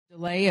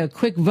Lay a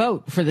quick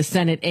vote for the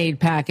Senate aid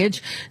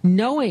package,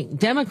 knowing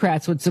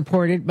Democrats would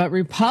support it, but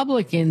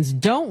Republicans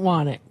don't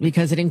want it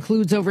because it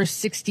includes over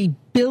 $60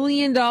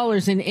 billion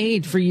in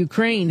aid for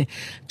Ukraine.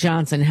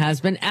 Johnson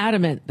has been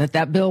adamant that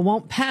that bill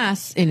won't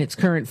pass in its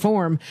current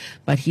form,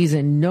 but he's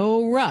in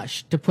no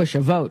rush to push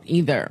a vote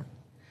either.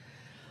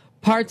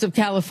 Parts of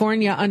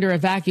California under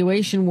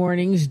evacuation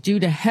warnings due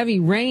to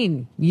heavy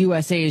rain.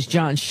 USA's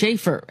John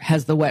Schaefer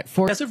has the wet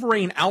forecast. Excessive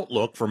rain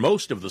outlook for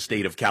most of the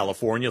state of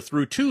California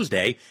through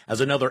Tuesday as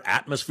another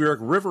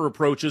atmospheric river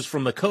approaches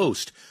from the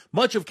coast.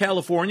 Much of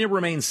California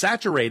remains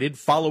saturated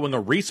following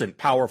a recent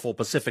powerful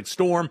Pacific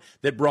storm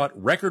that brought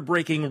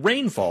record-breaking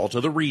rainfall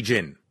to the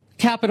region.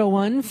 Capital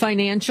One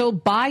Financial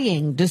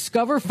buying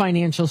Discover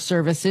Financial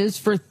Services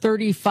for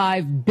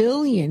 $35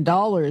 billion,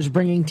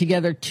 bringing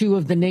together two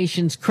of the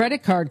nation's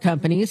credit card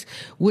companies,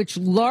 which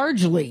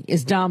largely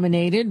is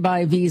dominated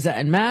by Visa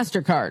and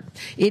MasterCard.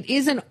 It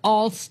is an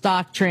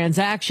all-stock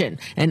transaction,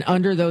 and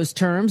under those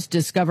terms,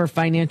 Discover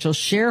Financial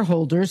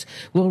shareholders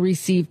will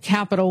receive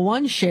Capital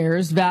One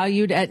shares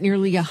valued at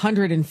nearly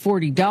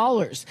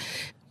 $140.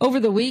 Over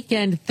the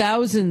weekend,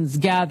 thousands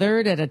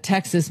gathered at a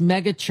Texas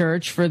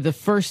megachurch for the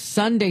first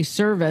Sunday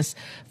service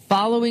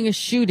following a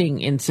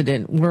shooting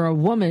incident where a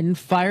woman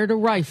fired a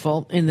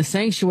rifle in the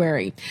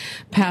sanctuary.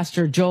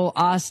 Pastor Joel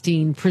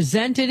Osteen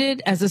presented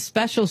it as a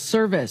special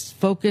service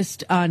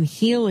focused on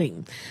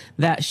healing.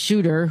 That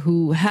shooter,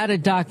 who had a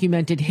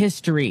documented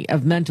history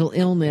of mental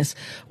illness,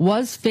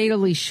 was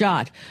fatally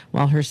shot,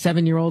 while her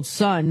 7-year-old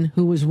son,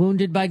 who was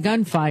wounded by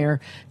gunfire,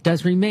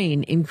 does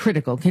remain in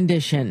critical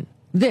condition.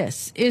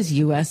 This is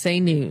USA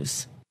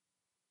News.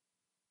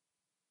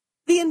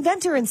 The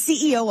inventor and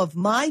CEO of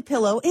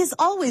MyPillow is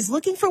always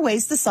looking for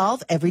ways to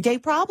solve everyday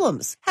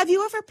problems. Have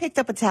you ever picked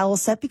up a towel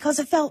set because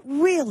it felt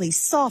really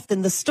soft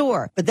in the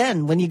store, but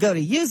then when you go to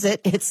use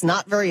it, it's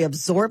not very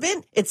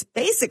absorbent? It's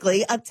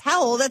basically a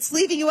towel that's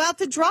leaving you out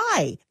to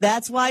dry.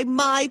 That's why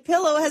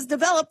MyPillow has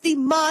developed the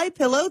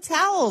MyPillow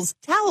towels.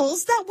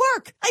 Towels that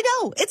work. I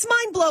know, it's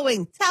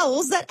mind-blowing.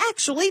 Towels that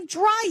actually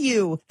dry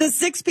you. The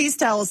 6-piece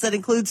towel set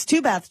includes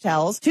 2 bath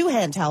towels, 2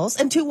 hand towels,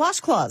 and 2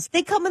 washcloths.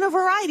 They come in a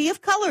variety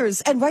of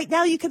colors, and right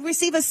now you can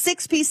receive a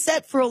 6-piece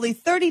set for only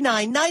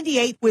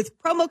 $39.98 with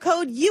promo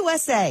code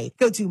USA.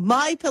 Go to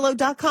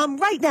MyPillow.com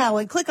right now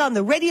and click on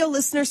the radio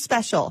listener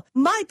special.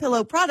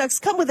 MyPillow products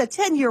come with a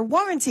 10-year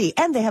warranty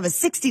and they have a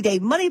 60-day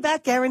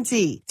money-back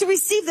guarantee. To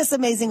receive this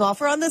amazing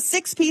offer on the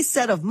 6-piece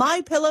set of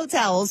MyPillow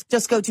towels,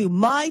 just go to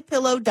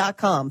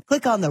MyPillow.com.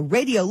 Click on the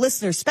radio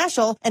listener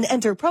special and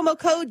enter promo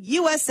code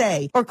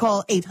USA or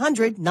call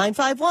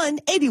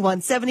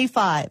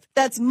 800-951-8175.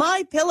 That's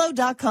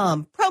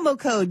MyPillow.com. Promo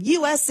code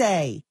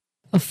USA.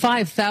 A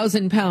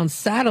 5,000-pound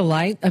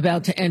satellite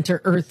about to enter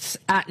Earth's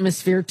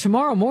atmosphere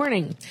tomorrow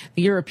morning.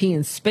 The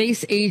European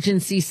Space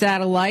Agency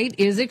satellite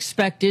is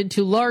expected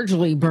to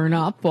largely burn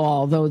up,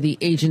 although the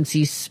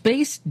agency's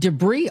Space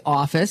Debris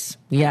Office,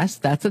 yes,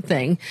 that's a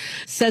thing,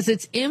 says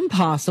it's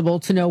impossible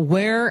to know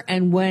where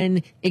and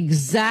when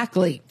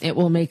exactly it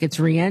will make its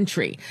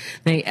reentry.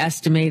 They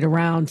estimate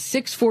around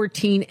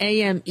 6:14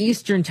 a.m.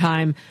 Eastern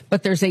Time,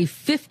 but there's a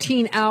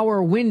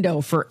 15-hour window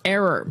for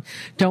error.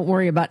 Don't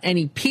worry about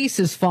any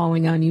pieces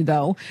falling on you,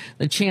 though.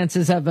 The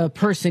chances of a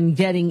person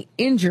getting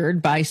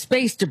injured by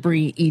space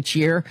debris each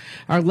year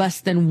are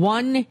less than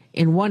 1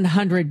 in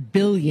 100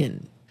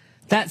 billion.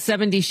 That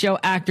 70s show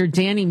actor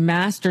Danny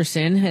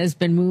Masterson has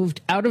been moved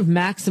out of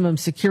maximum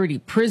security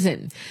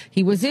prison.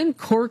 He was in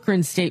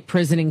Corcoran State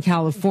Prison in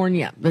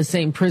California, the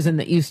same prison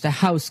that used to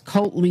house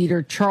cult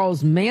leader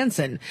Charles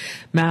Manson.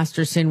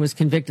 Masterson was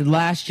convicted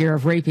last year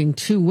of raping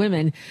 2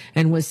 women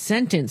and was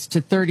sentenced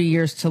to 30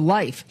 years to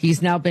life.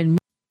 He's now been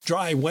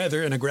dry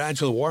weather and a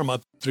gradual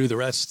warm-up through the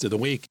rest of the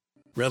week.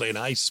 Really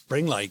nice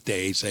spring-like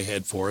days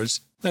ahead for us.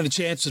 Then a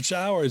chance of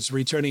showers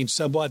returning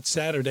somewhat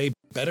Saturday.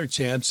 Better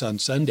chance on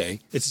Sunday.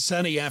 It's a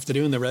sunny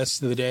afternoon the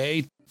rest of the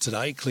day.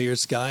 Tonight, clear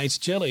skies,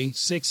 chilly.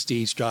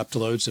 60s drop to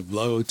lows of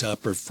low to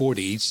upper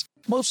 40s.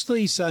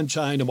 Mostly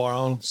sunshine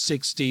tomorrow,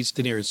 60s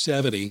to near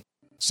 70.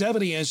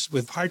 70s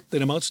with partly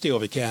to mostly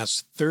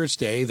overcast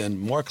Thursday, then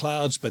more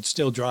clouds but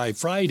still dry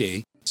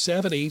Friday.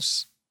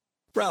 70s.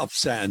 Ralph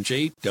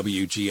Sanji,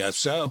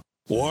 WGSO.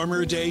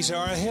 Warmer days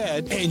are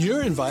ahead, and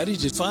you're invited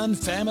to fun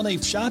family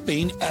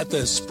shopping at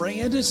the Spring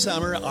into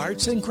Summer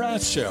Arts and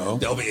Crafts Show.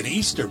 There'll be an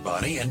Easter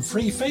bunny and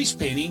free face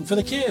painting for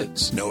the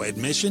kids. No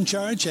admission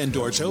charge and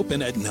doors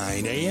open at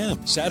 9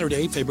 a.m.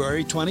 Saturday,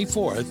 February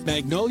 24th,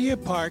 Magnolia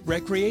Park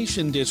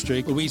Recreation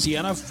District,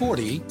 Louisiana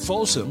 40,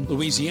 Folsom,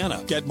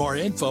 Louisiana. Get more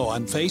info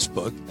on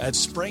Facebook at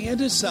Spring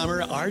into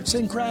Summer Arts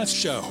and Crafts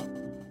Show.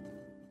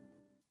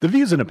 The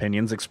views and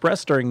opinions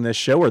expressed during this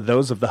show are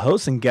those of the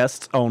hosts and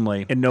guests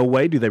only. In no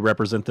way do they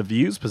represent the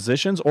views,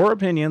 positions, or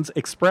opinions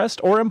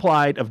expressed or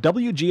implied of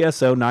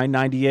WGSO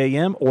 990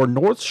 AM or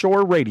North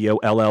Shore Radio,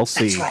 LLC.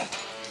 That's right.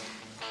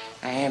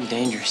 I am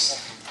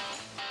dangerous.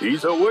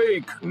 He's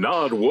awake,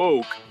 not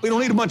woke. We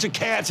don't need a bunch of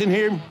cats in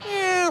here.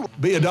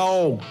 Be a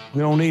dog.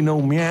 We don't need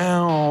no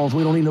meows.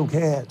 We don't need no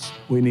cats.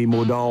 We need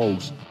more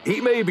dogs.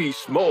 He may be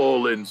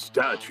small in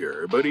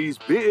stature, but he's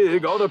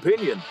big on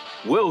opinion.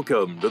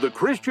 Welcome to the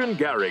Kristian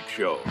Garic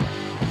Show.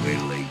 Wait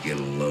till they get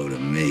a load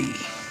of me.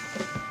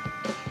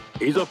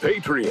 He's a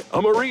patriot,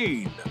 a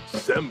Marine,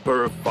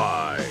 Semper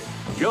Fi.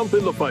 Jump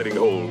in the fighting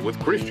hole with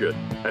Kristian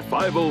at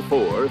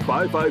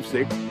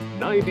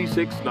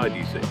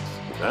 504-556-9696.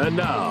 And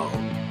now,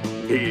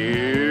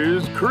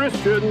 here's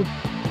Kristian.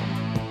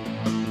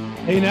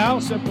 Hey now,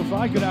 Semper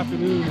Fi. Good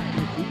afternoon.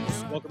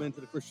 Welcome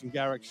into the Kristian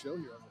Garic Show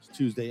here on this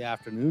Tuesday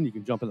afternoon. You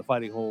can jump in the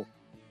fighting hole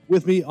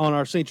with me on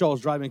our St.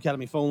 Charles Driving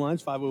Academy phone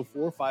lines,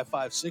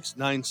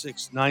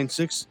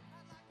 504-556-9696.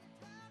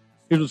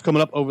 Here's what's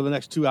coming up over the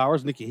next 2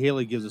 hours. Nikki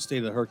Haley gives a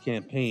state of her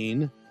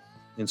campaign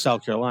in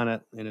South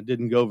Carolina, and it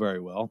didn't go very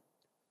well.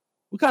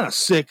 What kind of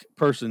sick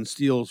person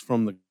steals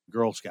from the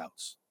Girl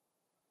Scouts?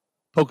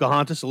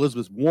 Pocahontas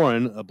Elizabeth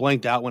Warren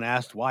blanked out when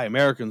asked why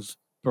Americans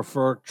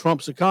prefer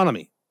Trump's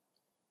economy.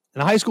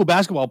 And a high school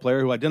basketball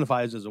player who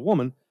identifies as a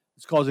woman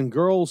is causing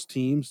girls'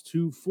 teams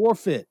to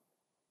forfeit.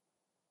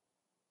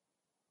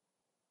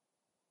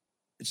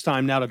 It's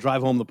time now to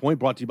drive home the point,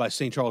 brought to you by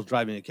St. Charles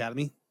Driving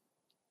Academy.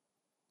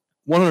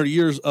 100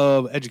 years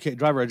of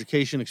driver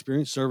education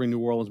experience serving New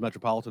Orleans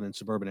metropolitan and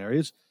suburban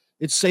areas.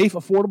 It's safe,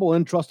 affordable,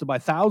 and trusted by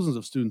thousands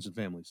of students and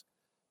families.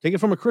 Take it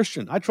from a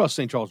Kristian. I trust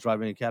St. Charles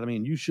Driving Academy,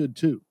 and you should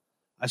too.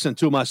 I sent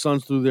 2 of my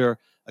sons through their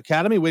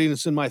academy, waiting to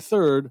send my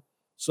third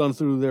son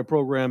through their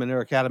program and their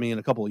academy in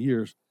a couple of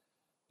years.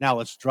 Now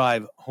let's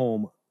drive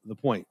home the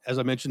point. As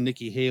I mentioned,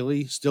 Nikki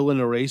Haley still in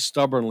the race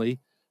stubbornly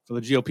for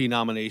the GOP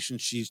nomination.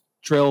 She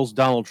trails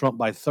Donald Trump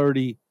by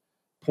 30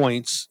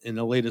 points in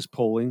the latest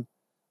polling.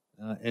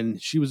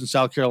 And she was in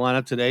South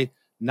Carolina today,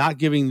 not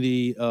giving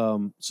the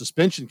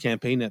suspension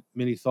campaign that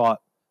many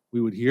thought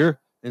we would hear,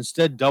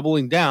 instead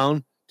doubling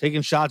down,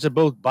 taking shots at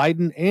both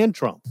Biden and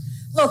Trump.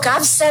 Look,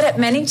 I've said it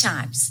many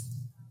times.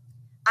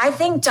 I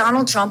think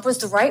Donald Trump was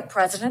the right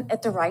president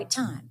at the right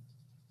time.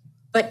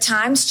 But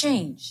times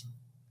change,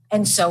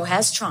 and so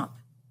has Trump.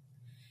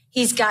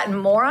 He's gotten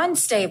more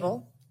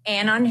unstable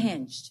and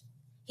unhinged.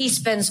 He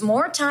spends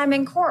more time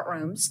in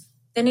courtrooms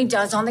than he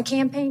does on the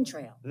campaign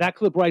trail. That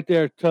clip right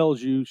there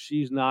tells you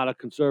she's not a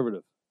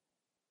conservative.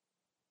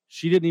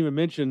 She didn't even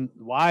mention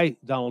why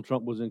Donald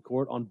Trump was in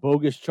court on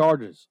bogus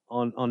charges,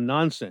 on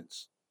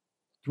nonsense,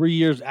 3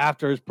 years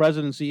after his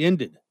presidency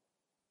ended.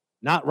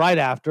 Not right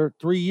after,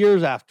 3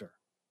 years after.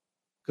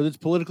 Because it's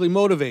politically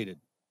motivated.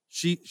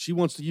 She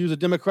wants to use a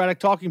Democratic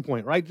talking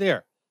point right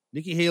there.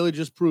 Nikki Haley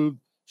just proved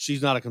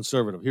she's not a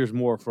conservative. Here's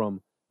more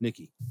from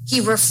Nikki.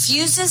 He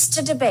refuses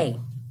to debate.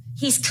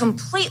 He's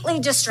completely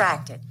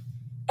distracted.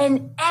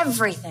 And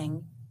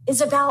everything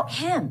is about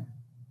him.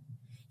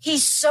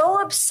 He's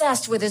so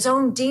obsessed with his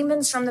own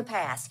demons from the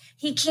past,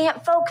 he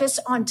can't focus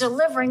on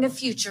delivering the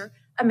future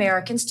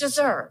Americans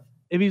deserve.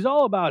 If he's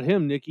all about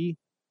him, Nikki,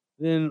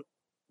 then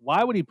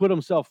why would he put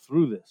himself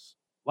through this?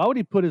 Why would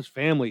he put his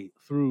family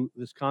through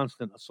this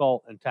constant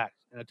assault and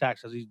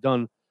attacks as he's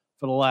done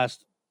for the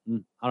last,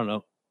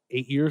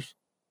 8 years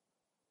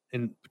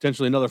and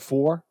potentially another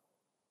 4?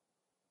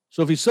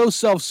 So if he's so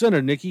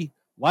self-centered, Nikki,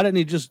 why didn't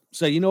he just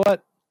say, you know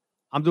what?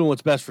 I'm doing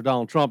what's best for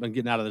Donald Trump and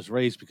getting out of this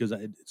race because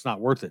it's not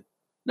worth it.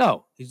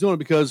 No, he's doing it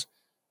because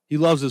he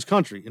loves his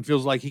country and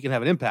feels like he can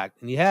have an impact.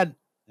 And he had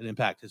an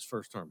impact his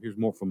first term. Here's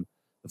more from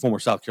the former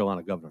South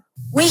Carolina governor.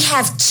 We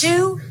have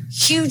 2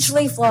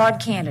 hugely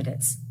flawed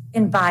candidates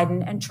in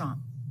Biden and Trump.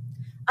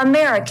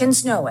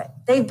 Americans know it.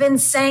 They've been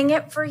saying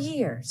it for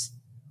years,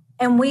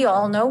 and we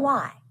all know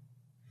why.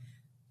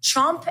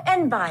 Trump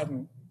and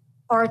Biden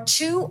are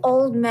 2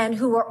 old men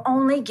who are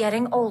only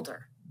getting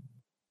older.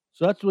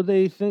 So that's what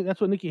they think. That's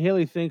what Nikki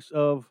Haley thinks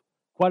of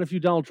quite a few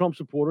Donald Trump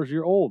supporters.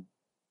 You're old.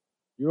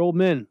 You're old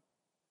men.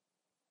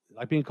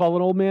 Like being called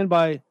an old man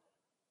by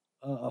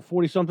a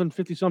 40-something,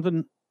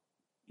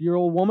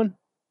 50-something-year-old woman.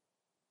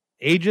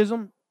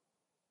 Ageism.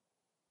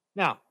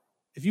 Now,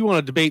 if you want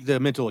to debate the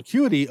mental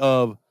acuity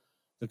of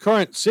the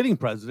current sitting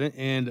president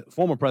and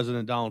former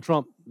President Donald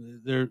Trump,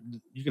 you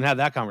can have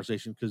that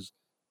conversation because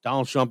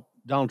Donald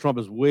Trump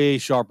is way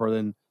sharper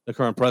than the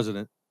current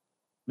president.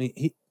 I mean,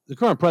 the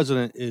current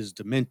president is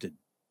demented.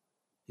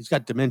 He's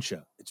got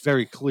dementia. It's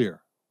very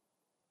clear.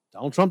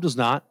 Donald Trump does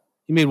not.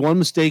 He made one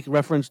mistake,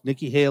 referenced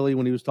Nikki Haley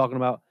when he was trying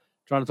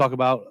to talk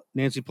about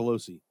Nancy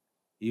Pelosi.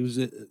 He was,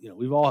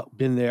 we've all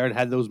been there and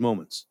had those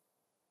moments.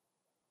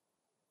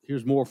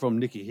 Here's more from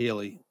Nikki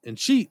Haley. And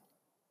she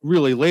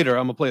really later,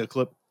 I'm going to play a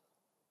clip,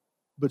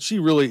 but she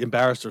really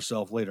embarrassed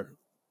herself later.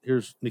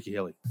 Here's Nikki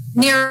Haley.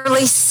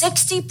 Nearly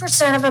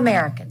 60% of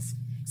Americans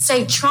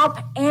say Trump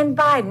and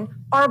Biden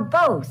are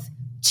both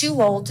too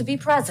old to be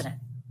president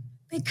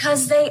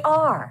because they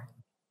are.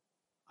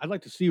 I'd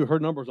like to see her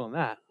numbers on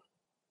that.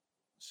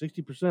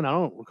 60%. I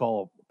don't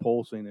recall a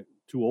poll saying it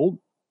too old.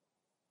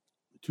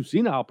 Too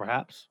senile,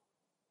 perhaps.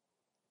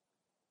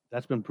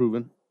 That's been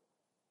proven.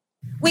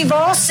 We've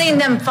all seen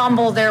them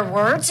fumble their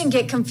words and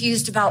get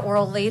confused about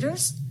world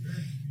leaders.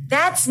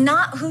 That's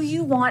not who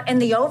you want in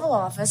the Oval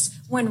Office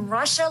when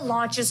Russia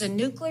launches a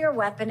nuclear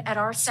weapon at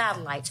our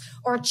satellites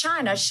or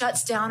China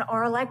shuts down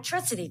our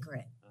electricity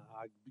grid.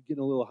 I'm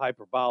getting a little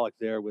hyperbolic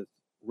there with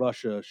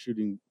Russia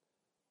shooting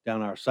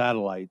down our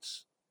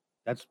satellites.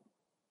 That's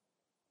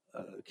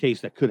a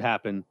case that could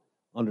happen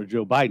under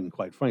Joe Biden,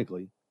 quite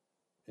frankly.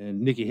 And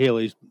Nikki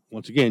Haley's,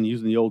 once again,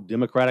 using the old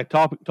Democratic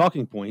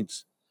talking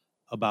points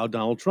about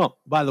Donald Trump.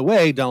 By the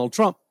way, Donald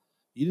Trump,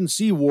 you didn't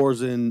see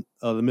wars in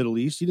the Middle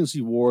East. You didn't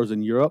see wars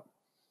in Europe.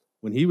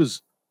 When he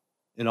was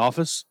in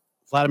office,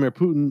 Vladimir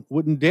Putin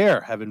wouldn't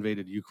dare have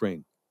invaded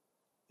Ukraine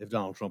if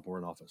Donald Trump were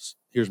in office.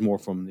 Here's more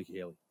from Nikki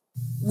Haley.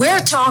 We're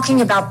talking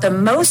about the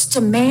most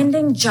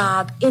demanding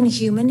job in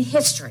human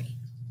history.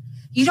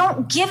 You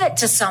don't give it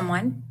to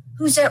someone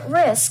who's at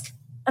risk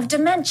of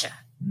dementia.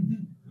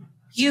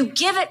 You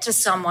give it to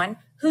someone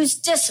who's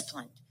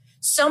disciplined,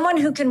 someone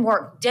who can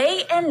work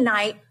day and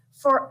night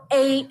for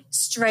 8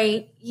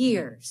 straight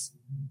years.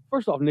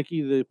 First off,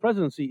 Nikki, the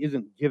presidency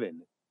isn't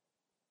given.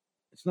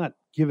 It's not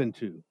given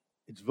to.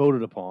 It's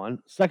voted upon.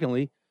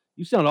 Secondly,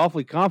 you sound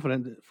awfully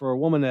confident that for a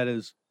woman that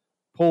is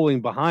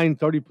polling behind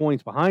 30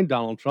 points behind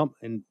Donald Trump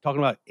and talking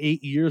about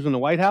 8 years in the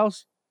White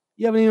House.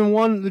 You haven't even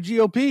won the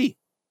GOP.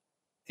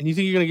 And you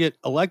think you're going to get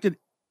elected,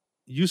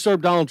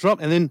 usurp Donald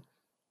Trump, and then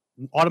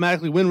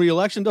automatically win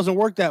re-election? Doesn't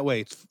work that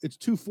way. It's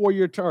 2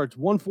 4-year terms,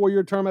 1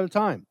 4-year term at a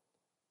time.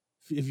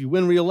 If you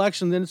win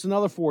re-election, then it's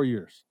another 4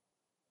 years.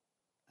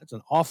 That's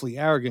an awfully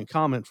arrogant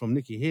comment from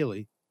Nikki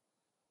Haley.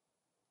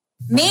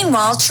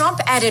 Meanwhile, Trump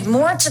added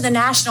more to the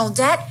national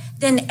debt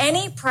than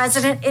any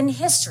president in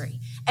history.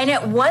 And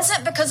it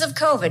wasn't because of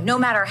COVID, no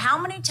matter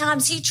how many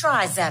times he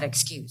tries that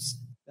excuse.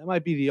 That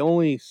might be the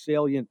only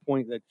salient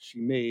point that she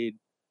made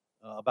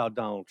about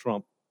Donald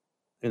Trump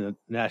in the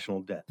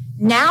national debt.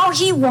 Now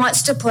he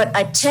wants to put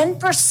a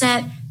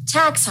 10%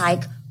 tax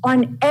hike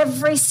on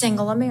every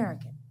single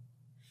American.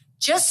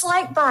 Just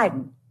like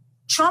Biden,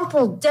 Trump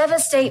will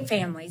devastate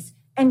families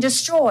and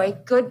destroy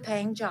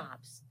good-paying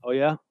jobs. Oh,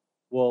 yeah?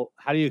 Well,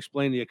 how do you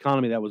explain the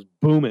economy that was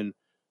booming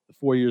the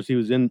 4 years he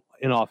was in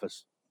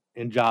office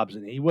and jobs?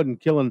 And he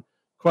wasn't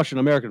crushing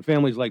American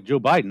families like Joe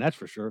Biden, that's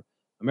for sure.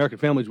 American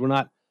families were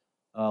not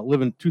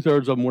living, 2/3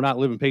 of them were not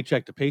living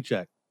paycheck to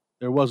paycheck.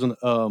 There wasn't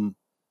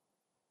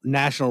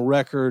national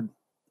record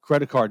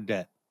credit card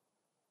debt.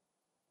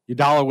 Your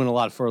dollar went a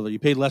lot further. You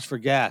paid less for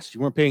gas.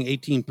 You weren't paying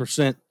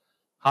 18%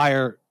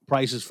 higher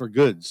prices for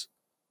goods.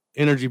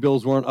 Energy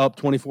bills weren't up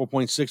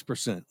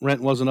 24.6%.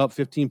 Rent wasn't up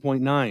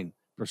 15.9%.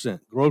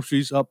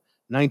 Groceries up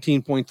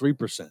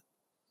 19.3%.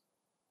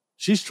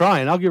 She's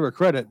trying. I'll give her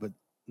credit, but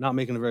not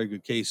making a very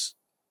good case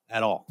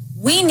at all.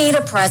 We need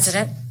a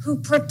president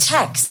who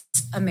protects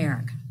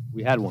America.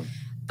 We had one.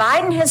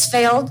 Biden has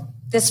failed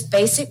this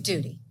basic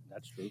duty.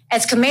 That's true.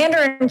 As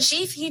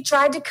commander-in-chief, he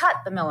tried to cut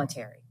the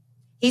military.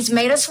 He's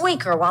made us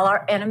weaker while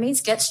our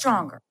enemies get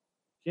stronger.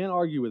 Can't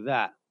argue with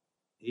that.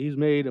 He's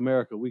made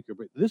America weaker.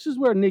 But this is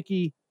where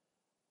Nikki,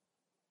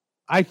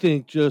 I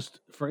think, just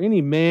for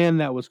any man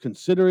that was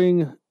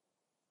considering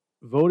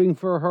voting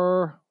for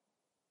her,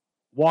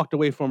 walked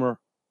away from her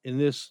in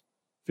this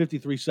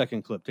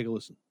 53-second clip. Take a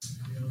listen.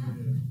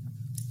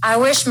 I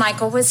wish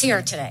Michael was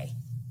here today.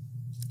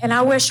 And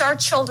I wish our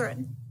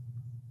children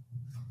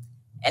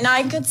and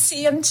I could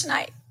see him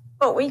tonight,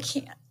 but we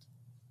can't.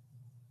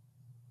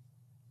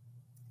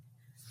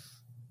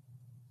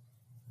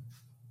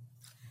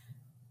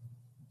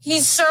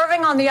 He's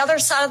serving on the other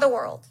side of the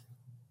world,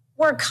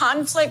 where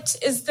conflict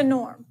is the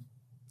norm,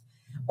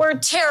 where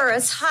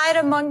terrorists hide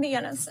among the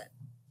innocent,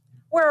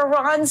 where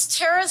Iran's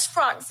terrorist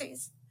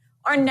proxies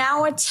are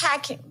now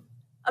attacking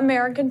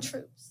American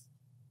troops.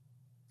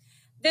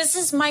 This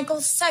is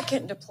Michael's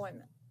second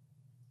deployment.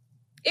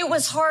 It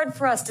was hard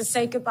for us to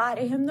say goodbye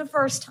to him the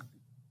first time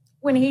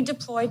when he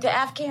deployed to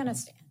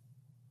Afghanistan.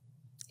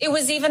 It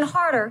was even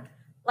harder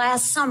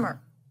last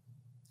summer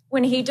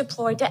when he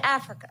deployed to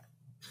Africa.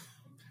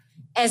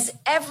 As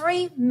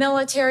every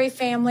military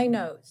family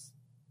knows,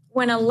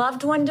 when a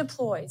loved one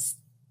deploys,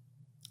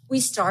 we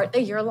start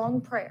the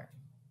year-long prayer.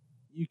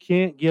 You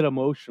can't get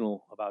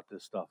emotional about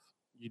this stuff.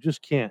 You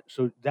just can't.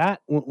 So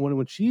that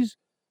when she's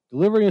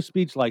delivering a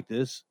speech like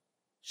this,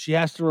 she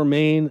has to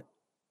remain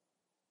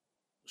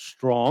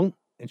strong,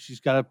 and she's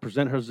got to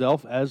present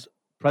herself as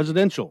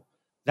presidential.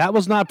 That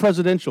was not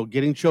presidential,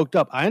 getting choked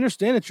up. I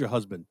understand it's your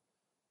husband,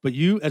 but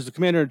you, as the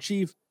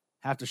commander-in-chief,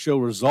 have to show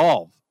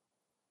resolve.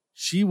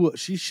 She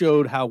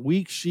showed how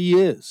weak she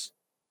is,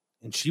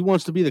 and she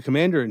wants to be the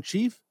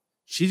commander-in-chief.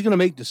 She's going to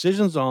make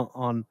decisions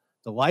on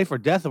the life or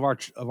death of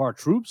our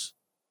troops,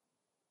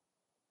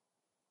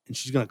 and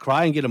she's going to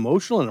cry and get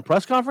emotional in a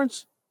press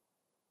conference.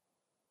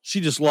 She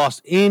just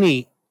lost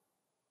anybody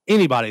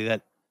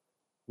that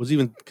was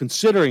even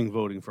considering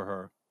voting for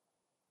her,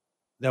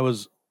 that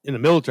was in the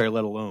military,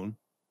 let alone.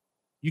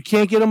 You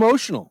can't get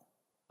emotional.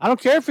 I don't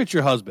care if it's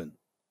your husband.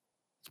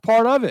 It's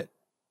part of it.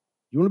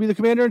 You want to be the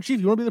commander-in-chief?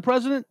 You want to be the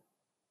president?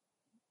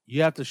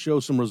 You have to show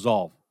some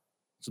resolve,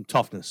 some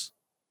toughness.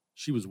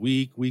 She was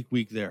weak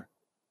there.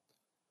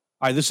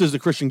 All right, this is the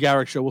Kristian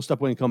Garic Show. We'll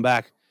step away and come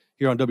back.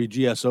 here on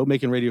WGSO,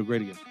 making radio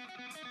great again.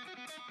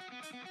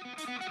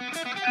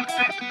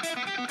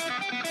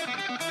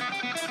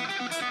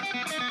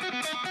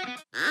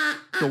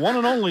 The one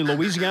and only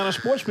Louisiana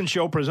Sportsman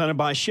Show presented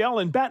by Shell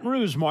in Baton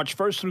Rouge, March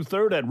 1st through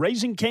 3rd at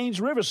Raising Cane's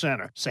River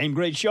Center. Same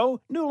great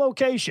show, new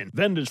location.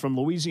 Vendors from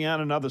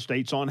Louisiana and other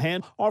states on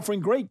hand,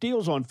 offering great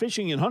deals on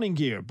fishing and hunting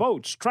gear,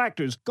 boats,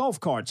 tractors, golf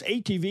carts,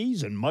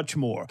 ATVs, and much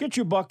more. Get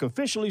your buck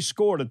officially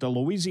scored at the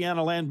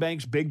Louisiana Land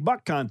Bank's Big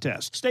Buck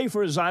Contest. Stay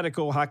for a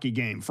Zydeco hockey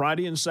game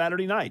Friday and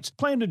Saturday nights.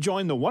 Plan to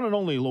join the one and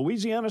only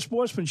Louisiana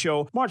Sportsman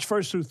Show March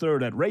 1st through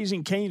 3rd at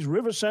Raising Cane's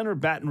River Center,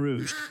 Baton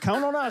Rouge.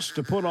 Count on us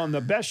to put on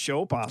the best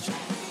show possible.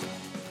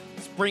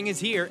 Spring is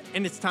here,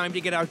 and it's time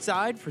to get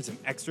outside for some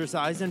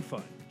exercise and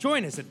fun.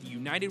 Join us at the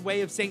United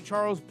Way of St.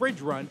 Charles Bridge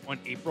Run on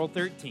April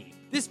 13th.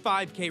 This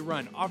 5K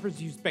run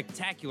offers you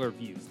spectacular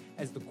views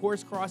as the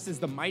course crosses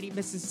the mighty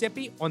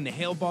Mississippi on the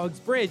Hale Boggs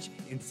Bridge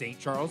in St.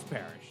 Charles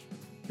Parish.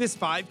 This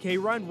 5K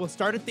run will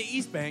start at the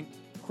East Bank,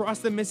 cross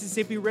the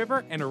Mississippi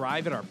River, and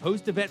arrive at our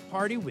post-event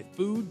party with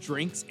food,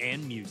 drinks,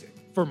 and music.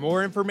 For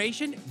more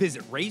information,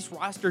 visit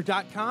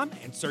raceroster.com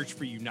and search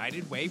for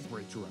United Way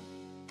Bridge Run.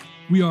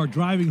 We are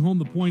driving home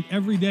the point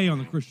every day on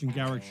the Kristian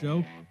Garic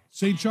Show.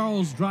 St.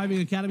 Charles Driving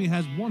Academy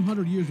has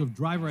 100 years of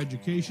driver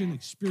education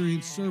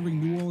experience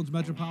serving New Orleans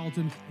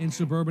metropolitan and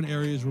suburban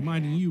areas,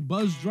 reminding you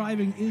buzz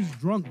driving is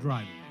drunk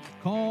driving.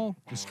 Call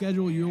to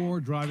schedule your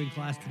driving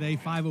class today,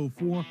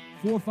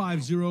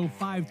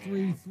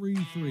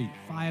 504-450-5333,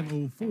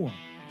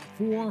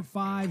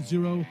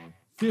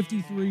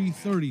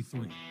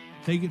 504-450-5333.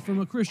 Take it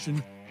from a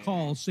Christian,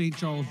 call St.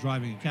 Charles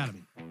Driving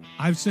Academy.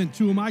 I've sent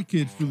 2 of my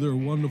kids through their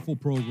wonderful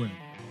program.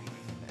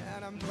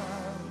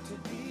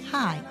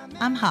 Hi,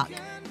 I'm Huck,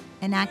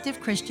 an active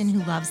Christian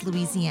who loves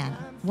Louisiana.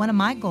 One of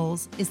my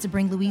goals is to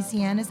bring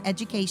Louisiana's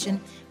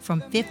education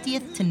from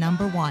 50th to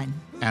number 1.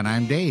 And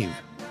I'm Dave.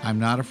 I'm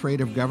not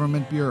afraid of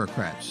government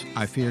bureaucrats.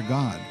 I fear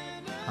God.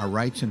 Our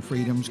rights and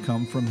freedoms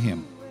come from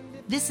Him.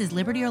 This is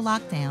Liberty or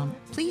Lockdown.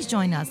 Please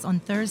join us on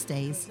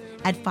Thursdays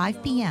at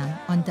 5 p.m.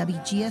 on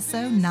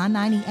WGSO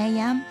 990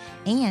 AM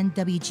and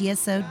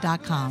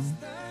WGSO.com.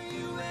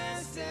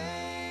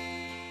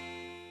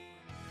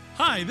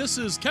 Hi, this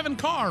is Kevin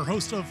Carr,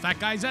 host of Fat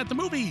Guys at the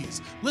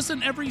Movies.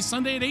 Listen every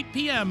Sunday at 8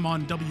 p.m.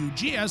 on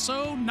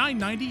WGSO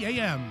 990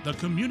 AM, the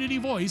community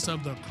voice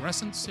of the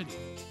Crescent City.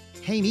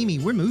 Hey, Mimi,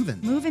 we're moving.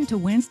 Moving to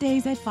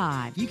Wednesdays at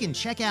 5. You can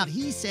check out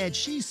He Said,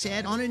 She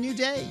Said on a new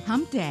day.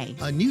 Hump Day.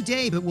 A new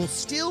day, but we'll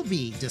still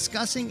be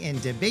discussing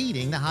and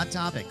debating the hot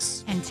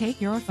topics. And take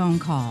your phone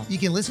call. You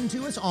can listen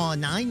to us on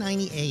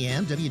 990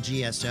 AM,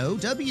 WGSO,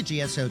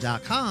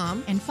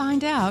 WGSO.com. And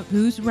find out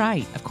who's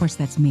right. Of course,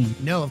 that's me.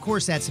 No, of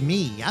course, that's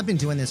me. I've been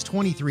doing this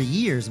 23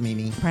 years,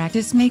 Mimi.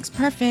 Practice makes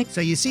perfect.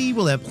 So you see,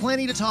 we'll have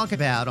plenty to talk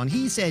about on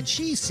He Said,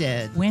 She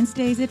Said.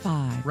 Wednesdays at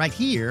 5. Right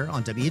here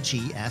on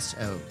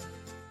WGSO.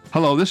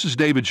 Hello, this is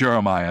David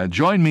Jeremiah.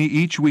 Join me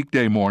each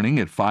weekday morning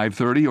at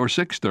 5:30 or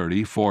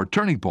 6:30 for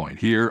Turning Point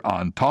here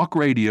on Talk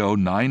Radio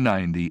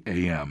 990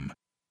 AM.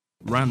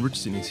 Ron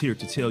Richardson is here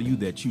to tell you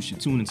that you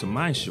should tune into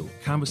my show,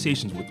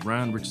 Conversations with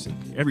Ron Richardson,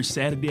 every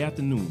Saturday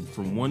afternoon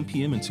from 1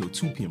 p.m. until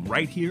 2 p.m.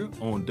 right here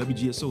on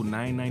WGSO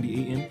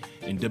 990 AM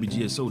and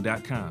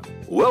WGSO.com.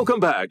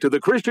 Welcome back to the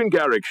Kristian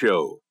Garic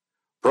Show.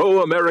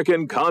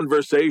 Pro-American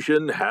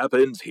conversation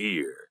happens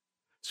here.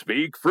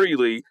 Speak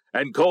freely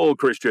and call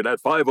Kristian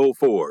at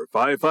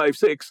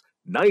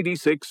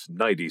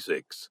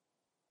 504-556-9696.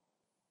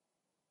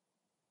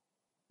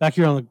 Back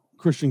here on the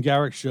Kristian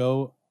Garic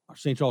Show, our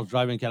St. Charles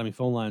Driving Academy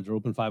phone lines are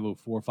open,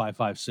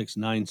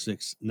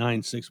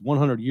 504-556-9696.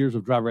 100 years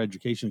of driver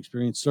education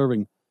experience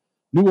serving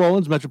New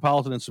Orleans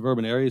metropolitan and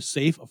suburban areas,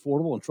 safe,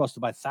 affordable, and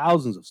trusted by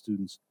thousands of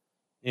students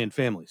and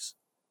families.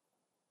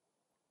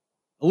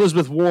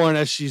 Elizabeth Warren,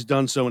 as she's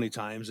done so many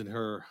times in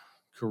her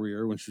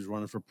career when she was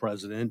running for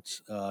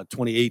president,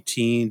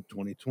 2018,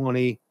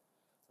 2020.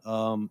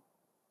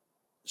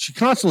 She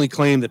constantly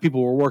claimed that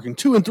people were working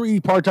 2 and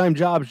 3 part-time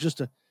jobs just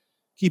to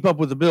keep up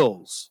with the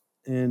bills.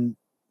 And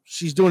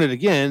she's doing it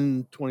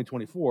again,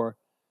 2024.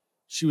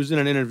 She was in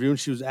an interview and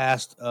she was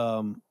asked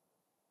a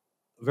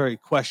very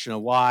question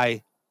of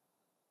why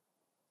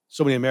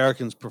so many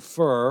Americans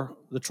prefer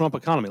the Trump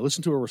economy.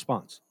 Listen to her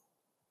response.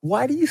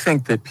 Why do you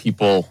think that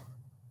people...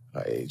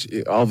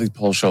 all these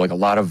polls show like a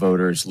lot of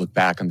voters look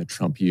back on the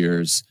Trump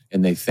years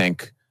and they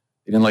think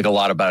they didn't like a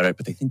lot about it,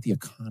 but they think the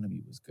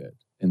economy was good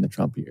in the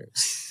Trump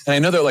years. And I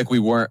know that like we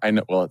weren't, I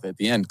know, well, at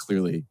the end,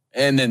 clearly.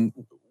 And then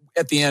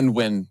at the end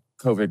when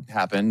COVID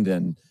happened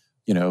and,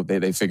 you know,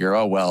 they figure,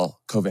 oh, well,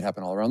 COVID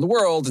happened all around the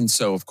world. And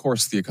so, of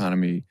course, the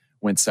economy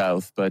went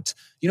south. But,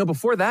 you know,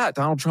 before that,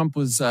 Donald Trump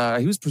was,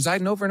 he was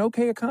presiding over an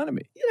okay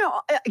economy. You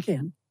know,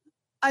 again,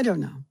 I don't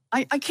know.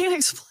 I can't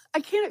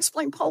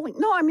explain polling.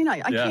 No, I mean, I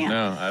can't.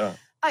 No, I don't.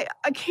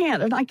 I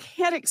can't. And I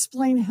can't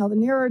explain how the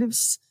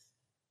narratives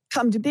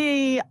come to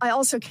be. I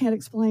also can't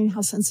explain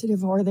how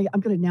sensitive are they. I'm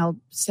going to now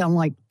sound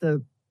like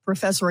the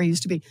professor I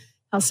used to be.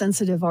 How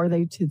sensitive are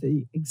they to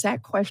the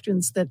exact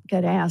questions that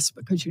get asked?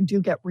 Because you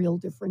do get real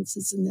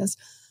differences in this.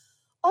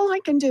 All I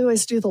can do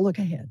is do the look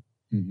ahead.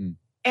 Mm-hmm.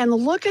 And the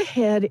look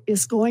ahead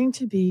is going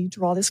to be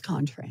draw this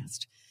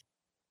contrast.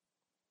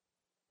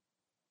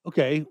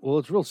 Okay, well,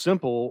 it's real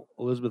simple,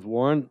 Elizabeth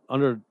Warren.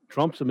 Under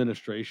Trump's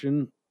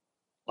administration,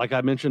 like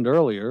I mentioned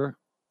earlier,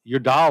 your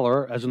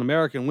dollar as an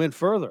American went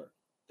further.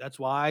 That's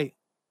why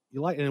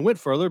and it went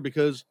further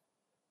because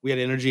we had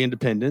energy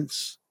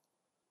independence.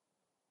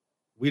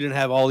 We didn't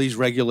have all these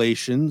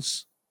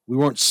regulations. We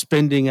weren't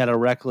spending at a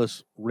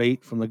reckless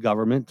rate from the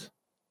government.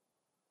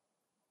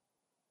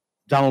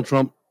 Donald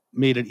Trump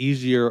made it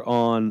easier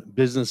on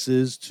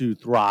businesses to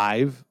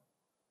thrive,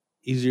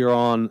 easier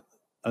on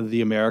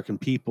the American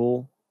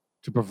people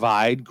to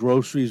provide.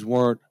 Groceries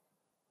weren't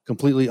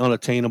completely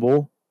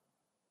unattainable.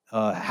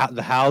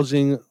 The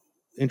housing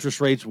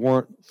interest rates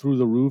weren't through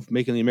the roof,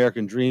 making the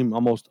American dream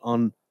almost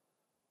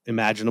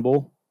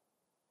unimaginable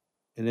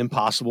and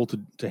impossible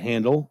to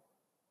handle.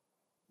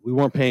 We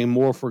weren't paying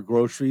more for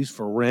groceries,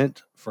 for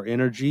rent, for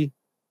energy.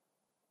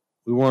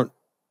 We weren't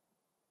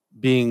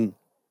being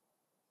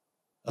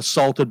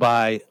assaulted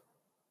by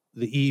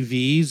the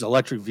EVs,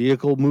 electric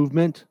vehicle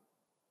movement.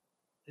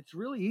 It's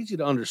really easy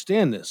to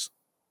understand this,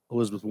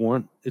 Elizabeth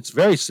Warren. It's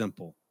very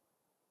simple.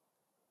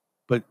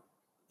 But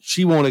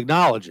she won't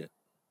acknowledge it.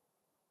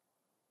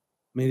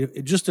 I mean,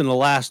 just in the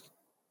last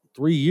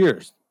 3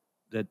 years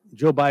that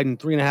Joe Biden,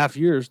 3.5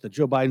 years that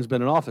Joe Biden's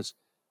been in office,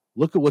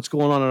 look at what's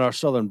going on our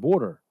southern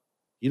border.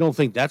 You don't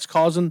think that's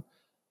causing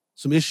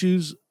some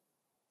issues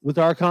with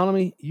our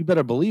economy? You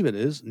better believe it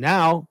is.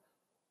 Now,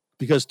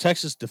 because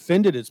Texas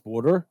defended its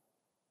border,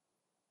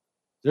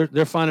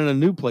 they're finding a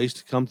new place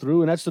to come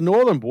through, and that's the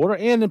northern border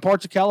and in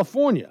parts of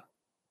California.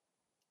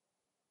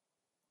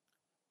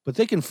 But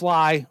they can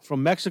fly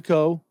from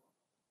Mexico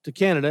to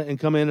Canada and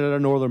come in at our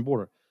northern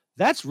border.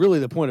 That's really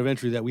the point of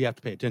entry that we have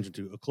to pay attention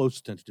to, a close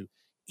attention to,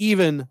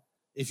 even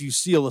if you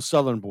seal the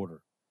southern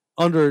border.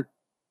 Under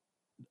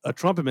a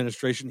Trump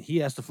administration, he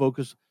has to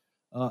focus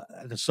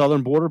at the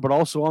southern border, but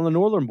also on the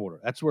northern border.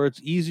 That's where it's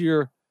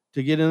easier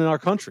to get in our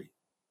country.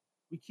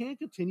 We can't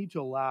continue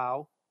to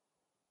allow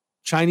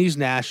Chinese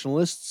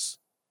nationalists,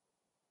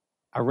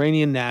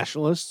 Iranian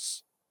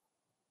nationalists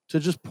to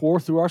just pour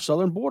through our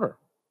southern border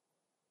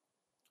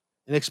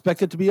and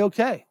expect it to be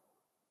okay,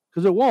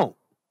 because it won't.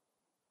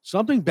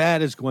 Something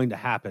bad is going to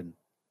happen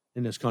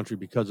in this country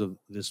because of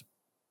this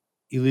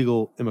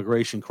illegal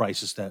immigration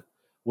crisis that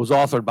was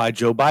authored by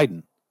Joe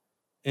Biden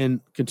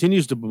and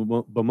continues to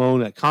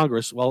bemoan at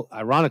Congress. Well,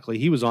 ironically,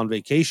 he was on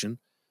vacation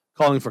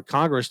calling for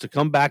Congress to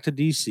come back to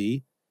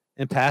D.C.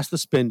 and pass the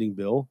spending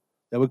bill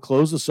that would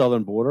close the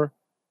southern border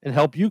and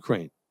help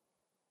Ukraine.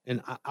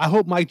 And I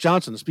hope Mike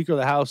Johnson, the Speaker of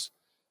the House,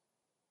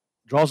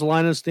 draws a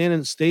line in the sand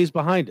and stays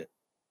behind it.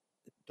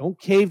 Don't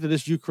cave to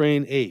this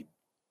Ukraine aid.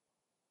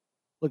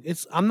 Look,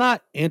 I'm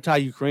not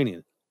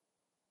anti-Ukrainian.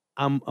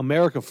 I'm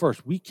America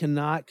first. We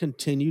cannot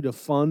continue to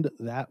fund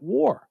that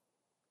war.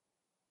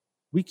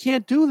 We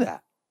can't do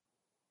that.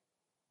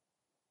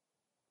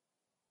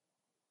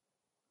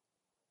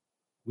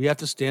 We have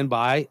to stand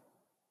by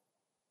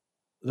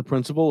the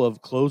principle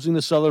of closing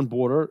the southern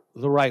border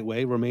the right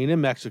way, remain in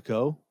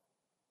Mexico,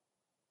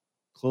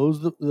 close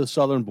the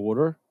southern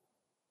border,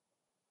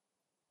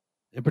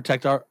 and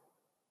protect our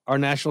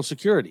national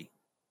security.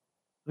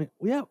 I mean,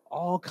 we have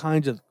all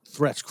kinds of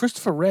threats.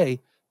 Christopher Wray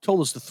told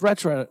us the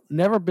threats have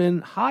never been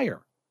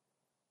higher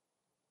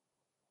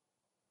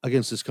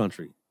against this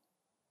country.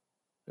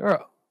 There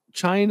are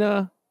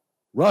China,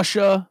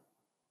 Russia,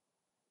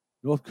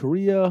 North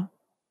Korea.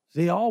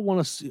 They all want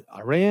to see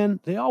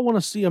Iran. They all want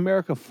to see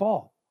America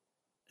fall.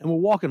 And we're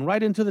walking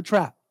right into the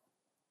trap.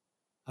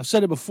 I've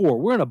said it before.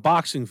 We're in a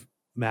boxing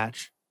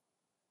match,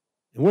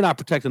 and we're not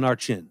protecting our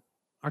chin.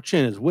 Our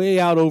chin is way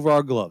out over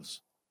our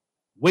gloves,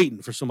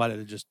 waiting for somebody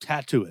to just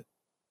tattoo it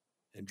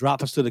and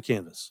drop us to the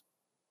canvas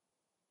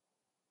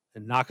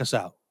and knock us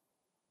out.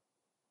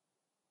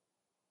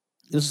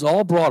 This is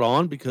all brought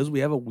on because we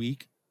have a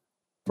weak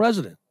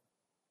president.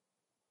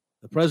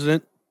 The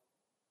president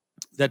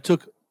that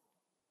took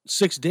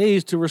 6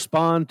 days to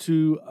respond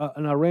to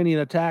an Iranian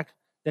attack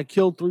that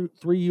killed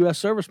three U.S.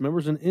 service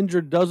members and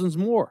injured dozens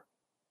more.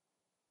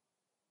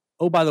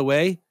 Oh, by the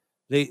way,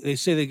 they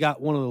say they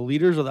got one of the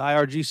leaders of the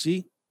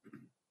IRGC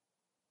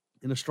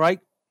in a strike.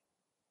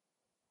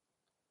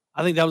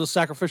 I think that was a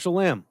sacrificial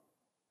lamb.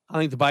 I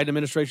think the Biden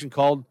administration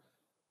called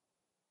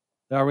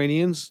the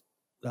Iranians,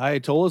 the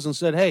Ayatollahs, and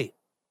said, "Hey,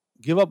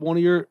 give up one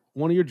of your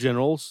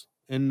generals,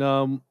 and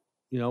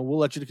we'll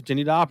let you to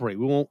continue to operate.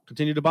 We won't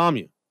continue to bomb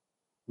you.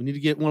 We need to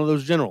get one of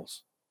those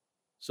generals."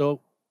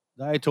 So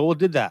the Ayatollah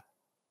did that.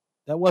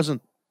 That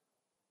wasn't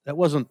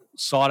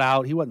sought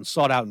out. He wasn't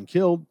sought out and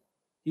killed.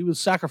 He was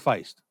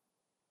sacrificed.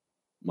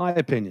 My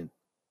opinion.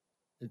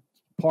 It's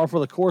par for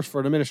the course for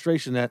an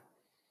administration that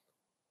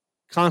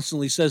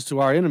constantly says to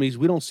our enemies,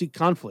 we don't seek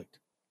conflict.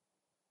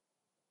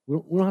 We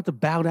don't have to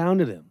bow down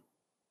to them.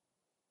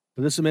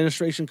 But this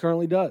administration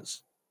currently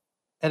does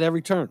at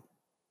every turn.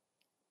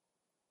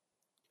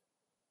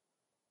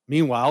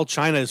 Meanwhile,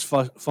 China is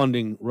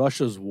funding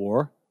Russia's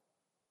war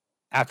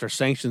after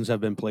sanctions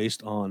have been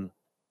placed on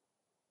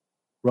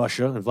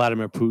Russia and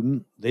Vladimir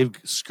Putin. They've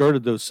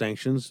skirted those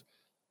sanctions.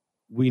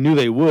 we knew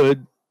they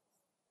would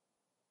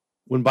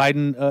when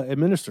Biden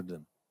administered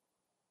them,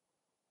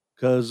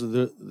 because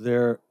of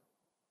their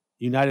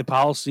united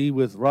policy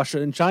with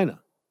Russia and China.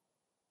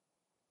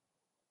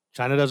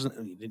 China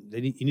doesn't, you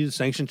need to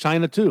sanction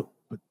China too,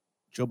 but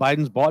Joe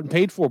Biden's bought and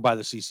paid for by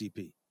the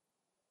CCP.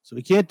 So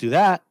we can't do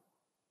that.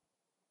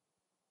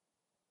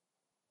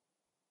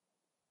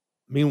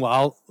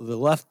 Meanwhile, the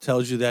left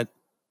tells you that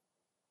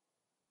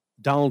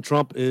Donald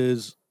Trump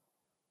is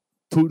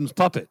Putin's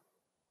puppet.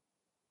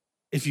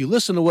 If you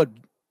listen to what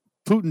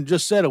Putin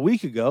just said a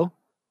week ago,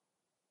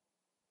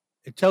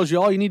 it tells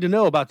you all you need to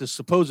know about this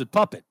supposed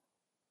puppet.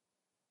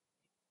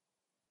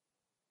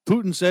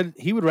 Putin said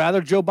he would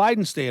rather Joe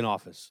Biden stay in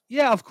office.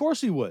 Yeah, of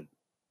course he would.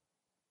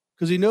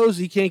 Because he knows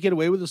he can't get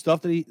away with the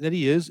stuff that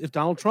he is if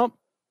Donald Trump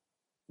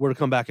were to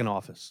come back in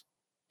office.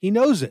 He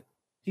knows it.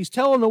 He's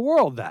telling the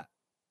world that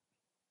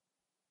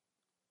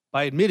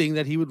by admitting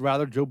that he would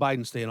rather Joe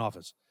Biden stay in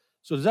office.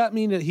 So does that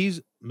mean that he's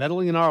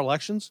meddling in our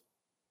elections?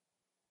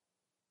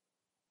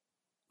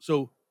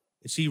 So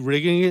is he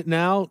rigging it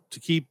now to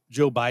keep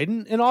Joe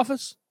Biden in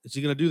office? Is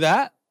he going to do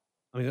that?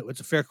 I mean, it's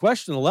a fair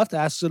question. The left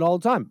asks it all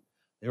the time.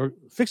 They were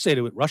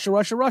fixated with Russia,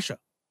 Russia, Russia.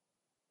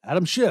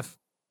 Adam Schiff.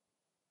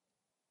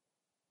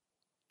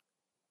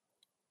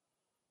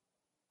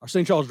 Our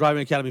St. Charles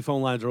Driving Academy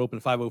phone lines are open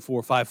at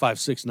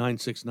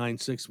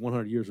 504-556-9696.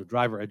 100 years of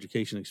driver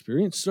education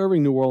experience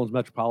serving New Orleans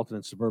metropolitan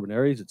and suburban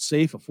areas. It's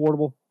safe,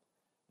 affordable,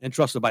 and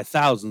trusted by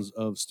thousands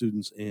of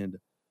students and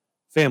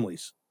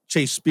families.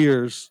 Chase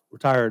Spears,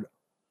 retired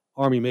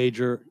Army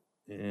major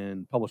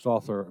and published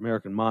author,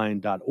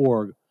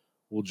 AmericanMind.org,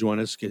 will join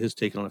us, get his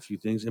take on a few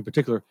things. In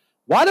particular,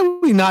 why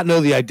do we not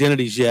know the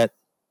identities yet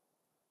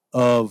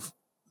of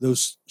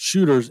those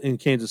shooters in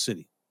Kansas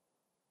City?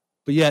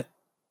 But yet,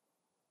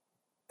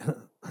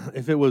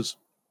 if it was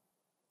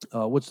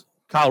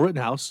Kyle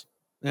Rittenhouse,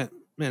 man,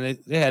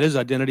 they had his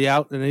identity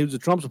out, and he was a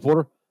Trump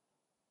supporter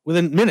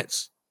within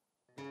minutes.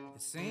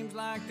 It seems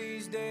like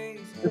these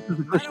days, this is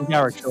the Kristian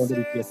Garic show on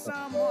WPSL.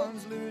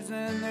 Someone's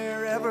losing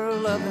their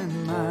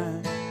ever-loving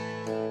mind.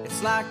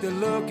 It's like they're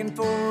looking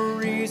for a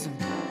reason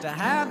to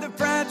have their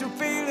fragile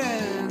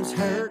feelings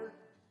hurt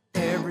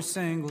every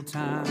single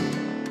time.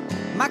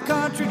 My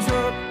country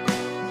truck,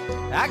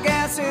 I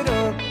gas it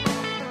up.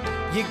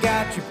 You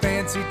got your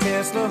fancy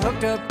Tesla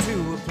hooked up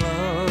to a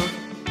plug.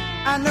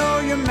 I know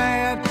you're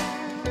mad,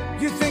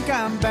 you think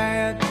I'm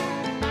bad,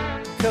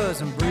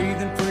 'cause I'm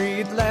breathing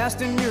free at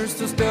last and you're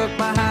still stuck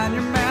behind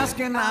your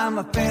mask and I'm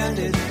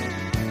offended.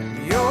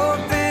 You're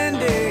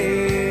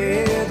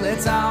offended,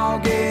 let's all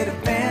get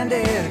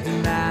offended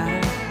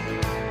tonight.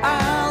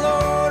 I'll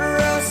order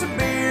us a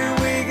beer,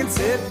 we can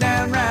sit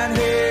down right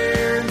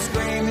here and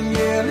scream and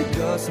yell and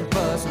cuss and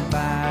fuss and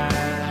fight.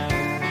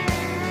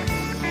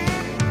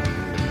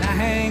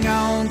 Hang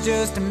on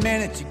just a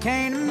minute, you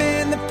can't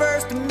amend the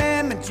First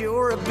Amendment.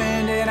 You're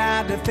offended,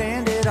 I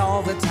defend it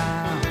all the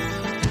time.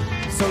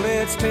 So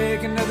let's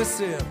take another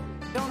sip.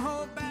 Don't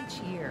hold back. Each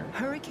year,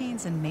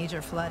 hurricanes and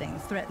major flooding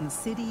threaten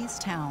cities,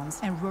 towns,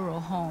 and rural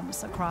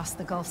homes across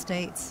the Gulf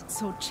states.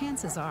 So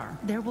chances are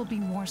there will be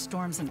more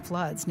storms and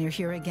floods near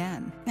here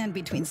again. And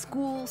between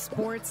school,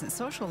 sports, and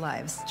social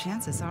lives,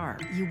 chances are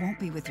you won't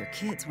be with your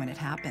kids when it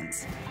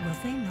happens. Will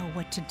they know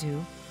what to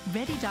do?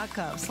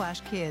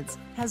 Ready.gov/kids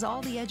has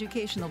all the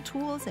educational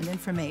tools and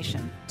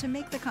information to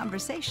make the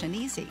conversation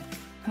easy.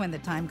 When the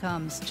time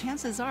comes,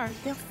 chances are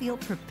they'll feel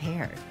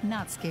prepared,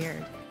 not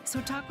scared.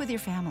 So talk with your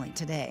family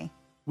today.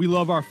 We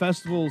love our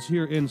festivals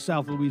here in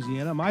South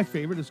Louisiana. My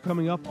favorite is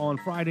coming up on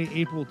Friday,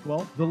 April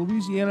 12th, the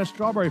Louisiana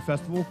Strawberry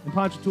Festival in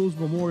Ponchatoula's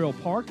Memorial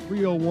Park,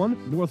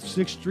 301 North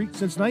 6th Street.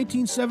 Since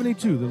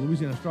 1972, the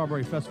Louisiana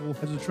Strawberry Festival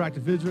has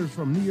attracted visitors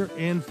from near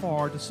and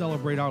far to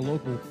celebrate our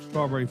local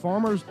strawberry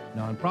farmers,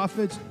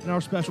 nonprofits, and our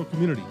special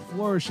community,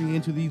 flourishing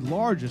into the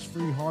largest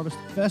free harvest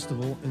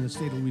festival in the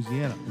state of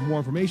Louisiana. For more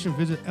information,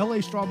 visit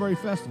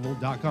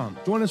lastrawberryfestival.com.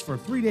 Join us for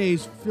 3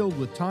 days filled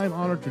with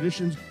time-honored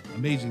traditions,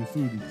 amazing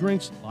food and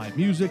drinks, live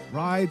music,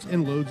 rides,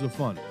 and loads of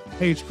fun.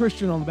 Hey, it's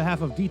Kristian on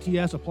behalf of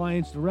DTS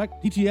Appliance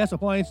Direct. DTS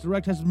Appliance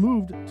Direct has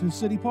moved to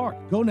City Park.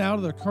 Go now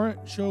to their current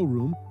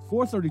showroom,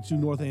 432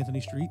 North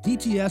Anthony Street.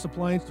 DTS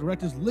Appliance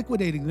Direct is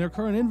liquidating their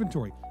current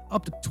inventory,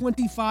 up to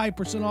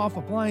 25% off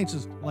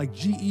appliances like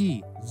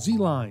GE,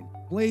 Z-Line,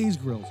 Blaze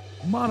Grills,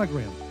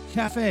 Monogram,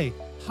 Cafe,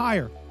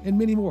 Hire, and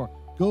many more.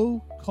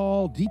 Go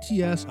call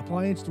DTS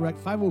Appliance Direct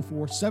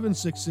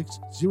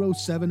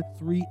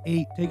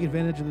 504-766-0738. Take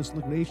advantage of this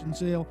liquidation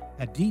sale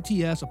at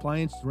DTS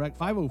Appliance Direct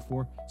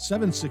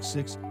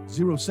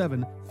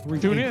 504-766-0738.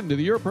 Tune in to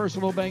the Your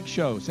Personal Bank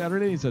Show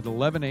Saturdays at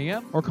 11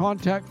 a.m. or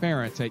contact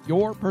parents at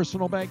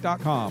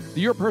yourpersonalbank.com.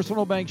 The Your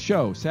Personal Bank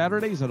Show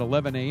Saturdays at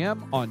 11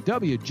 a.m. on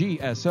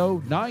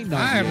WGSO 990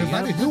 Hi,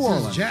 everybody. New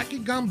Orleans. This is Jackie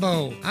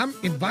Gumbo. I'm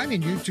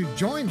inviting you to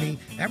join me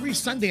every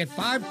Sunday at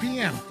 5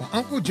 p.m. for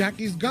Uncle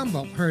Jackie's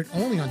Gumbo, heard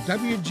only on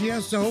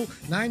WGSO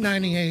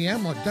 990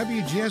 a.m. or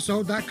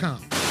WGSO.com.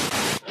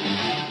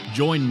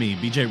 Join me,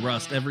 BJ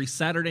Rust, every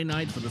Saturday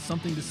night for the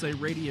Something to Say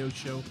radio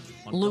show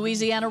on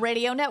Louisiana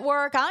Radio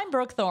Network. I'm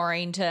Brooke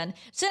Thorington.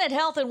 Senate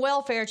Health and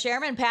Welfare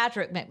Chairman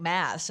Patrick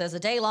McMath says a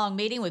day-long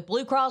meeting with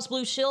Blue Cross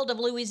Blue Shield of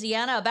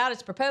Louisiana about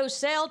its proposed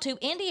sale to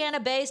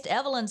Indiana-based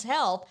Evelyn's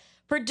Health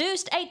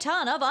produced a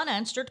ton of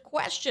unanswered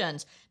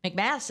questions.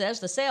 McMath says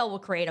the sale will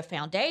create a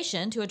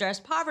foundation to address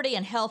poverty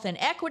and health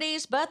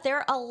inequities, but there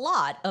are a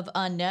lot of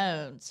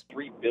unknowns.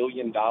 $3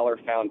 billion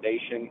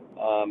foundation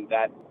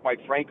that,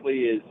 quite frankly,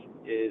 is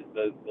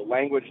the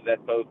language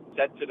that both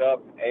sets it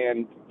up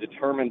and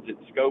determines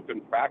its scope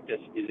and practice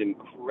is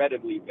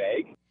incredibly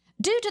vague.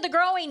 Due to the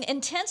growing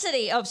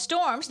intensity of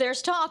storms,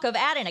 there's talk of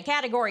adding a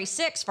Category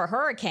 6 for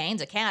hurricanes.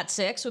 A Cat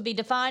 6 would be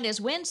defined as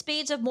wind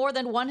speeds of more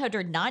than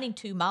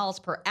 192 miles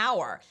per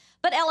hour.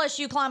 But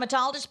LSU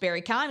climatologist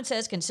Barry Kime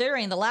says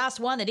considering the last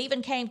one that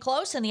even came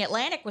close in the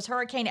Atlantic was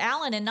Hurricane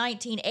Allen in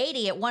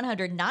 1980 at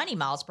 190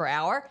 miles per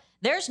hour,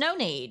 there's no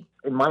need.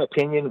 In my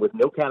opinion, with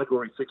no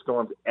Category 6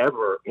 storms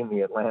ever in the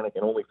Atlantic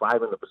and only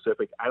 5 in the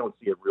Pacific, I don't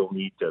see a real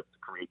need to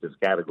create this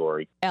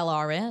category.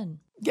 LRN.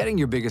 Getting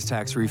your biggest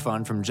tax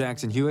refund from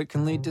Jackson Hewitt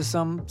can lead to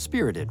some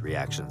spirited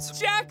reactions.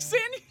 Jackson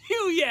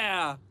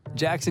Hewitt!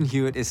 Jackson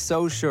Hewitt is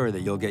so sure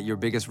that you'll get your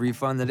biggest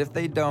refund that if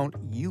they don't,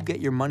 you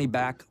get your money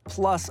back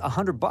plus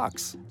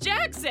 $100.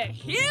 Jackson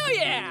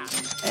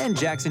Hewitt! And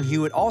Jackson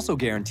Hewitt also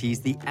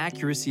guarantees the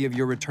accuracy of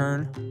your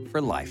return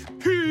for life.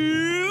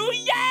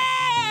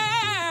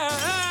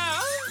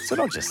 So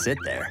don't just sit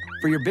there.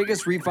 For your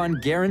biggest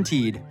refund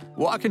guaranteed,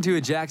 walk into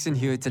a Jackson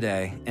Hewitt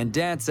today and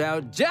dance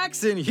out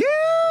Jackson Hewitt!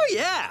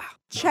 Yeah!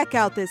 Check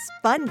out this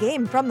fun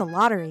game from the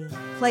lottery.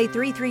 Play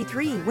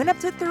 333, win up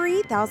to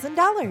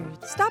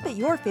 $3,000. Stop at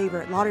your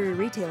favorite lottery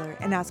retailer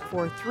and ask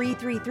for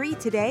 333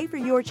 today for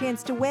your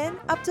chance to win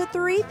up to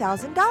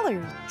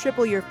 $3,000.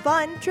 Triple your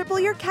fun, triple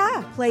your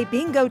cash. Play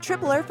Bingo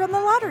Tripler from the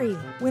lottery.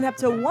 Win up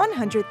to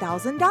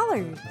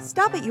 $100,000.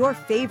 Stop at your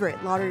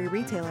favorite lottery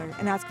retailer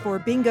and ask for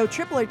Bingo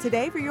Tripler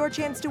today for your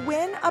chance to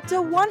win up to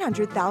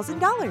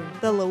 $100,000.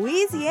 The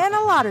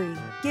Louisiana Lottery.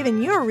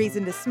 Giving you a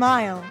reason to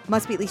smile.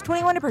 Must be at least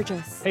 21 to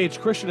purchase. Hey, it's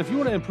Kristian. If you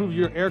want to improve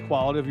your air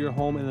quality of your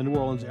home in the New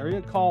Orleans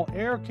area, call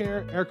Air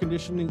Care Air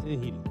Conditioning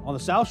and Heating. On the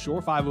South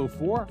Shore,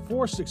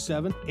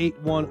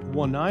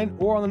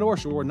 504-467-8119, or on the North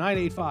Shore,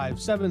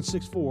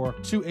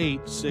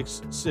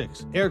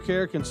 985-764-2866. Air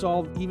Care can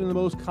solve even the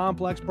most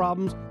complex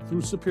problems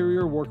through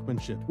superior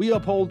workmanship. We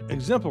uphold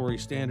exemplary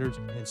standards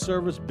in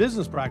service,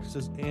 business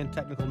practices, and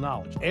technical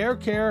knowledge. Air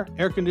Care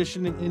Air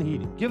Conditioning and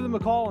Heating. Give them a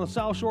call on the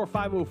South Shore,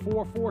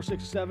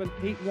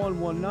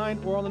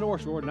 504-467-8119, or on the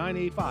North Shore,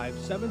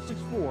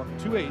 985-764-2866.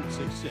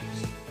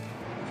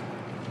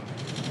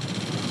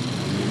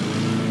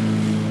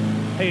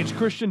 Hey, it's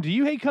Kristian. Do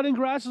you hate cutting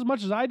grass as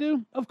much as I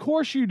do? Of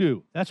course you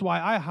do. That's why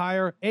I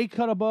hire A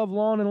Cut Above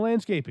Lawn and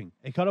Landscaping.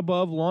 A Cut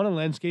Above Lawn and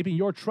Landscaping,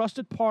 your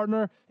trusted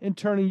partner in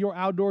turning your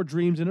outdoor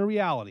dreams into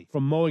reality.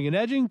 From mowing and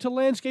edging to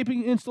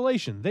landscaping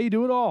installation, they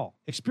do it all.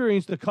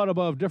 Experience the Cut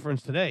Above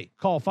difference today.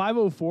 Call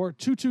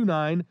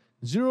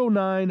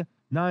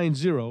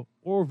 504-229-0990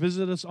 or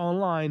visit us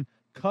online,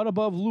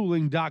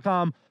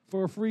 cutaboveluling.com,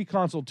 for a free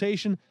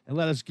consultation and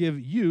let us give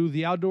you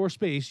the outdoor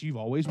space you've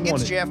always wanted.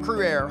 It's Jeff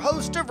Cruer,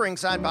 host of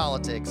Ringside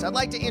Politics. I'd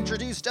like to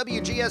introduce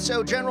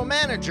WGSO General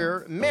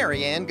Manager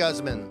Mary Ann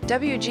Guzman.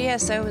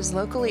 WGSO is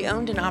locally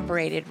owned and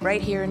operated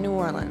right here in New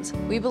Orleans.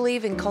 We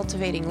believe in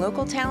cultivating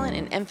local talent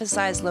and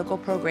emphasize local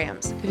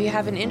programs. If you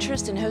have an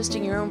interest in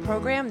hosting your own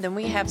program, then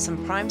we have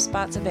some prime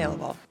spots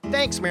available.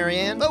 Thanks, Mary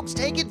Ann. Folks,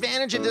 take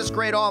advantage of this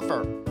great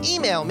offer.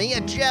 Email me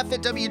at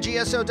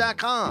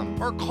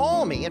jeff@wgso.com or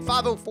call me at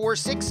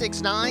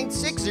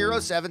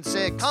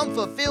 504-669-6076. Come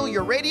fulfill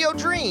your radio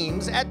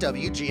dreams at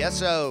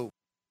WGSO.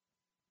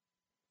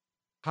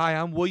 Hi,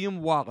 I'm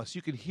William Wallace.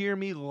 You can hear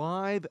me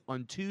live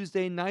on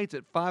Tuesday nights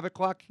at 5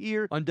 o'clock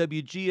here on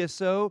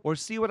WGSO, or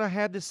see what I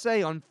have to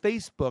say on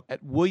Facebook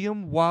at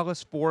William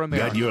Wallace for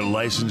America. Got your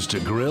license to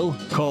grill?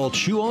 Call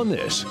Chew on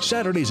This,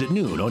 Saturdays at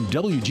noon on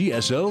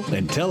WGSO,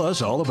 and tell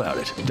us all about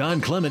it.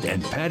 Don Clement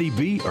and Patty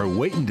B are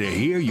waiting to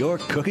hear your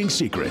cooking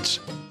secrets.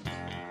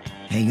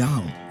 Hey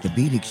y'all, the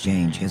Beat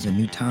Exchange has a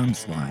new time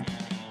slot.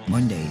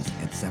 Mondays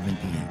at 7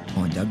 p.m.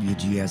 on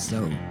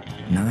WGSO,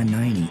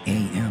 990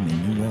 a.m.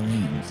 in New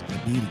Orleans, the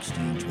Beat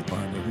Exchange with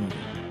Barbara Hoover.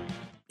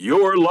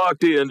 You're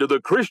locked into the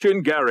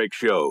Kristian Garic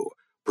Show.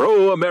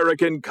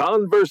 Pro-American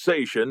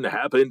conversation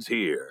happens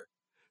here.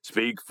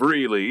 Speak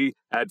freely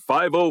at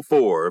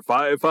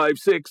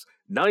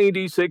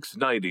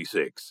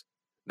 504-556-9696.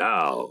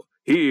 Now,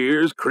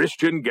 here's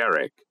Kristian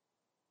Garic.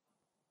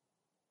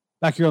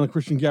 Back here on the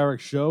Kristian Garic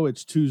Show,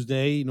 it's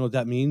Tuesday. You know what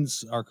that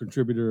means. Our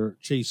contributor,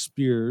 Chase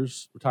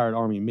Spears, retired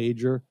Army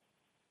Major,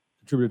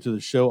 contributor to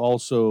the show,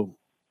 also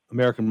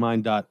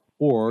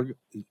AmericanMind.org,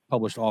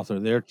 published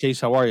author there.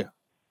 Chase, how are you?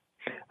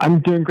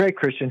 I'm doing great,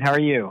 Kristian. How are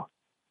you?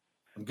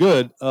 I'm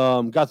good.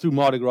 Got through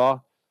Mardi Gras.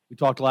 We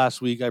talked last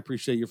week. I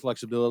appreciate your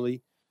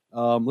flexibility.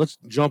 Let's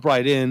jump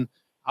right in.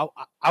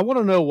 I want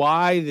to know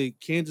why the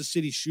Kansas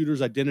City shooters'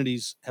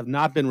 identities have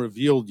not been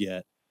revealed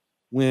yet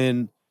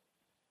when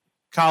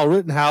Kyle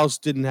Rittenhouse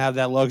didn't have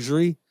that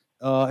luxury.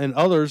 and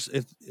others,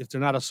 if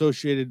they're not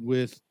associated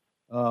with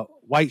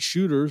white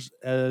shooters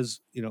as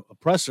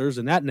oppressors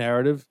in that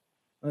narrative,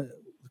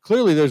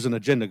 clearly there's an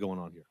agenda going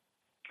on here.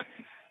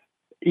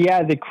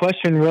 Yeah, the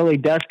question really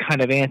does kind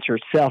of answer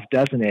itself,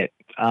 doesn't it?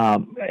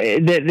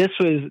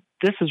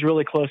 This is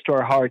really close to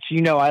our hearts.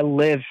 I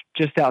live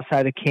just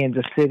outside of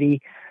Kansas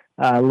City,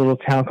 a little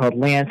town called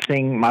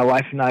Lansing. My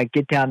wife and I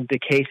get down to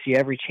Casey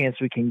every chance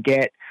we can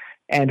get.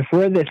 And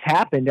where this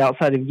happened,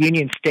 outside of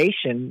Union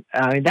Station,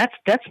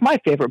 that's my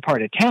favorite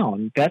part of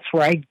town. That's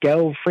where I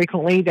go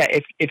frequently. That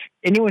if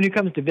anyone who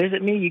comes to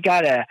visit me, you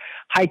got a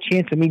high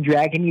chance of me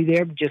dragging you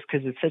there just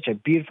because it's such a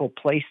beautiful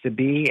place to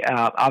be.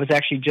 I was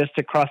actually just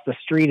across the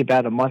street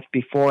about a month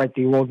before at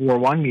the World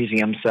War I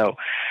Museum. So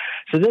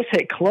this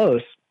hit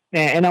close.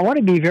 And I want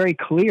to be very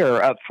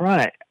clear up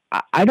front.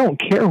 I don't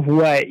care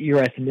what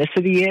your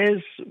ethnicity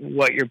is,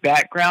 what your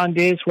background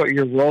is, what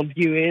your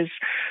worldview is,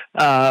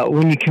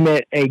 when you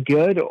commit a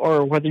good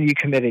or whether you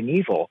commit an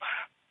evil.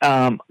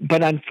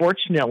 But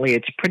unfortunately,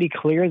 it's pretty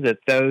clear that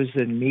those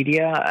in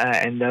media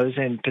and those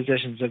in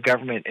positions of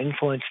government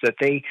influence, that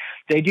they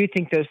do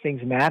think those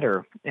things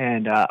matter.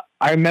 And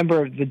I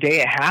remember the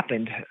day it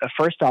happened,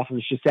 first off, it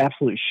was just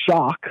absolute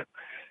shock.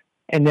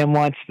 And then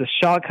once the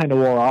shock kind of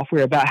wore off, we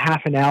were about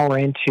half an hour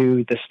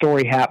into the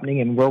story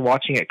happening, and we're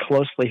watching it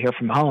closely here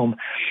from home.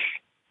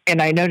 And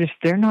I noticed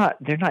they're not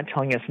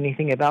telling us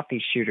anything about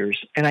these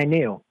shooters. And I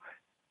knew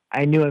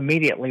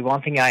immediately.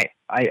 One thing I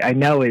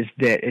know is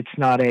that it's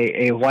not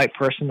a white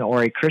person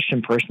or a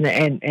Christian person,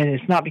 and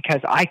it's not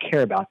because I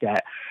care about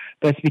that,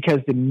 but it's because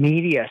the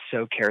media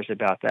so cares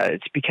about that.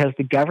 It's because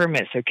the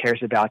government so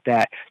cares about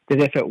that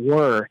if it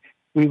were,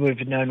 we would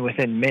have known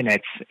within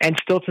minutes. And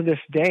still to this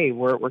day,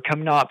 we're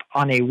coming up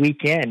on a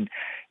weekend,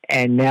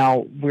 and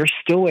now we're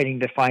still waiting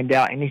to find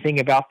out anything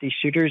about these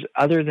shooters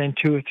other than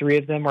 2 or 3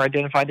 of them are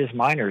identified as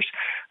minors.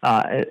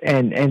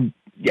 And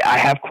I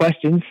have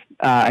questions.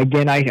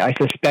 Again, I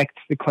suspect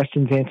the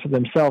questions answer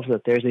themselves,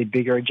 that there's a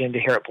bigger agenda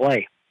here at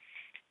play.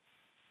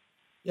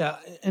 Yeah,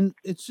 and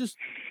it's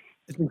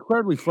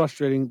incredibly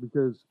frustrating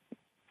because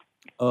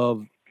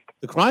of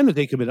the crime that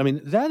they commit. I mean,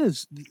 that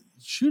is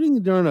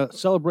shooting during a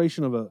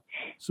celebration of a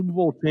Super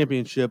Bowl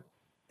championship,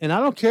 and I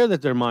don't care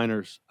that they're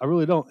minors. I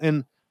really don't.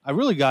 And I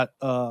really got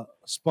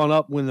spun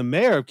up when the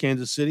mayor of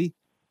Kansas City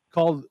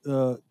called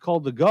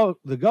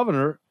the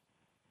governor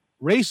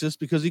racist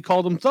because he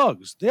called them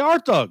thugs. They are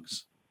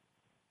thugs.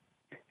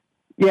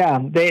 Yeah,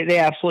 they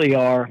absolutely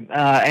are,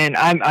 and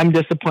I'm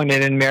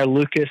disappointed in Mayor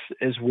Lucas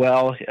as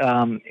well.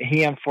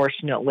 He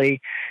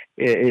unfortunately,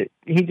 he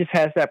just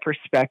has that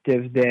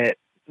perspective that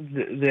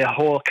the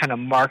whole kind of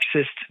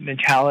Marxist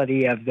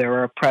mentality of there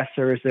are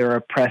oppressors, there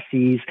are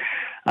oppressees.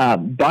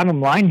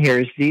 Bottom line here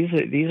is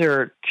these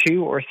are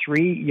 2 or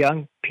 3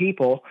 young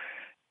people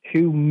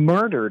who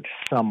murdered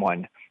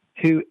someone,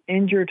 who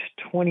injured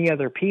 20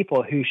 other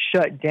people, who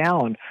shut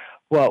down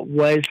what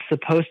was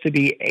supposed to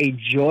be a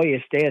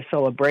joyous day of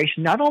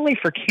celebration, not only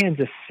for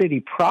Kansas City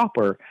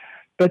proper,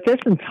 but this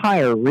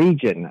entire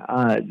region.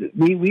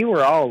 We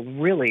were all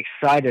really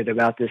excited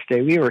about this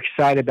day. We were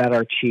excited about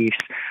our Chiefs.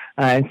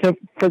 And so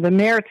for the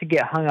mayor to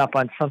get hung up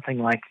on something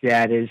like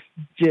that is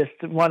just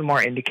one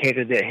more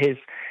indicator that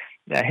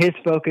his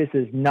focus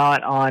is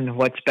not on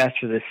what's best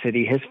for the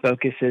city. His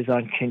focus is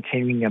on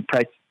continuing and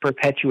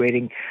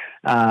perpetuating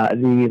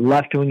the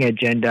left-wing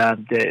agenda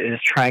that is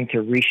trying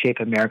to reshape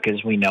America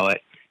as we know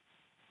it.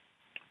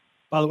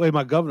 By the way,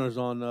 my governor's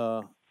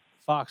on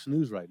Fox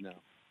News right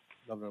now.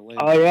 Governor Lane.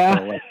 Oh,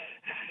 yeah?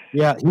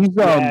 Yeah, he's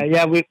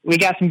we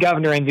got some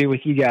governor envy with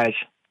you guys.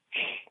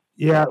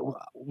 Yeah,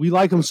 we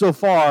like him so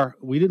far.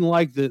 We didn't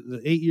like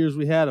the 8 years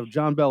we had of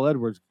John Bell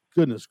Edwards.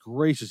 Goodness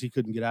gracious, he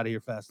couldn't get out of here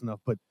fast enough.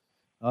 But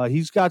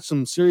he's got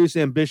some serious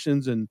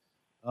ambitions, and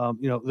one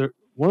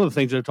of the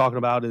things they're talking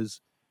about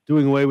is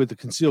doing away with the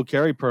concealed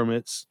carry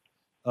permits.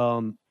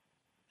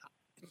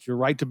 It's your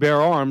right to bear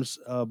arms,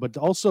 but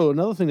also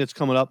another thing that's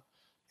coming up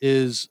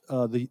is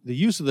the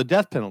use of the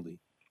death penalty.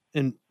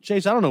 And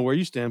Chase, I don't know where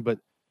you stand, but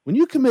when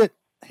you commit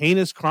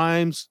heinous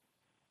crimes,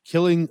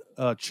 killing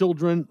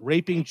children,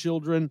 raping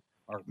children,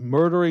 or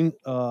murdering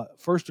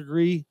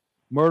first-degree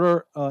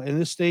murder in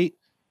this state,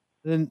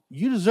 then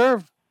you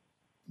deserve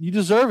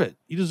it.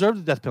 You deserve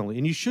the death penalty,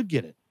 and you should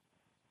get it.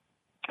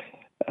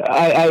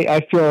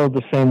 I feel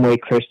the same way,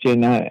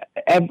 Kristian.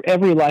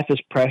 Every life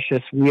is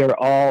precious. We are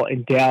all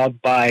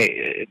endowed by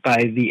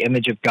the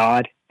image of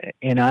God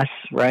in us,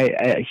 right?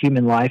 A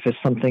human life is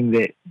something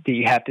that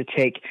you have to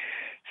take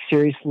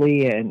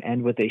seriously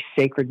and with a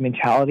sacred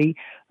mentality.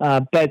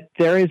 But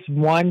there is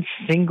one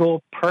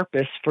single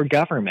purpose for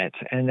government,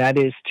 and that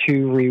is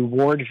to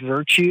reward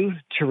virtue,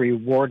 to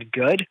reward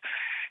good,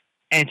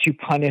 and to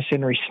punish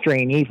and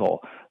restrain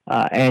evil.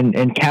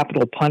 And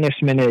capital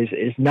punishment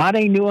is not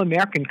a new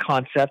American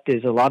concept,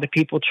 as a lot of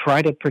people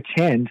try to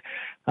pretend.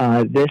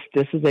 This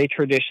is a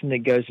tradition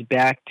that goes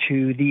back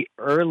to the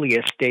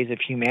earliest days of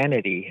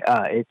humanity.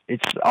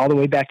 It's all the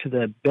way back to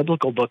the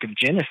biblical book of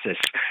Genesis.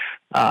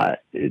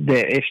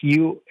 If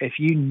you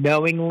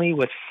knowingly,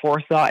 with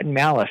forethought and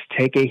malice,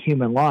 take a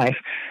human life,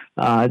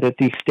 that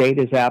the state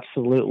is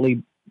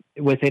absolutely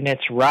within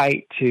its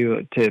right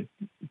to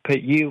put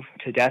you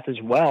to death as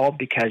well,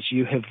 because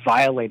you have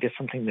violated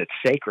something that's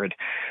sacred.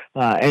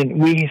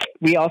 And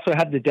we also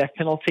have the death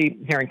penalty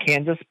here in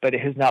Kansas, but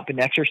it has not been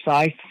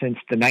exercised since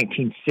the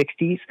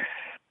 1960s.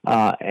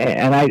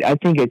 And I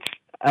think it's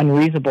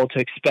unreasonable to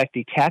expect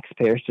the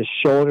taxpayers to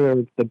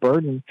shoulder the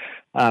burden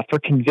for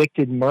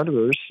convicted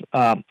murderers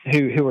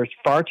who are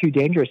far too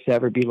dangerous to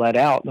ever be let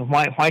out. And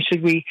why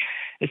should we,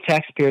 as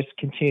taxpayers,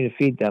 continue to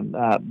feed them?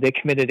 They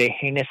committed a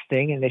heinous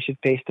thing, and they should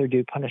face their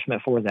due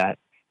punishment for that.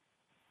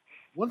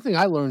 One thing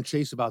I learned,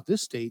 Chase, about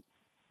this state,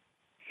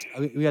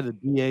 we had the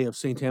DA of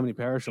St. Tammany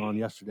Parish on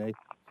yesterday,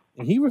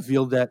 and he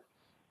revealed that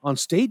on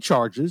state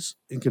charges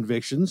and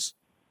convictions,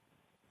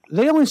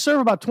 they only serve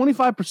about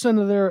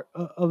 25%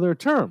 of their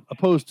term,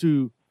 opposed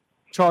to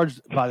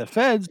charged by the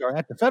feds or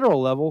at the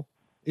federal level,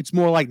 it's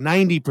more like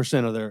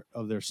 90%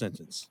 of their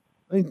sentence.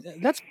 I mean,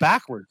 that's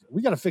backwards.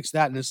 We got to fix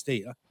that in this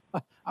state.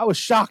 I was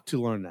shocked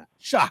to learn that.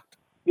 Shocked.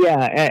 Yeah,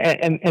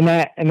 and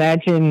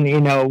imagine,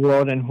 a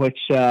world in which,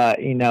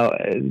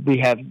 we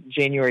have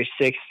January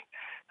 6th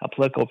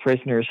political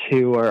prisoners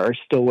who are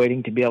still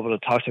waiting to be able to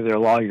talk to their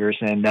lawyers,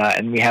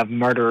 and we have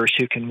murderers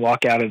who can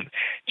walk out of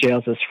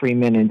jails as free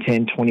men in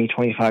 10, 20,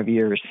 25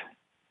 years.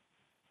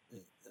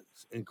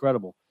 It's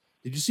incredible.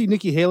 Did you see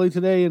Nikki Haley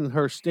today in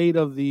her State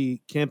of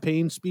the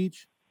Campaign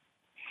speech?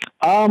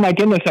 Oh, my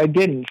goodness, I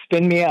didn't.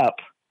 Spin me up.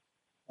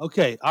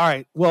 Okay, all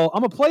right. Well,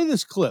 I'm going to play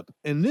this clip,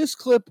 and this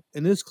clip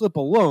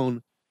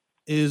alone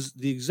is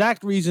the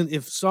exact reason,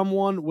 if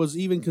someone was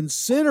even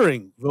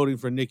considering voting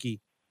for Nikki,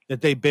 that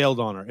they bailed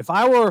on her. If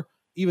I were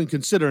even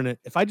considering it,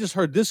 if I just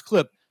heard this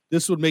clip,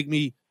 this would make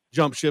me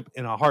jump ship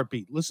in a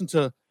heartbeat. Listen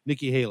to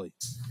Nikki Haley.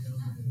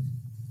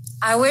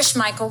 I wish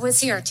Michael was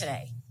here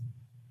today,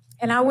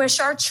 and I wish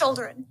our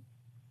children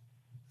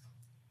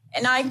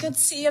and I could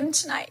see him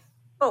tonight,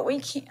 but we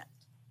can't.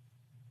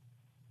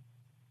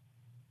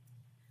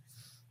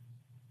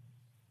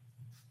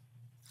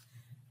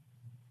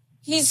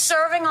 He's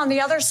serving on the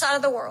other side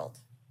of the world,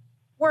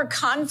 where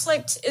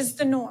conflict is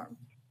the norm,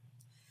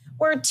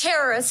 where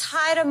terrorists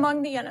hide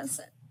among the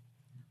innocent,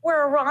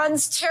 where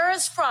Iran's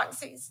terrorist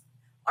proxies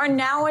are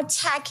now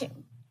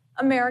attacking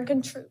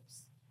American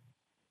troops.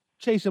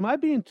 Chase, am I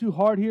being too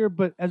hard here?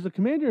 But as the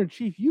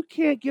commander-in-chief, you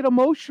can't get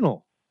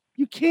emotional.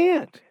 You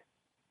can't.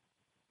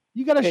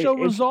 You got to show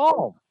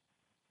resolve.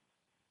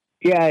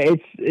 Yeah,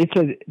 it's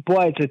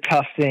a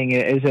tough thing.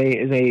 As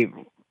a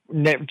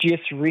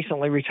just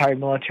recently retired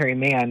military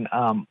man,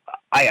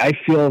 I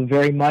feel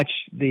very much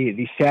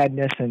the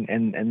sadness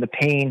and the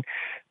pain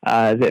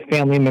that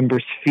family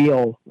members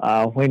feel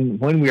when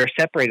we are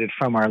separated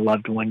from our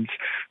loved ones.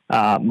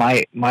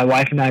 My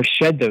wife and I have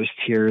shed those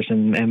tears,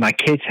 and my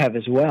kids have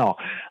as well.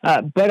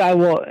 But I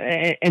will,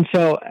 and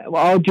so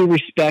all due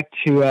respect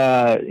to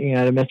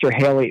Mr.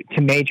 Haley,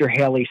 to Major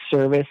Haley's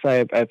service,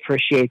 I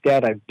appreciate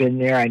that. I've been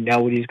there. I know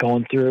what he's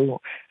going through.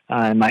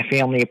 And my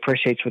family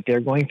appreciates what they're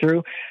going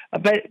through.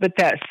 But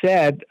that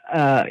said,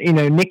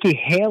 Nikki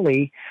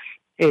Haley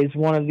is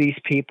one of these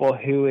people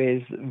who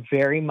is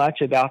very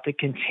much about the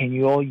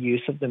continual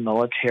use of the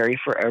military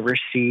for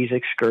overseas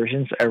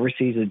excursions,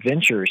 overseas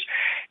adventures.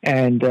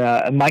 And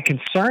my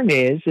concern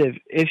is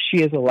if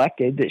she is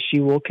elected, that she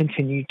will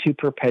continue to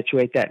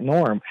perpetuate that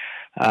norm.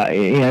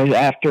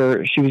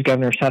 After she was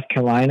governor of South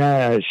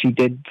Carolina, she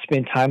did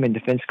spend time in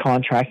defense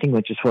contracting,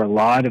 which is where a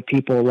lot of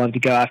people love to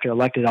go after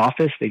elected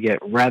office. They get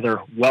rather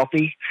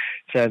wealthy.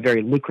 It's a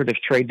very lucrative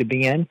trade to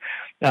be in.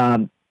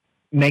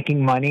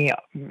 Making money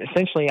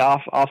essentially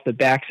off the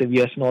backs of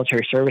U.S.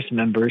 military service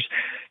members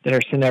that are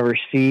sent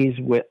overseas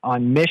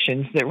on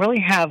missions that really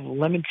have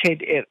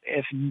limited,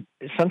 if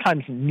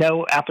sometimes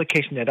no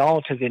application at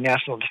all to the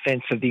national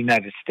defense of the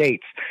United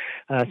States.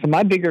 So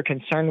my bigger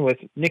concern with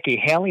Nikki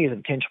Haley as a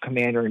potential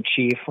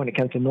commander-in-chief when it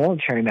comes to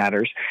military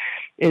matters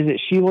is that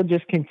she will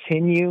just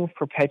continue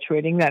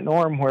perpetuating that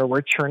norm where we're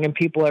churning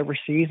people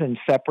overseas and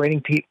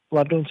separating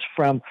loved ones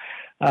from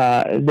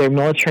their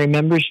military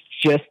members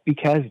just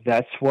because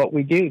that's what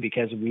we do,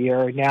 because we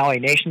are now a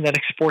nation that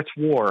exports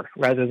war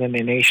rather than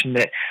a nation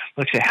that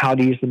looks at how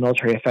to use the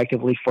military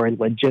effectively for a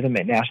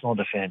legitimate national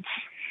defense.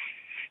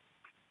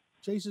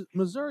 Chase,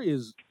 Missouri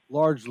is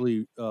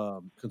largely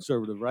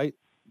conservative, right?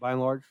 By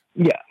and large?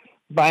 Yeah,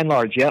 by and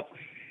large, yep.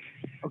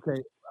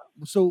 Okay,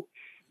 so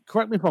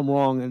correct me if I'm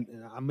wrong, and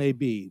I may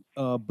be,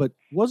 but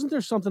wasn't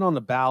there something on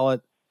the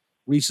ballot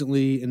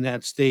recently in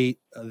that state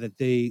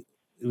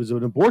it was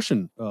an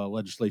abortion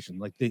legislation,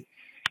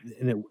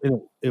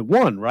 it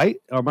won, right?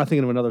 Or am I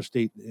thinking of another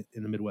state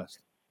in the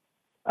Midwest?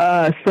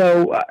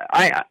 So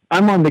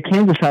I'm on the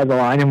Kansas side of the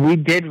line, and we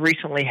did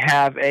recently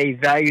have a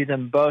value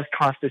them both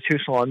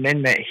constitutional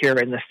amendment here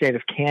in the state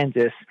of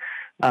Kansas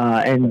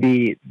And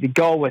the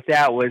goal with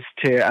that was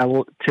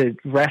to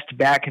wrest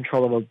back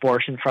control of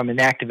abortion from an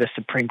activist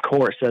Supreme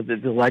Court so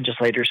that the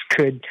legislators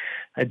could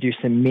do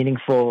some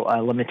meaningful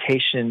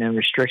limitation and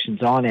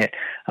restrictions on it.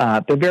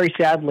 But very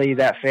sadly,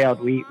 that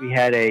failed. We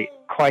had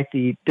quite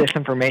the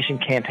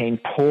disinformation campaign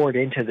poured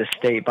into the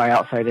state by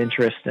outside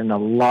interests, and a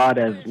lot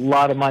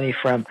of money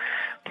from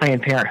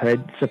Planned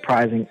Parenthood,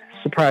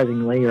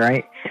 surprisingly,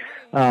 right?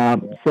 We're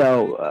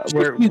more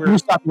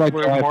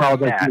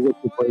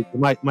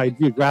that. My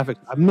geographic,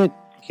 I meant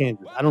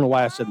Kansas. I don't know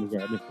why I said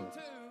Missouri. I meant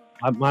Kansas.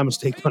 My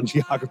mistake on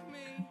geography.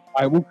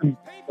 All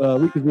right,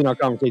 we can begin our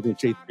conversation with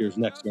Chase Spears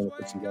next on the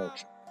Kristian Garic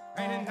Show.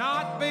 May it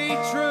not be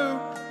true,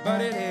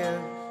 but it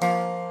is.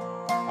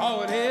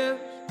 Oh, it is.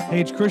 Hey,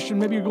 it's Kristian.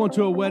 Maybe you're going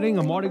to a wedding,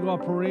 a Mardi Gras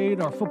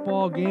parade, or a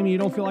football game, and you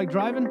don't feel like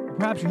driving? Or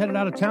perhaps you're headed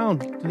out of town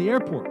to the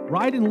airport.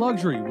 Ride in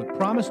luxury with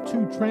Promise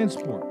 2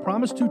 Transport.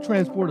 Promise 2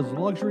 Transport is a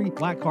luxury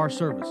black car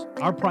service.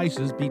 Our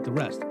prices beat the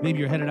rest. Maybe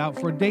you're headed out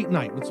for a date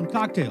night with some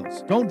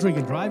cocktails. Don't drink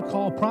and drive.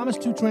 Call Promise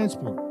 2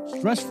 Transport.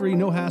 Stress-free,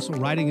 no hassle,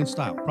 riding in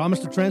style. Promise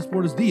 2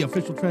 Transport is the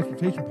official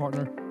transportation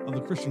partner of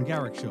the Kristian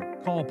Garic Show.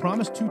 Call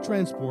Promise 2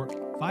 Transport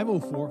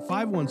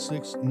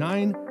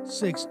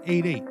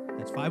 504-516-9688.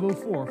 That's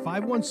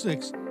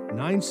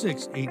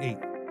 504-516-9688.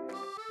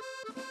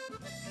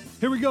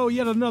 Here we go,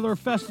 yet another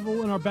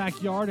festival in our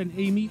backyard in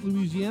Amite,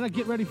 Louisiana.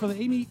 Get ready for the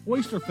Amite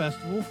Oyster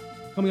Festival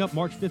coming up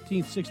March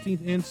 15th,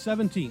 16th, and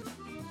 17th.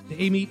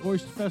 The Amite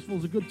Oyster Festival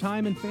is a good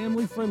time and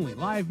family-friendly.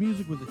 Live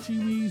music with the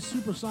Chiwis,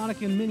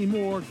 Supersonic, and many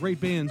more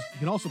great bands. You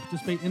can also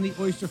participate in the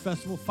Oyster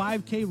Festival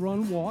 5K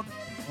Run Walk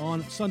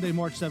on Sunday,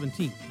 March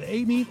 17th. The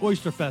Amite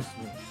Oyster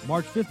Festival,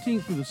 March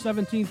 15th through the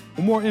 17th.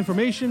 For more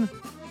information,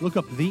 look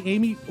up the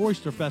Amite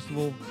Oyster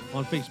Festival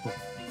on Facebook.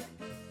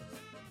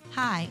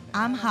 Hi,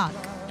 I'm Huck.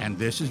 And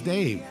this is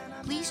Dave.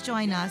 Please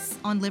join us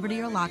on Liberty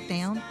or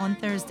Lockdown on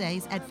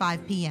Thursdays at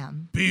 5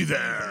 p.m. Be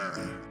there.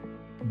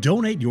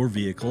 Donate your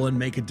vehicle and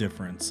make a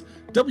difference.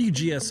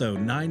 WGSO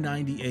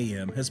 990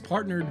 AM has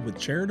partnered with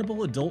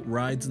Charitable Adult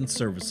Rides and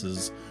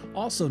Services,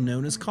 also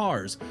known as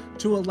CARS,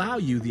 to allow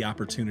you the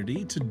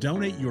opportunity to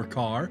donate your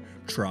car,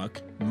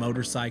 truck,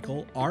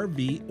 motorcycle,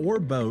 RV, or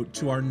boat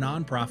to our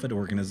nonprofit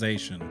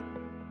organization.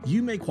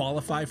 You may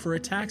qualify for a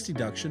tax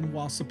deduction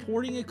while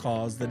supporting a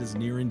cause that is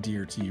near and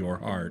dear to your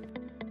heart.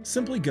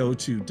 Simply go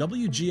to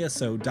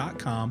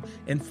WGSO.com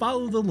and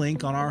follow the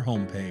link on our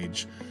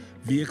homepage.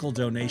 Vehicle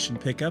donation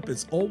pickup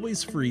is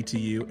always free to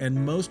you,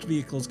 and most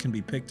vehicles can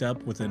be picked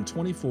up within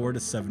 24 to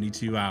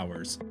 72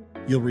 hours.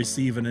 You'll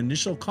receive an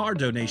initial car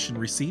donation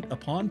receipt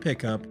upon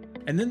pickup,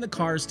 and then the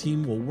CARS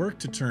team will work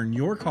to turn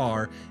your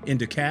car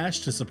into cash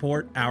to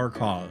support our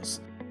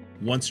cause.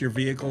 Once your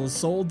vehicle is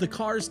sold, the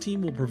CARS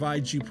team will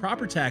provide you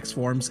proper tax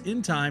forms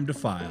in time to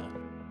file.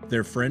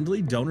 Their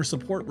friendly donor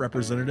support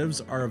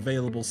representatives are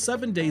available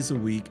 7 days a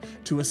week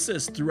to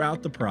assist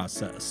throughout the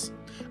process.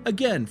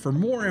 Again, for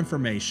more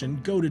information,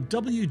 go to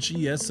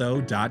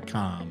WGSO.com.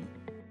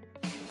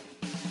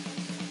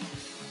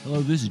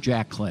 Hello, this is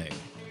Jack Clegg.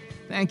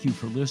 Thank you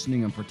for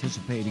listening and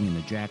participating in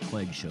the Jack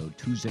Clegg Show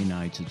Tuesday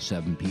nights at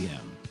 7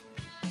 p.m.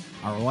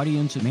 Our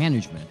audience and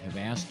management have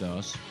asked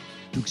us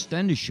to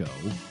extend the show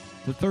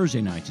to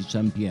Thursday nights at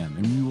 7 p.m.,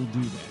 and we will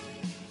do that,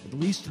 at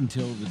least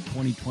until the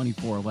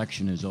 2024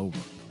 election is over.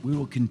 We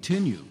will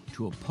continue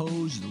to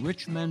oppose the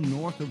rich men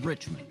north of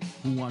Richmond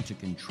who want to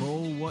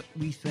control what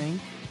we think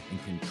and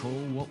control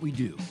what we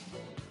do.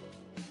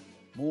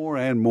 More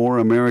and more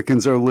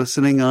Americans are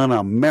listening on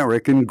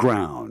American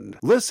ground.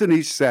 Listen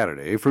each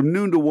Saturday from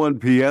noon to 1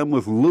 p.m.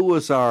 with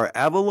Louis R.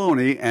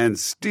 Avalone and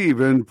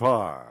Stephen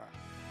Parr.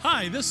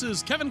 Hi, this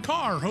is Kevin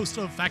Carr, host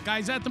of Fat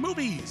Guys at the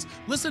Movies.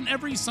 Listen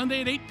every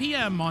Sunday at 8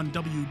 p.m. on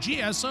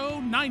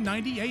WGSO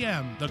 990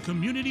 AM, the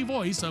community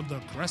voice of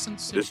the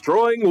Crescent City.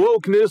 Destroying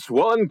wokeness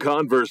one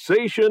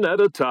conversation at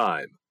a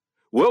time.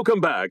 Welcome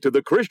back to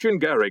the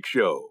Kristian Garic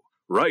Show,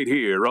 right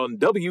here on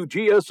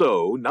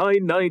WGSO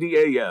 990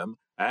 AM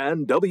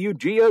and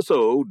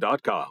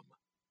WGSO.com.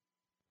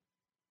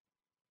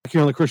 Back here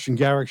on the Kristian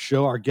Garic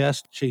Show, our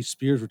guest, Chase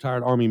Spears,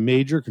 retired Army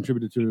Major,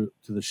 contributed to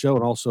the show,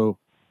 and also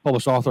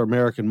published author,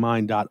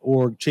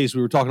 AmericanMind.org. Chase,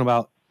 we were talking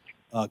about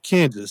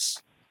Kansas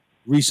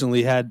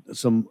recently had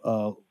some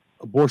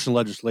abortion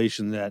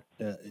legislation that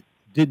it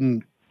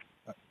did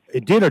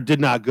or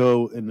did not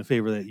go in the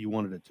favor that you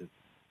wanted it to.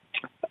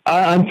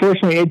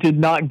 Unfortunately, it did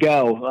not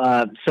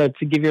go. So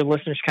to give your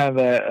listeners kind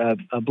of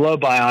a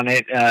blow-by on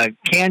it,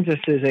 Kansas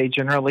is a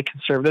generally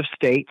conservative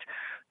state,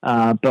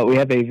 but we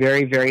have a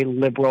very, very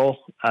liberal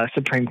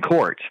Supreme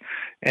Court.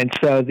 And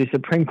so the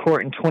Supreme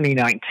Court in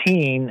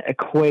 2019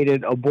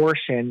 equated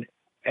abortion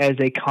as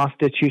a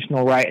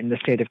constitutional right in the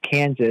state of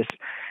Kansas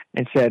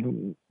and said,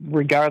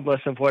 regardless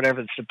of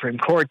whatever the Supreme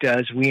Court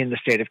does, we in the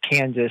state of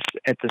Kansas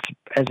as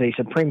a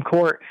Supreme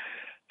Court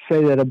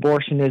say that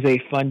abortion is a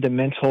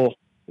fundamental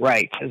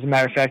right. As a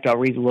matter of fact, I'll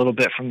read a little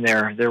bit from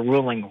their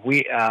ruling.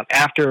 We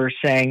after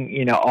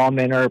saying, all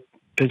men are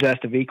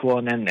possessed of equal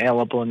and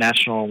inalienable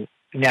natural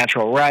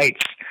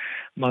rights,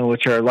 among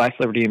which are life,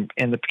 liberty,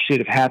 and the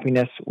pursuit of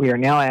happiness, we are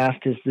now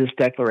asked, is this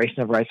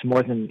Declaration of Rights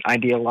more than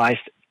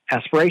idealized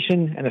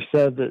aspiration? And if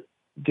so,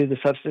 do the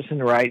substantive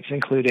rights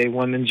include a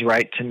woman's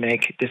right to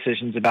make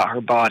decisions about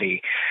her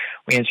body?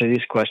 We answer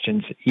these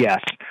questions,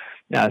 yes.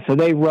 So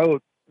they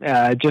wrote,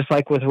 just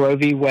like with Roe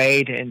v.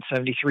 Wade in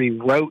 73,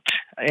 wrote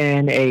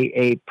in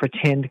a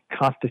pretend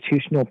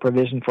constitutional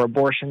provision for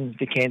abortion.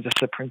 The Kansas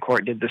Supreme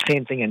Court did the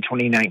same thing in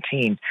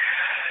 2019.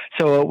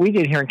 So what we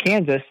did here in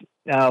Kansas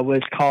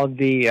was called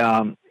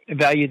the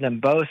Value Them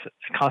Both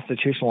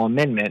Constitutional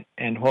Amendment.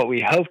 And what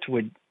we hoped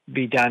would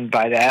be done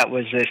by that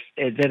was if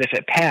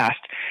it passed,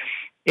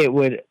 it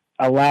would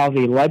allow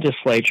the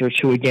legislature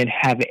to again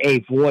have a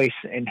voice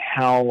in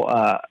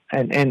how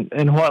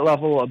and what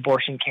level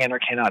abortion can or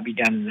cannot be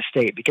done in the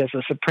state, because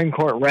the Supreme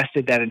Court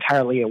rested that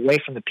entirely away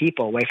from the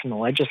people, away from the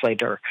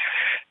legislators,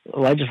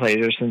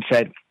 and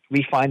said,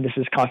 we find this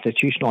is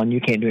constitutional and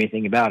you can't do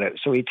anything about it.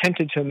 So we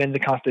attempted to amend the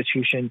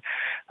Constitution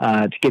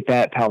to get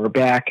that power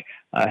back.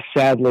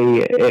 Sadly,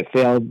 it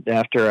failed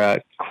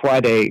after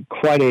quite a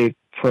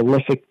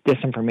prolific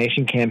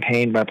disinformation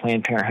campaign by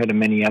Planned Parenthood and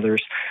many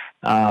others.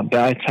 But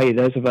I tell you,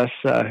 those of us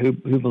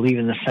who believe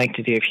in the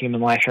sanctity of human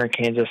life here in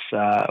Kansas,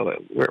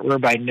 we're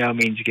by no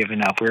means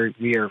giving up.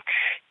 We are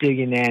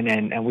digging in,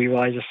 and we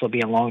realize this will be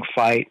a long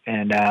fight,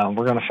 and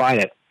we're going to fight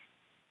it.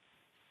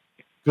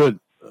 Good.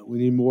 We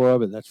need more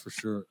of it, that's for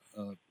sure.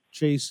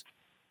 Chase,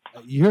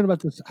 you heard about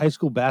this high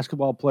school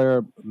basketball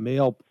player,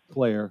 male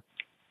player,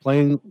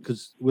 playing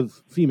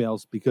with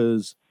females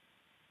because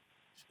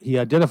he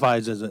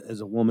identifies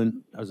as a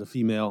woman, as a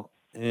female,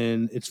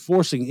 and it's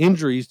forcing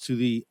injuries to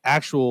the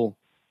actual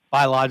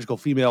biological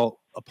female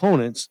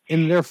opponents,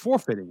 and they're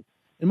forfeiting.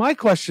 And my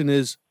question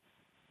is,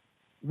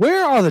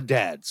 where are the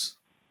dads?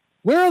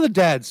 Where are the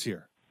dads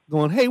here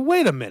going, hey,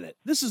 wait a minute,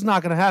 this is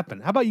not going to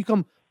happen. How about you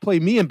come play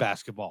me in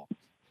basketball?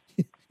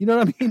 You know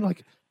what I mean?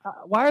 Like,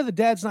 why are the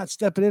dads not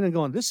stepping in and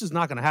going, this is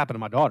not going to happen to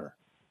my daughter?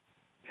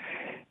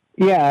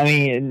 Yeah, I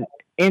mean,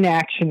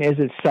 inaction is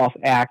itself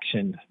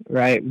action,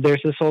 right?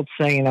 There's this old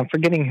saying, and I'm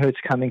forgetting who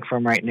it's coming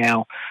from right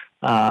now,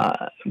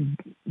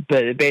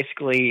 but it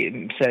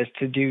basically says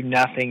to do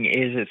nothing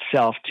is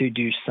itself to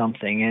do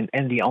something.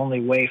 And the only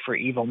way for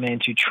evil men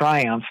to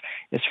triumph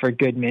is for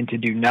good men to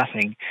do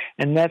nothing.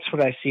 And that's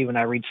what I see when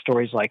I read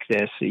stories like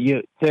this.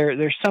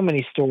 There's so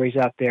many stories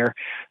out there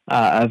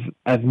of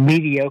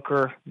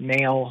mediocre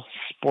male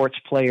sports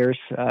players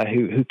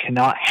who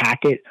cannot hack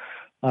it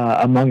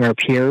among our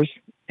peers.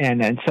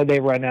 And so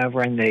they run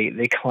over and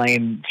they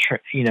claim,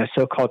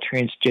 so-called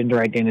transgender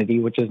identity,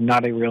 which is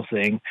not a real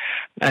thing,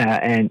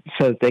 and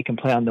so that they can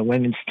play on the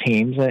women's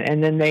teams.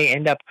 And then they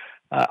end up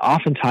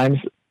oftentimes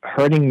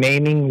hurting,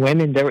 maiming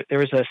women. There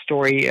was a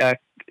story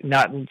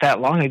not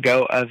that long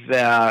ago of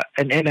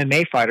an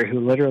MMA fighter who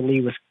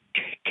literally was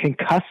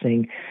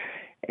concussing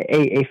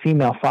a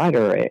female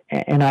fighter.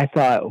 And I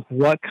thought,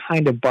 what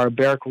kind of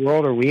barbaric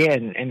world are we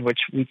in which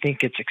we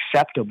think it's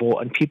acceptable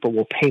and people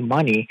will pay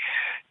money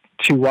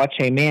to watch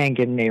a man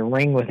get in a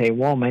ring with a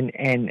woman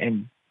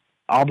and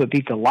all but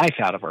beat the life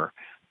out of her?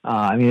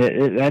 I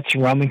mean, that's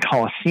Roman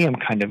Colosseum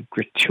kind of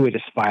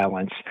gratuitous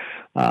violence.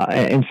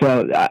 And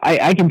so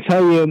I can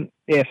tell you,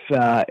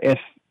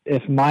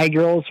 if my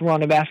girls were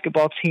on a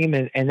basketball team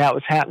and that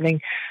was happening,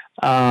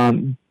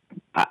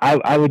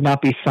 I would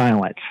not be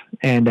silent.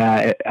 And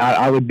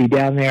I would be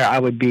down there. I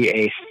would be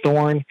a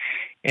thorn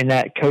in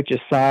that coach's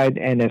side.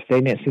 And if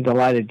they didn't see the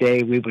light of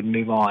day, we would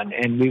move on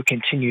and we would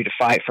continue to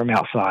fight from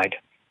outside.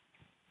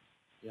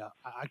 Yeah,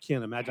 I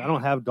can't imagine. I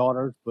don't have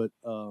daughters, but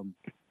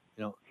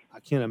I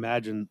can't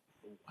imagine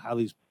how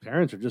these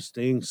parents are just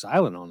staying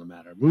silent on the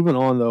matter. Moving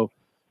on, though,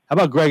 how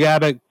about Greg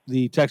Abbott,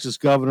 the Texas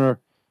governor,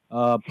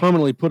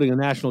 permanently putting a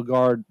National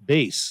Guard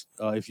base,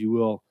 if you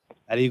will,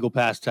 at Eagle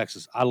Pass,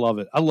 Texas? I love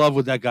it. I love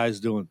what that guy's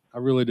doing. I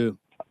really do.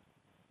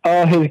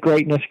 Oh, his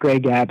greatness,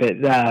 Greg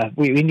Abbott.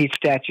 We need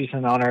statues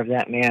in honor of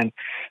that man.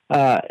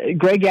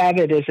 Greg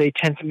Abbott is a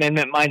 10th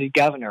Amendment-minded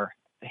governor.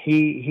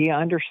 He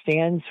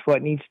understands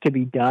what needs to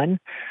be done,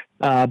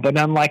 but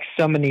unlike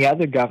so many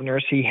other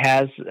governors, he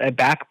has a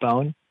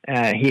backbone.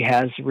 He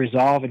has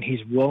resolve, and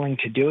he's willing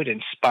to do it in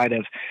spite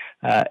of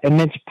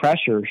immense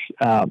pressures.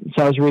 So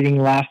I was reading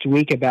last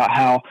week about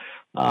how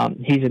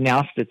he's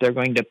announced that they're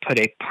going to put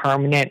a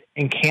permanent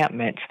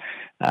encampment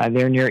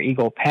there near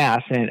Eagle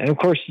Pass. And of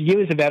course,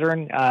 you as a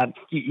veteran,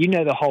 you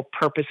know the whole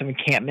purpose of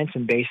encampments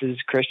and bases,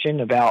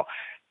 Kristian, about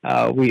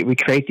we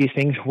create these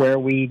things where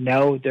we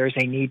know there's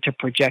a need to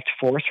project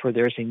force, where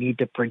there's a need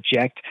to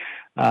project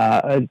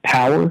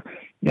power.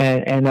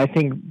 And I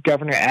think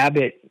Governor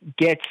Abbott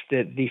gets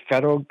that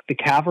the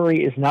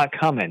cavalry is not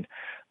coming.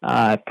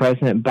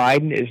 President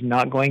Biden is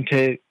not going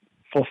to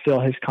fulfill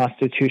his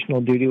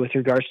constitutional duty with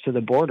regards to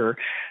the border.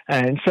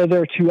 And so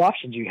there are two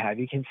options you have.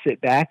 You can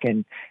sit back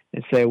and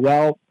say,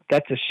 well,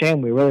 that's a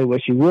shame. We really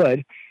wish you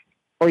would.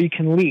 Or you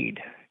can lead.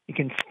 You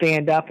can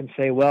stand up and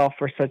say, well,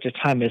 for such a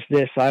time as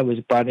this, I was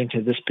brought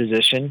into this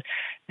position,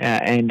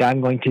 and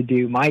I'm going to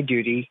do my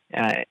duty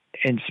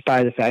in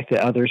spite of the fact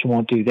that others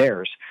won't do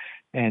theirs.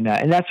 And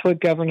that's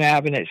what Governor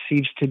Abbott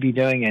seems to be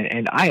doing,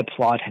 and I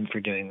applaud him for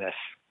doing this.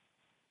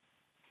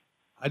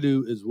 I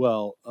do as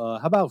well. How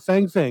about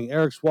Fang Fang,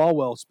 Eric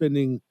Swalwell,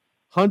 spending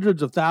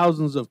hundreds of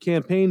thousands of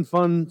campaign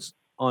funds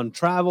on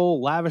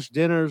travel, lavish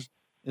dinners,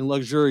 and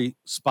luxury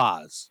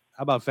spas.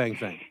 How about Fang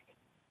Fang?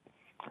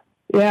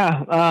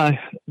 Yeah,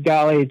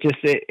 golly,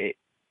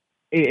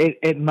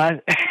 it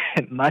must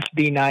it must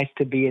be nice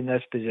to be in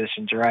those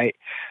positions, right?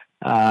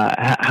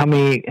 How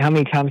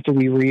many times do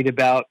we read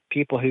about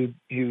people who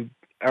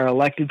are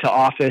elected to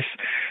office,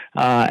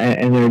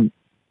 and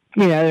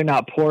they're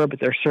not poor, but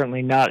they're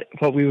certainly not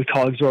what we would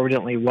call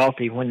exorbitantly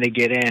wealthy when they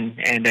get in,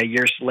 and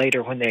years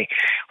later when they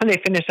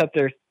finish up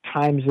their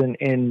times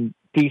in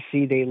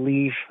DC, they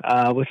leave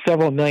with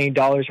several $1 million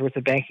worth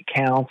of bank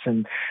accounts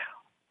and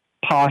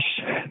posh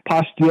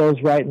deals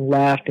right and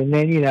left, and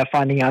then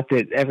finding out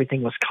that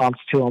everything was comped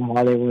to them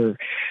while they were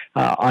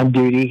on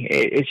duty.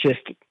 It's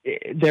just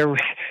there.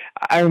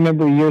 I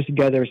remember years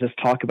ago there was this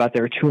talk about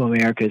there are two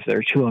Americas. There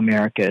are two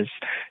Americas,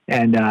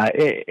 and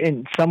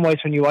in some ways,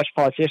 when you watch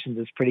politicians,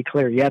 it's pretty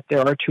clear. Yet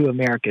there are two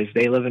Americas.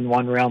 They live in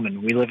one realm,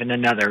 and we live in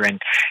another.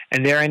 And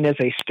therein is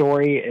a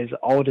story as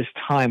old as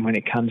time when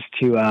it comes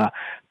to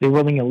the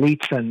ruling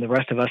elites and the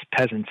rest of us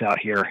peasants out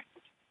here.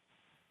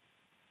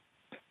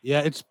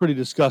 Yeah, it's pretty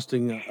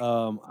disgusting.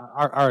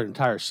 Our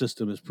entire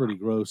system is pretty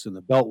gross, and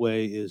the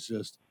Beltway is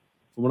just,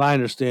 from what I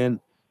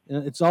understand,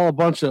 it's all a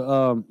bunch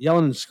of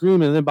yelling and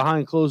screaming, and then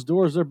behind closed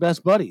doors, they're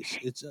best buddies.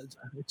 It's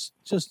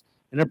just,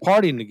 and they're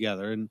partying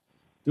together and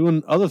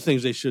doing other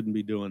things they shouldn't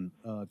be doing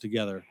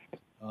together.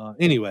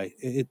 Anyway,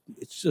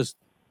 it's just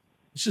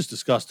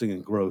disgusting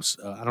and gross.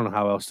 I don't know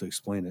how else to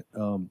explain it.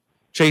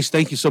 Chase,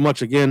 thank you so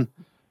much again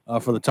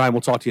for the time. We'll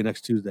talk to you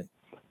next Tuesday.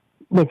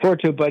 Look forward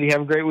to it, buddy.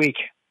 Have a great week.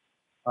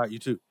 All right, you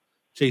too.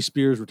 Chase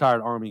Spears, retired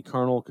Army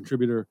colonel,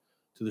 contributor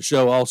to the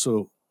show,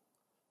 also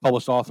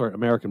published author at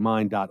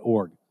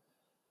AmericanMind.org.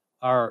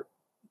 Our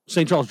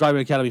St. Charles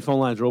Driving Academy phone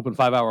lines are open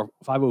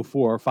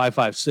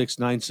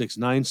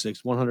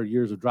 504-556-9696. 100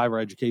 years of driver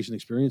education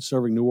experience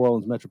serving New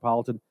Orleans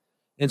metropolitan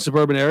and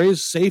suburban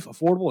areas. Safe,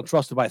 affordable, and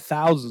trusted by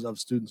thousands of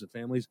students and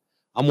families.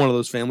 I'm one of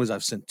those families.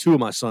 I've sent 2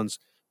 of my sons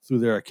through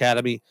their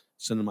academy,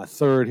 sending my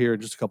 3rd here in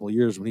just a couple of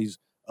years when he's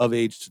of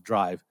age to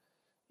drive.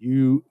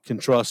 You can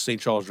trust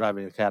St. Charles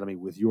Driving Academy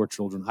with your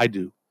children. I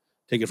do.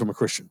 Take it from a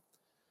Christian.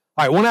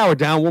 All right, 1 hour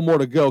down, 1 more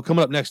to go.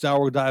 Coming up next hour,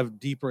 we'll dive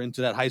deeper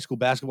into that high school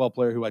basketball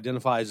player who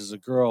identifies as a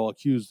girl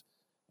accused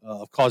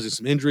of causing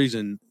some injuries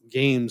and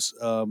games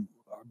are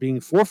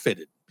being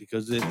forfeited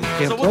because they can't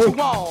play. So what you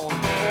want?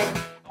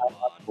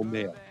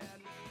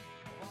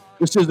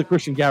 This is the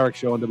Kristian Garic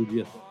Show on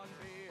WGSO.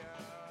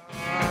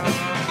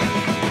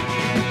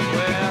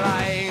 Well,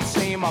 I ain't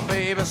seen my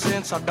baby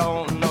since I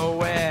don't know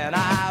when.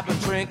 I've been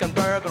drinking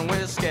bourbon,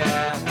 whiskey,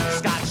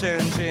 scotch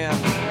and gin.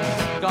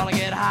 Gonna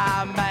get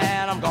high,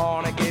 man, I'm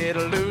gonna get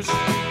loose.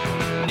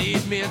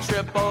 Need me a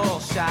triple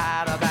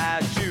shot of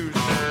that juice.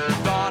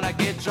 Gonna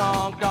get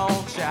drunk,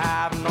 don't you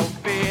have no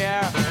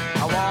fear.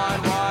 I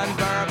want 1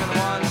 bourbon,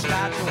 1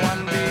 scotch,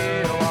 1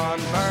 beer. 1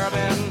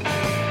 bourbon,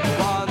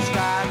 1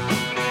 scotch,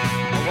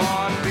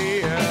 1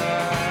 beer.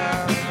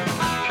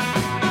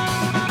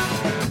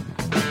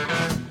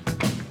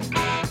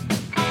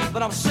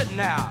 But I'm sitting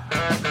now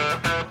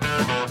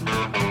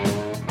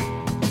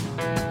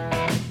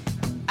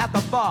at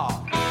the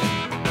bar.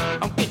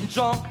 I'm getting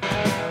drunk,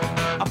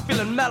 I'm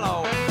feeling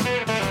mellow.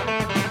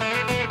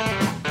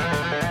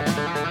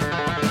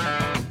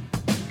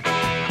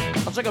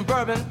 I'm drinking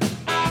bourbon,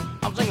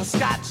 I'm drinking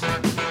scotch,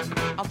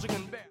 I'm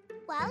drinking beer.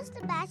 Why was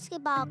the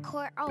basketball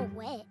court all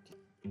wet?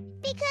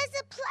 Because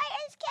the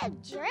players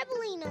kept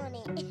dribbling on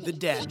it. The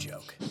dad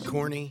joke.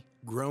 Corny,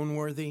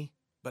 groan-worthy,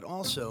 but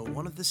also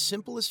one of the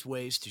simplest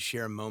ways to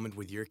share a moment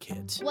with your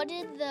kids. What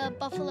did the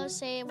buffalo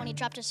say when he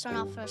dropped his son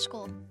off for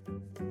school?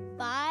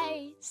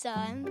 Bye,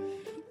 son.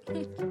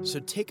 So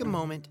take a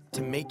moment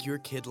to make your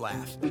kid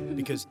laugh,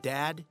 because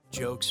dad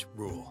jokes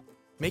rule.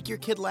 Make your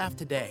kid laugh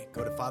today.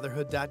 Go to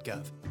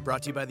fatherhood.gov.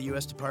 Brought to you by the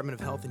U.S. Department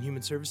of Health and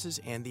Human Services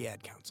and the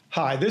Ad Council.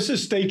 Hi, this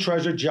is State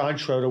Treasurer John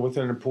Schroeder with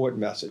an important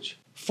message.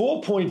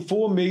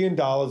 $4.4 million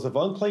of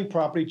unclaimed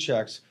property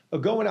checks are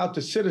going out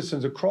to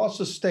citizens across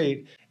the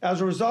state as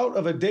a result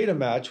of a data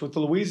match with the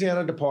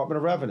Louisiana Department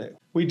of Revenue.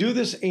 We do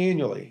this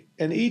annually,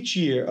 and each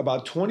year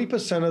about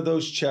 20% of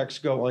those checks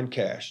go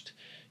uncashed.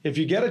 If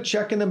you get a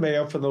check in the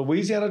mail from the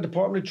Louisiana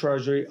Department of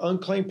Treasury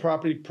Unclaimed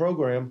Property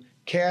Program,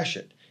 cash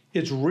it.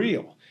 It's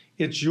real.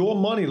 It's your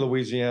money,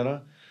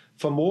 Louisiana.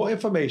 For more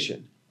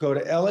information, go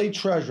to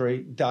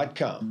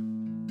latreasury.com.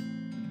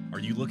 Are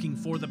you looking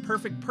for the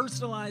perfect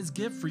personalized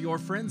gift for your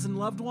friends and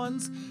loved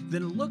ones?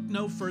 Then look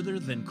no further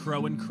than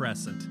Crow &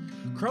 Crescent.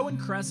 Crow &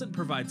 Crescent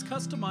provides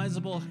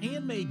customizable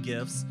handmade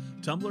gifts,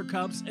 tumbler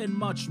cups, and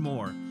much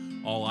more.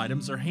 All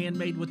items are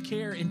handmade with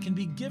care and can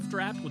be gift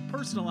wrapped with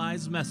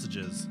personalized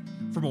messages.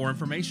 For more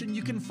information,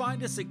 you can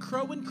find us at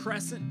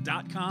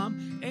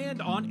crowandcrescent.com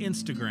and on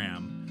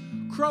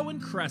Instagram. Crow &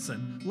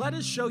 Crescent, let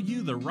us show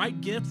you the right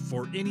gift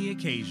for any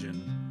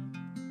occasion.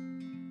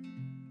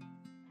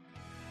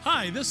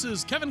 Hi, this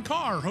is Kevin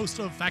Carr, host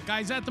of Fat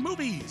Guys at the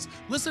Movies.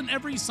 Listen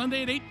every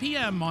Sunday at 8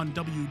 p.m. on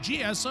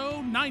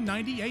WGSO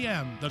 990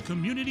 AM, the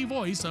community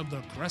voice of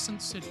the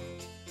Crescent City.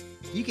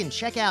 You can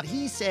check out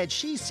He Said,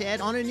 She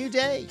Said on a new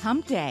day.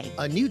 Hump Day.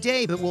 A new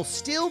day, but we'll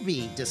still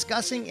be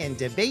discussing and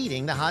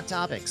debating the hot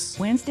topics.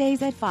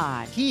 Wednesdays at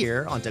 5.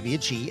 Here on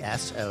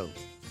WGSO.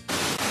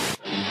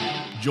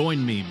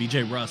 Join me,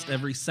 BJ Rust,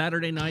 every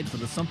Saturday night for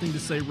the Something to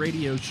Say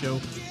radio show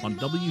on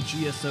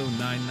WGSO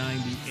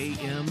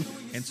 990 AM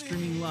and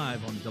streaming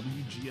live on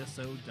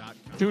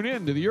WGSO.com. Tune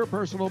in to the Your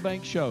Personal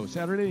Bank Show,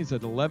 Saturdays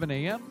at 11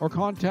 a.m. or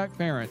contact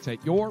parents at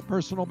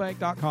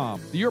yourpersonalbank.com.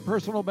 The Your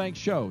Personal Bank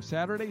Show,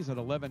 Saturdays at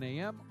 11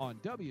 a.m. on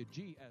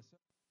WGSO.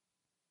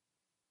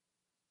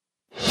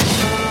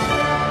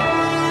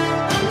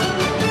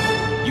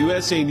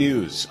 USA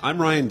News, I'm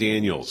Ryan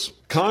Daniels.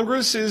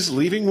 Congress is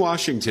leaving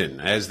Washington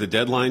as the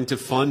deadline to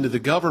fund the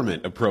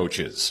government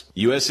approaches.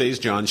 USA's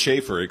John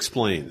Schaefer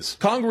explains.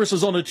 Congress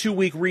is on a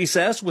 2-week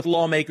recess with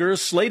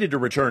lawmakers slated to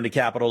return to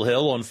Capitol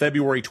Hill on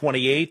February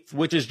 28th,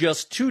 which is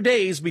just 2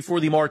 days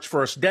before the March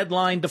 1st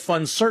deadline to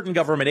fund certain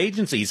government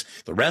agencies.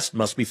 The rest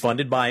must be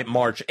funded by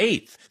March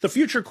 8th. The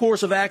future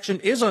course of action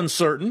is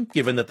uncertain,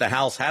 given that the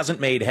House hasn't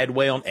made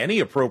headway on any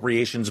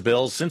appropriations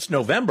bills since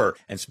November,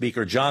 and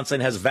Speaker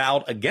Johnson has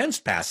vowed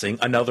against passing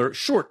another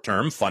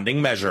short-term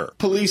funding measure.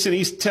 Police in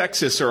East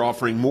Texas are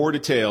offering more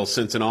details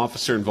since an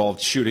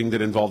officer-involved shooting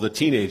that involved a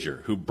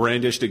teenager who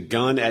brandished a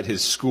gun at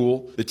his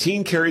school. The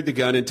teen carried the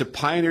gun into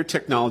Pioneer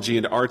Technology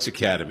and Arts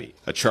Academy,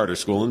 a charter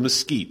school in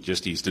Mesquite,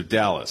 just east of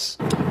Dallas.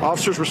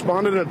 Officers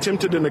responded and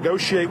attempted to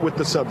negotiate with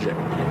the subject.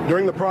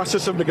 During the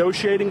process of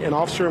negotiating, an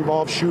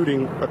officer-involved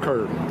shooting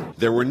occurred.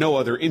 There were no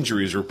other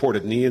injuries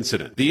reported in the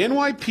incident. The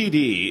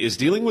NYPD is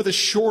dealing with a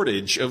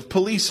shortage of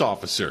police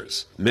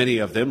officers, many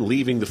of them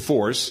leaving the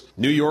force.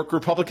 New York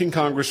Republican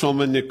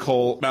Congresswoman Nicole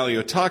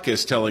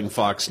Maliotakis telling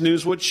Fox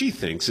News what she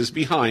thinks is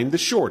behind the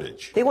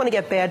shortage. They want to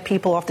get bad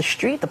people off the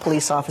street, the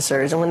police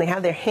officers, and when they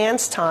have their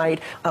hands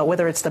tied,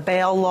 whether it's the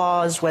bail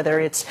laws, whether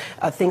it's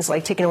things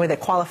like taking away their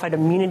qualified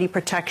immunity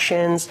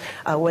protections,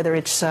 whether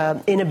it's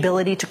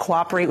inability to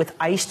cooperate with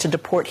ICE to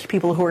deport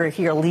people who are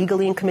here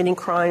illegally and committing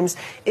crimes,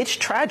 it's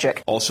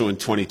tragic. Also in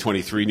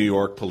 2023, New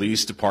York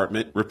Police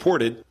Department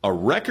reported a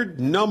record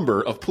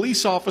number of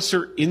police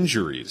officer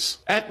injuries.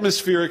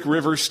 Atmospheric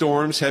river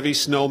storms, heavy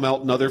snow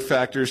melt, and other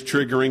factors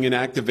triggering an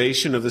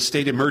activation of the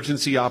State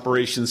Emergency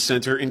Operations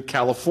Center in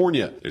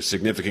California. There's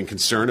significant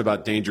concern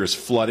about dangerous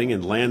flooding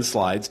and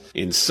landslides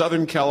in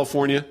Southern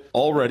California.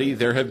 Already,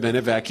 there have been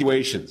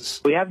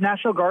evacuations. We have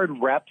National Guard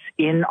reps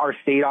in our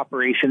State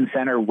Operations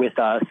Center with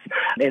us,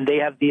 and they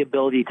have the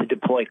ability to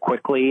deploy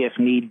quickly if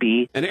need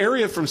be. An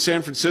area from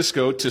San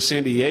Francisco to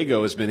San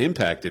Diego has been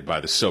impacted by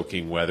the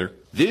soaking weather.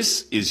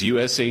 This is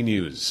USA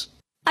News.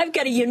 I've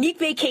got a unique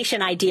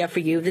vacation idea for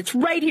you that's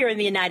right here in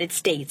the United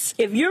States.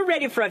 If you're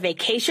ready for a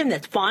vacation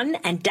that's fun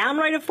and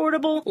downright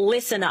affordable,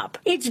 listen up.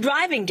 It's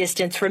driving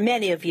distance for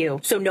many of you,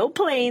 so no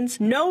planes,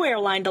 no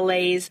airline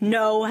delays,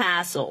 no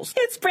hassles.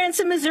 It's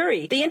Branson,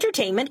 Missouri, the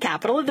entertainment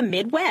capital of the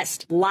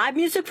Midwest. Live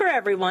music for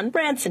everyone.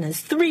 Branson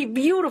has 3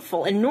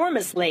 beautiful,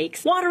 enormous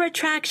lakes, water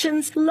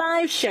attractions,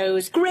 live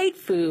shows, great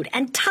food,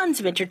 and tons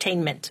of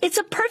entertainment. It's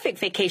a perfect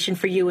vacation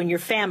for you and your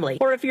family,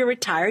 or if you're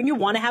retired and you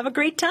want to have a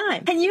great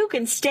time. And you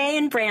can stay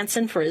in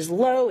Branson for as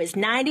low as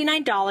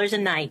 $99 a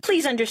night.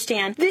 Please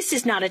understand, this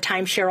is not a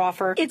timeshare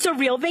offer. It's a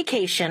real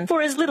vacation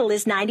for as little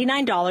as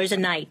 $99 a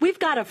night. We've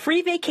got a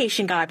free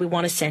vacation guide we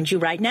want to send you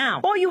right now.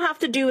 All you have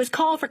to do is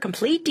call for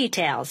complete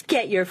details.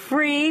 Get your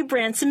free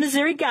Branson,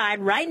 Missouri guide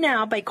right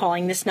now by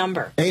calling this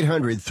number.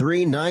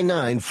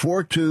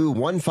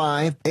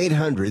 800-399-4215.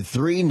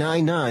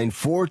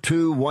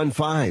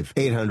 800-399-4215.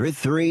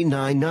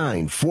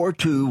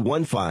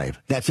 800-399-4215.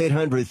 That's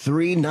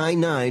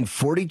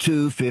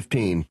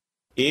 800-399-4215.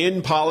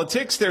 In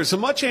politics, there's a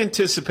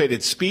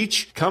much-anticipated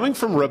speech coming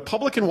from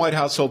Republican White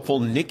House hopeful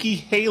Nikki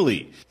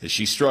Haley as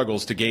she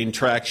struggles to gain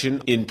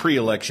traction in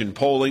pre-election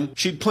polling.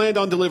 She'd planned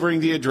on delivering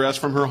the address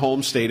from her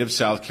home state of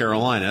South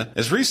Carolina.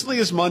 As recently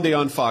as Monday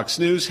on Fox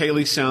News,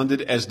 Haley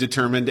sounded as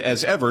determined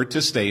as ever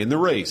to stay in the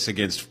race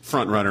against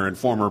frontrunner and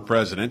former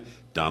president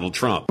Donald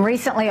Trump.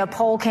 Recently, a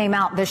poll came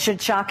out, this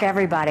should shock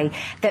everybody,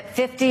 that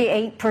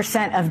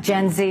 58% of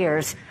Gen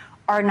Zers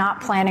are not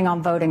planning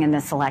on voting in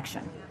this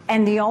election.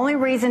 And the only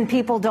reason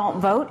people don't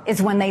vote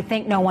is when they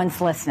think no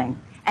one's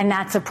listening. And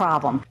that's a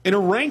problem. In a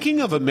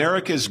ranking of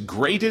America's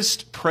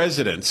greatest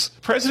presidents,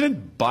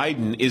 President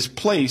Biden is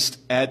placed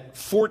at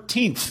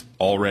 14th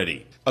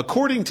already.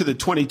 According to the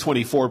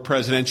 2024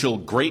 Presidential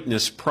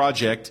Greatness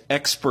Project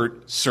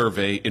expert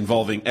survey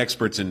involving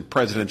experts in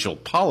presidential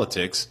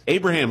politics,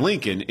 Abraham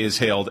Lincoln is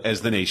hailed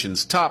as the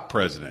nation's top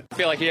president. I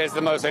feel like he has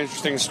the most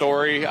interesting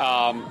story,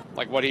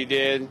 like what he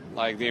did,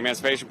 like the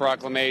Emancipation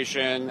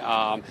Proclamation.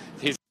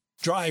 He's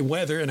dry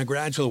weather and a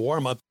gradual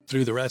warm-up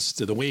through the rest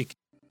of the week.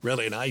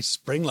 Really nice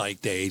spring-like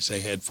days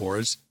ahead for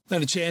us.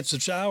 Then a chance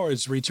of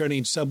showers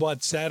returning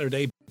somewhat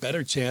Saturday,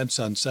 better chance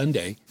on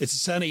Sunday. It's a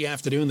sunny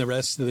afternoon the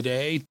rest of the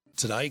day.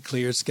 Tonight,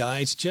 clear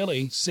skies,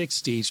 chilly,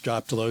 60s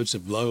drop to lows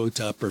of low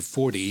to upper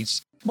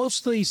 40s.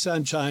 Mostly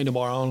sunshine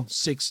tomorrow,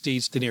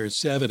 60s to near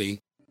 70.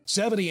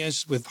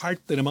 70s with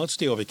partly to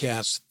mostly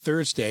overcast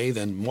Thursday,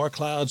 then more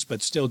clouds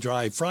but still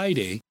dry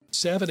Friday,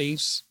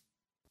 70s.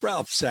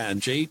 Ralph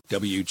Sanji,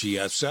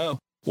 WGSO.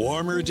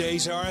 Warmer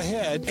days are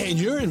ahead, and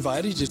you're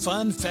invited to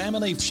fun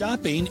family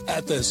shopping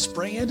at the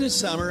Spring into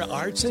Summer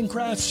Arts and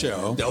Crafts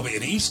Show. There'll be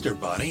an Easter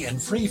bunny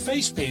and free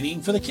face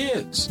painting for the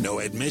kids. No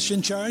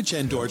admission charge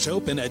and doors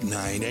open at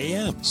 9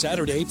 a.m.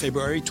 Saturday,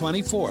 February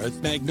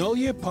 24th,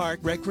 Magnolia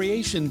Park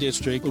Recreation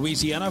District,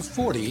 Louisiana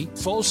 40,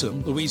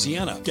 Folsom,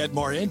 Louisiana. Get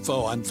more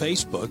info on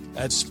Facebook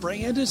at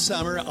Spring into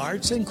Summer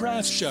Arts and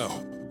Crafts Show.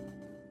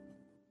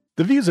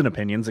 The views and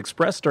opinions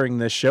expressed during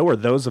this show are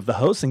those of the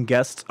hosts and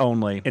guests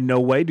only. In no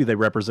way do they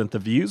represent the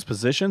views,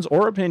 positions,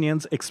 or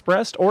opinions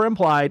expressed or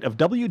implied of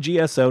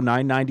WGSO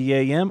 990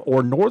 AM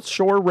or North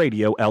Shore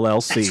Radio,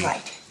 LLC. That's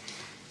right.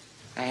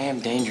 I am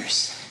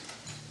dangerous.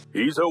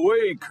 He's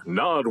awake,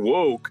 not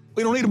woke.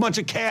 We don't need a bunch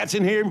of cats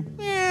in here.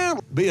 Meow.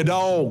 Be a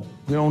dog.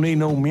 We don't need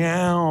no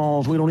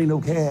meows. We don't need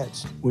no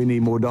cats. We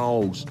need more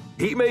dogs.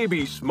 He may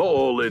be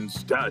small in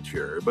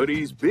stature, but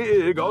he's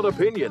big on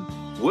opinion.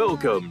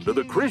 Welcome to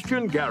the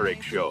Kristian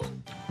Garic Show.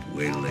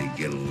 Wait till they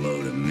get a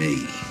load of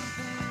me.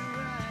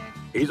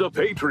 He's a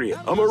patriot,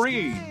 a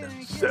Marine,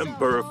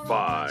 Semper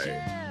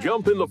Fi.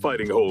 Jump in the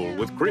fighting hole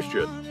with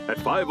Kristian at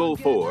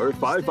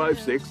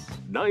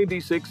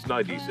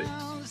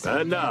 504-556-9696.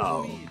 And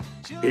now,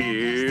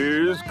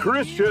 here's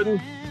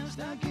Kristian.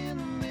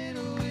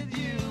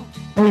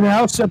 Hey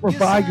now, Semper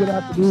Fi, good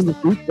afternoon, the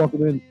group.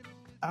 Welcome in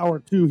hour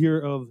 2 here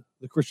of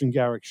the Kristian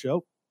Garic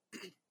Show.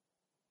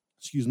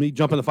 Excuse me,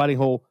 jump in the fighting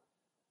hole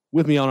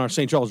with me on our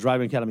St. Charles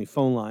Driving Academy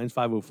phone lines,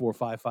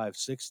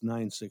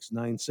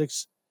 504-556-9696.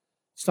 It's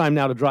time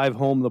now to drive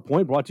home the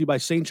point, brought to you by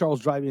St.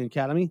 Charles Driving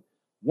Academy.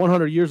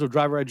 100 years of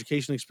driver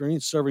education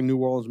experience serving New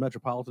Orleans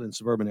metropolitan and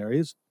suburban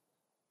areas.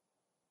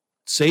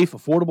 Safe,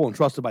 affordable, and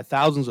trusted by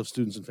thousands of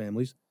students and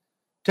families.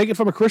 Take it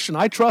from a Kristian.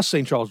 I trust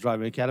St. Charles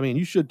Driving Academy, and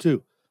you should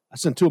too. I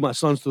sent 2 of my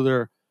sons through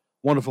their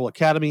wonderful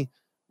academy,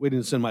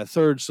 waiting to send my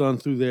 3rd son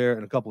through there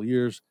in a couple of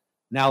years.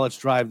 Now let's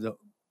drive the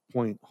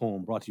point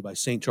home, brought to you by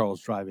St.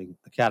 Charles Driving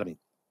Academy.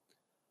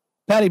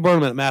 Patty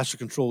Burnham at Master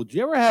Control. Did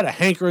you ever had a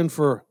hankering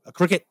for a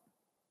cricket?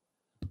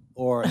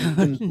 Or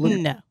been in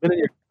your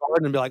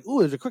garden and be like, ooh,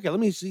 there's a cricket. Let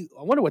me see.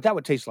 I wonder what that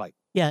would taste like.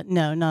 Yeah,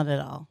 no, not at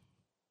all.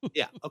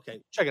 Yeah, okay.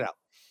 Check it out.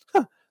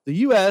 The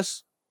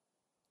U.S.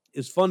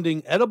 is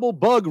funding edible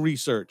bug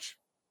research.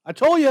 I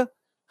told you.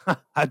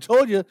 I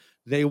told you.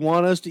 They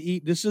want us to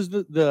eat. This is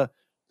the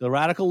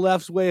radical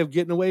left's way of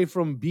getting away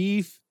from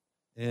beef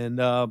and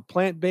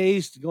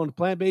plant-based, going to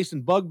plant-based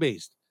and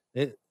bug-based.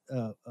 They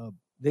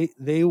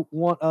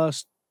want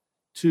us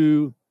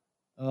to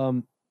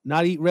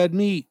not eat red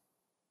meat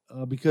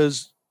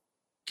because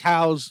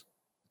cows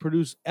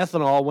produce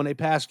ethanol when they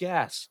pass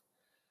gas.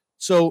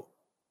 So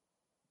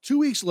 2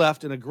 weeks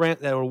left in a grant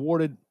that were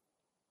awarded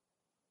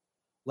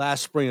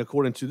last spring,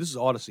 according to, this is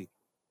Odyssey,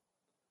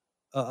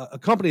 a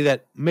company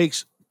that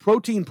makes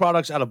protein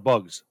products out of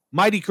bugs.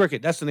 Mighty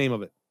Cricket, that's the name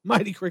of it.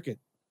 Mighty Cricket.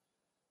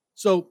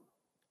 So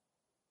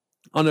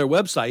on their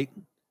website,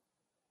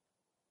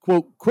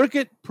 quote,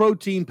 cricket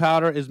protein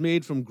powder is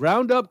made from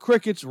ground up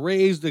crickets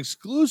raised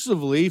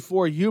exclusively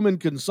for human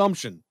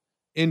consumption,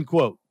 end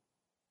quote.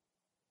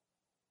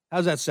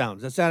 How's that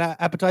sound? Does that sound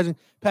appetizing?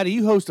 Patty,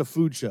 you host a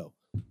food show.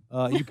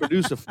 You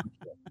produce a food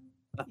show.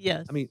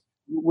 Yes. I mean,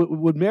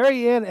 would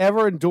Mary Ann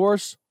ever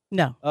endorse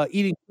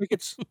eating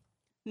crickets?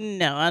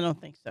 No, I don't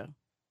think so.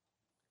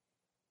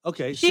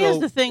 Okay. Here's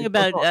the thing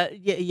about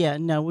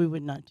no, we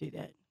would not do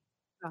that.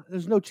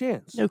 There's no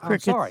chance. No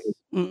crickets. I'm sorry.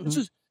 This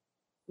is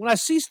when I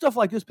see stuff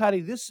like this,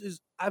 Patty.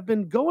 I've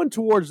been going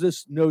towards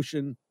this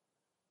notion,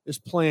 this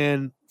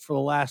plan for the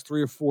last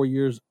 3 or 4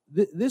 years.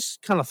 This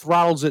kind of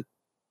throttles it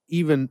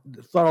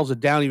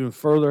down even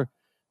further.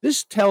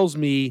 This tells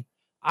me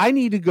I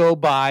need to go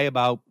buy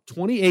about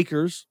 20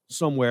 acres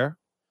somewhere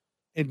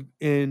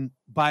and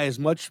buy as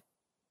much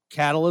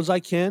cattle as I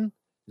can,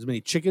 as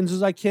many chickens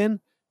as I can,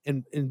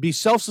 and be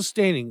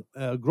self-sustaining,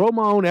 grow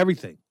my own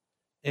everything.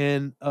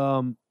 And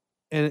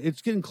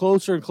it's getting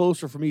closer and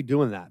closer for me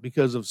doing that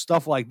because of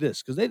stuff like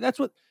this. Because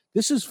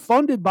this is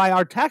funded by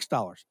our tax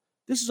dollars.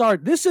 This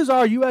is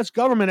our U.S.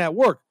 government at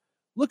work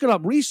looking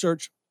up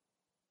research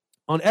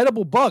on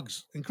edible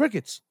bugs and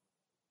crickets.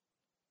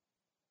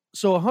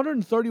 So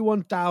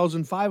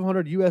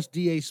 131,500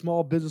 USDA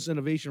Small Business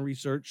Innovation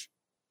Research,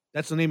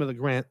 that's the name of the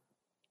grant,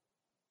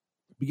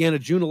 began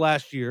in June of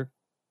last year.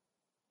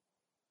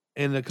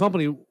 And the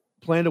company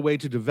planned a way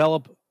to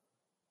develop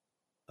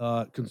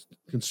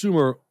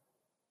consumer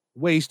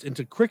waste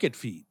into cricket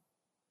feed.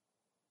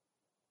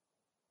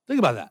 Think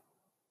about that.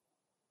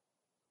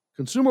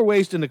 Consumer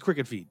waste into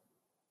cricket feed.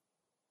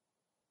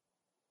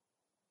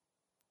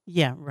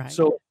 Yeah, right.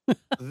 So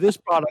this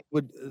product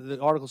the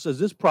article says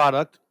this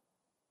product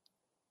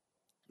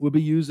would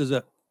be used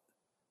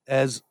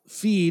as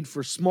feed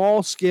for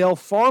small scale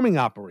farming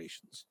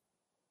operations.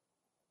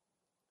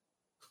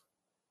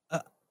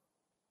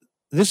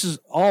 This is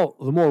all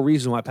the more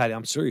reason why, Patty,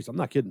 I'm serious. I'm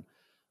not kidding.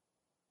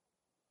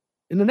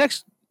 In the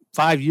next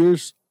 5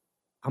 years,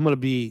 I'm going to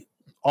be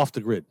off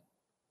the grid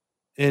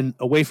and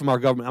away from our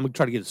government. I'm going to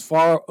try to get as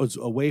far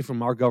away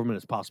from our government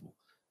as possible.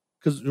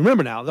 Because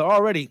remember now, they're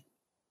already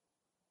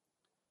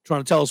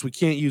trying to tell us we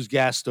can't use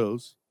gas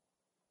stoves,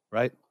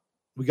 right?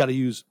 We got to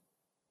use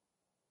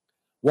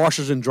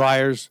washers and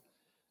dryers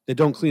that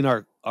don't clean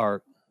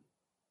our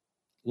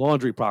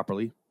laundry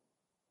properly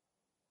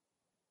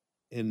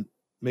and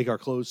make our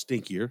clothes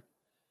stinkier.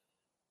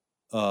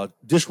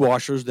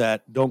 Dishwashers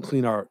that don't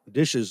clean our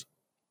dishes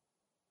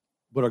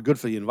but are good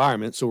for the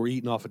environment, so we're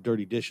eating off of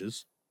dirty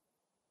dishes.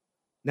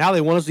 Now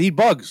they want us to eat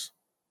bugs.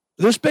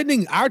 They're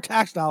spending our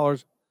tax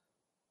dollars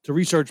to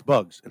research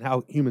bugs and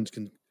how humans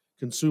can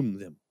consume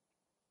them.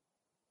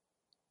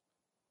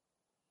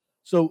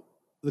 So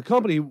the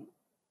company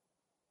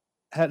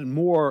had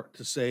more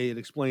to say. It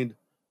explained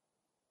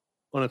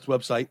on its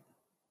website.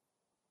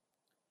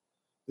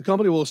 The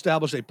company will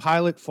establish a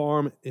pilot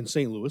farm in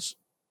St. Louis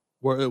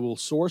where it will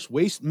source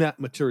waste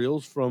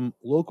materials from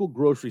local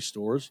grocery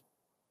stores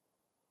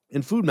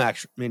and food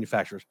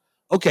manufacturers.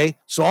 Okay,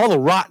 so all the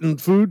rotten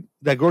food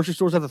that grocery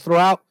stores have to throw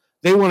out,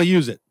 they want to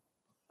use it.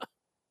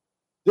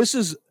 This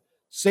is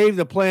save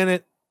the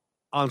planet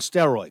on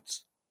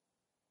steroids.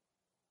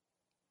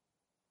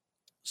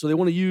 So they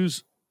want to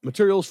use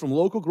materials from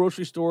local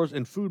grocery stores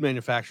and food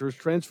manufacturers,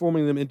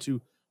 transforming them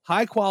into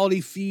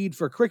high-quality feed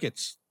for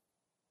crickets.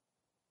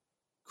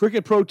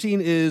 Cricket protein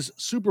is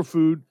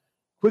superfood,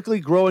 quickly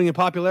growing in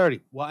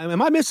popularity. Well,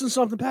 am I missing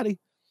something, Patty?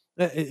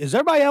 Is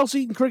everybody else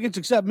eating crickets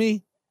except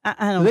me?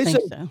 I don't think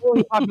so.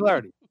 Growing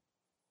popularity.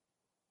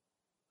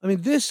 I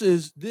mean, this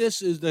is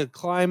the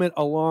climate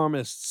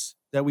alarmists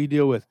that we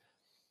deal with.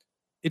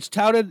 It's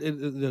touted,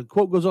 the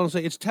quote goes on to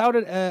say, it's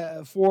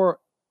touted for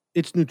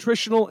its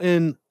nutritional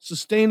and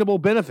sustainable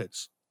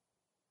benefits.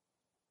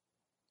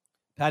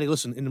 Patty,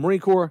 listen, in the Marine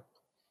Corps,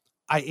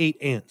 I ate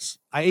ants.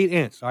 All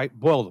right?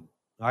 Boiled them,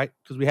 all right?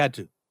 Because we had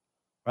to,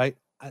 right?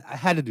 I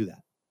had to do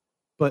that.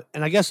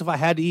 And I guess if I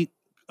had to eat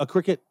a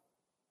cricket,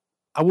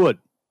 I would.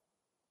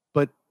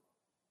 But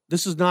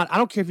this is not, I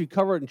don't care if you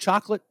cover it in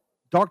chocolate,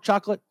 dark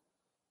chocolate,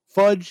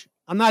 fudge.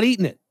 I'm not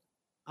eating it.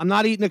 I'm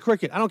not eating a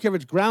cricket. I don't care if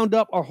it's ground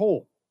up or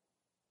whole.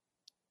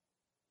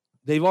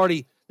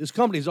 This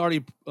company's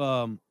already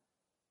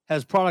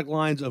has product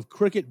lines of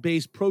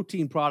cricket-based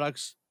protein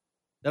products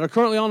that are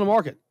currently on the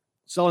market,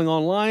 selling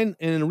online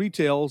and in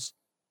retailers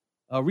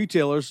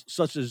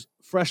such as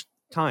Fresh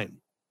Time.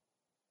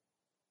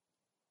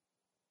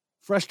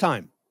 Fresh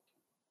Time.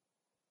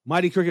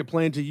 Mighty Cricket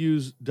plan to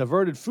use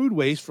diverted food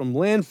waste from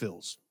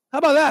landfills. How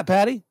about that,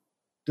 Patty?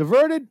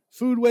 Diverted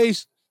food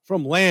waste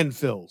from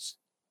landfills.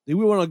 We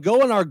want to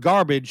go in our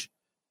garbage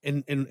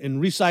and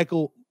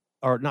recycle,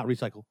 or not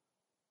recycle,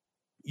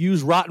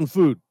 use rotten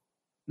food.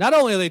 Not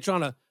only are they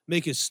trying to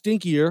make us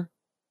stinkier,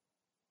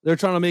 they're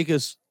trying to make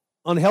us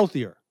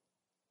unhealthier.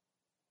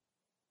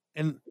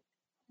 And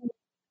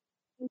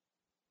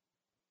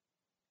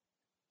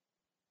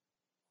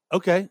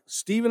okay,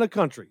 Steve in the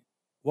country.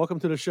 Welcome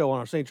to the show on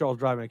our St. Charles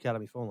Driving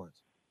Academy phone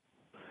lines.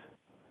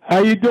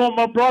 How you doing,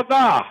 my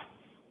brother?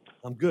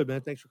 I'm good,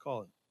 man. Thanks for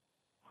calling.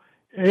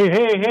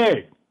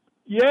 Hey.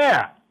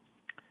 Yeah.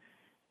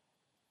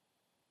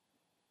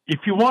 If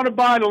you want to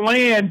buy the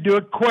land, do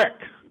it quick.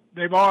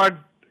 They've already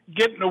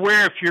getting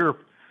aware if you're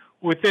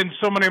within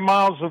so many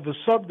miles of the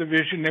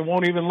subdivision, they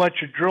won't even let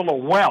you drill a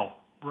well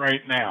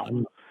right now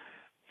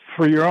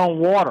for your own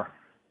water.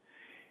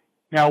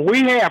 Now, we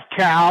have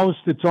cows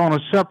that's on a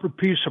separate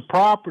piece of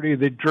property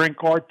that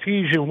drink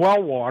artesian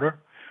well water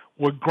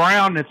with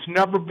ground that's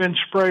never been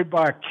sprayed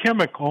by a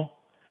chemical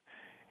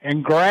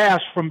and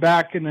grass from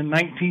back in the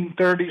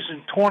 1930s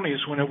and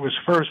 20s when it was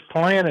first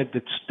planted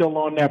that's still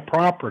on that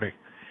property.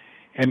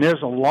 And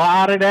there's a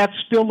lot of that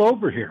still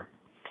over here.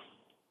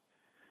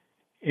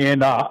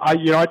 And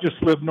I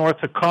just live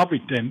north of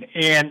Covington.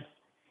 And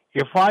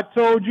if I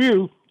told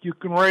you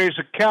can raise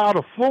a cow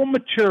to full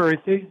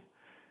maturity,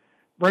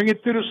 bring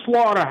it to the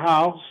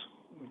slaughterhouse,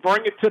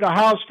 bring it to the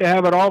house to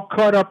have it all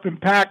cut up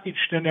and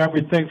packaged and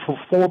everything for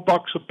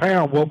 $4 a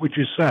pound, what would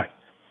you say?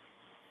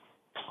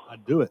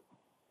 I'd do it.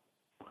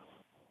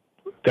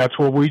 That's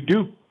what we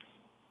do.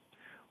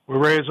 We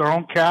raise our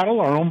own cattle,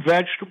 our own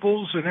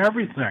vegetables, and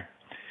everything.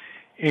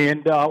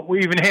 And we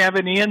even have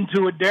an inn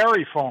to a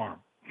dairy farm.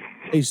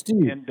 Hey,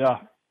 Steve.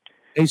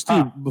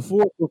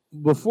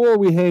 Before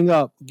we hang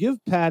up, give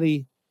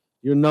Patty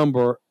your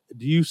number.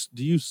 Do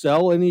you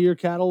sell any of your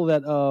cattle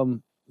that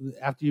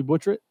after you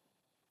butcher it?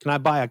 Can I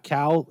buy a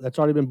cow that's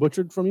already been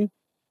butchered from you?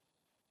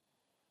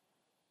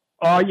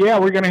 Yeah,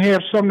 we're going to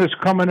have some that's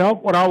coming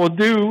up. What I will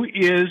do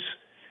is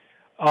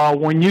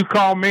when you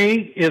call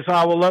me,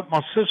 I will let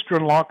my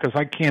sister-in-law, because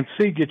I can't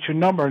see, get your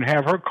number and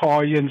have her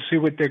call you and see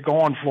what they're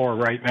going for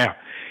right now.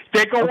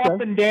 They go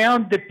up and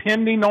down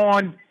depending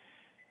on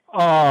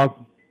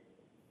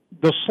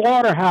the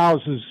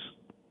slaughterhouses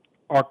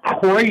are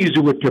crazy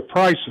with their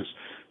prices.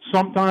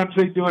 Sometimes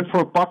they do it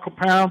for $1 a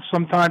pound.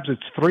 Sometimes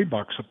it's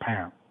 $3 a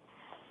pound.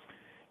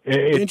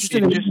 It just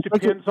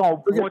depends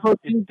on what.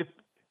 Protein?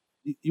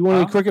 You want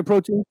any cricket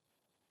protein?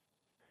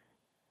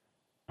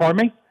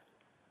 Pardon me?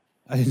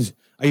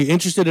 Are you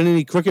interested in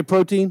any cricket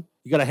protein?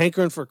 You got a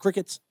hankering for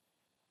crickets?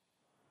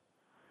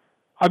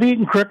 I've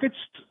eaten crickets.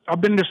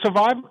 I've been to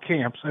survival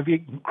camps. I've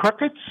eaten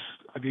crickets.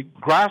 I've eaten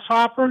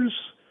grasshoppers.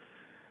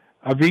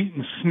 I've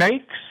eaten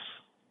snakes.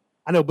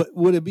 I know, but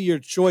would it be your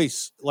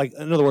choice? Like,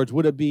 in other words,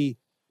 would it be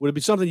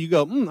something you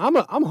go,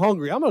 I'm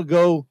hungry. I'm going to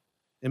go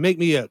and make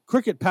me a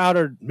cricket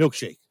powdered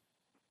milkshake?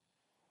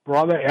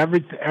 Brother,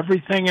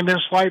 everything in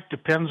this life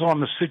depends on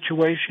the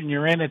situation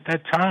you're in at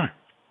that time.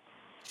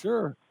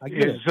 Sure, I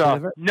get it.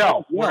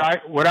 No,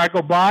 would I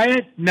go buy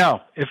it? No.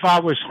 If I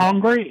was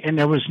hungry and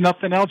there was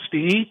nothing else to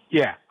eat,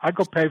 yeah, I'd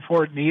go pay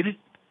for it and eat it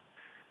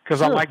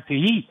because I like to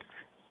eat.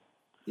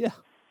 Yeah.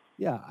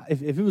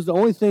 If it was the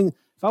only thing,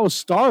 if I was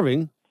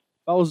starving,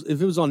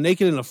 if it was on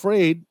Naked and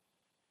Afraid,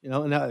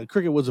 and the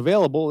cricket was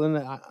available,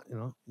 then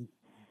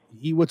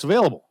eat what's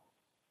available.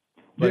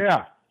 But,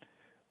 yeah,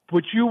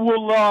 but you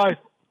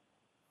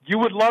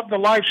would love the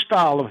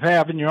lifestyle of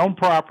having your own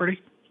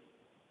property,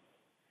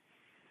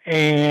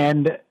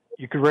 and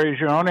you could raise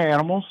your own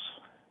animals.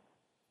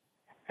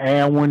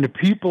 And when the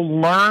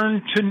people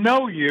learn to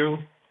know you,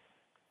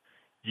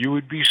 you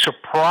would be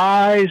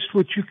surprised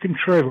what you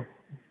contribute.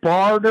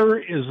 Barter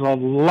is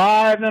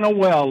alive and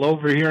well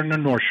over here in the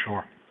North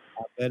Shore.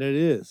 I bet it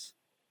is.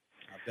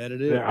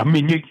 Yeah, I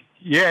mean, you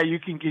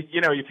can get,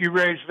 if you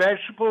raise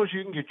vegetables,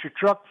 you can get your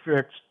truck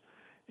fixed.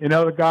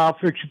 The guy will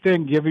fix your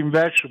thing, give him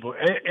vegetables.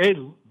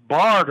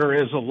 Barter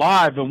is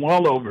alive and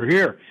well over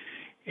here.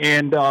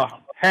 And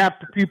half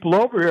the people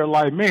over here are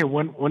like me.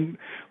 When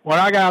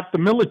I got out the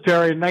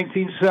military in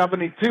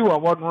 1972, I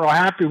wasn't real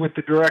happy with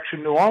the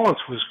direction New Orleans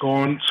was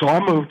going, so I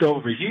moved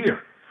over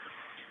here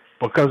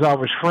because I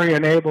was free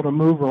and able to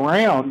move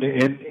around.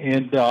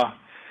 And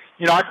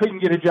I couldn't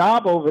get a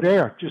job over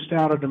there just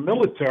out of the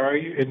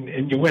military,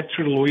 and you went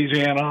through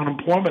Louisiana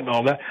unemployment and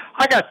all that.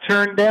 I got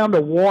turned down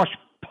to wash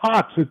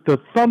pots at the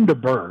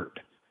Thunderbird,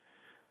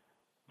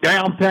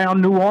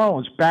 downtown New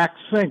Orleans, back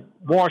sink,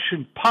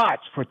 washing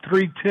pots for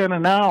 $3.10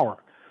 an hour.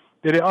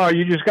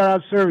 You just got out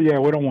of service? Yeah,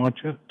 we don't want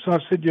you. So I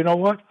said, you know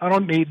what? I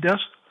don't need this.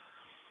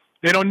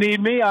 They don't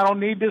need me. I don't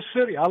need this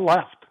city. I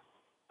left.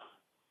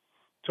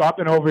 So I've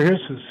been over here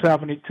since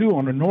 72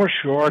 on the North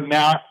Shore.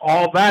 Now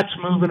all that's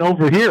moving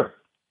over here.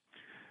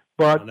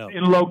 But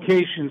in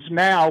locations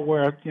now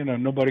where,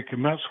 nobody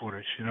can mess with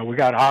us. We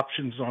got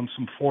options on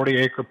some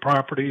 40-acre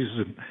properties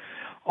and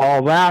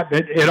all that.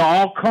 It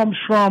all comes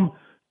from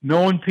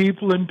knowing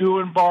people and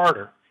doing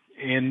barter.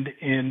 And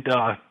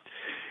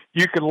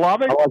you can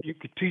love it. You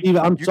could teach. Steve,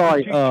 I'm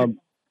sorry. Can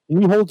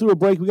you hold through a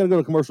break? We got to go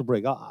to a commercial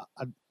break. I'll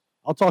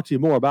talk to you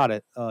more about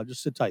it.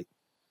 Just sit tight.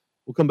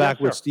 We'll come back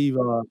with Steve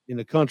in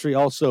the country.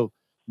 Also,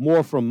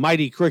 more from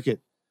Mighty Cricket.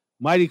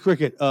 Mighty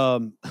Cricket.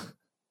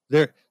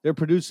 They're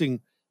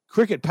producing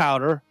cricket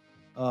powder,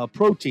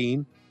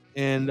 protein,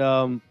 and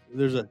before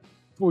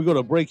we go to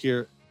a break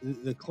here,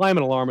 the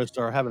climate alarmists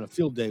are having a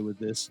field day with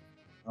this.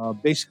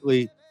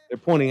 Basically, they're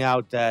pointing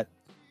out that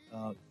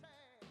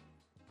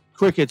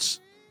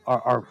crickets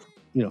are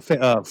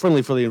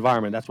friendly for the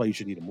environment. That's why you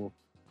should eat them. We'll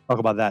talk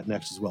about that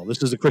next as well.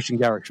 This is the Kristian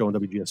Garic Show on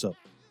WGSO.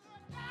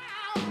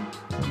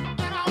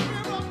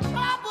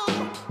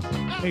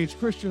 Hey, it's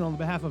Kristian on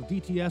behalf of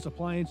DTS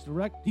Appliance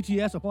Direct.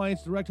 DTS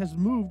Appliance Direct has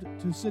moved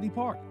to City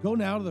Park. Go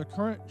now to their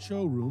current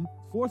showroom,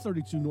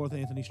 432 North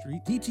Anthony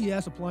Street.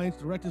 DTS Appliance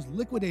Direct is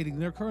liquidating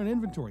their current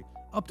inventory,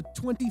 up to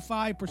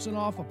 25%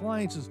 off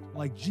appliances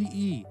like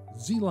GE,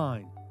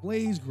 Z-Line,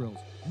 Blaze Grills,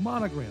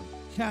 Monogram,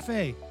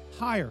 Cafe,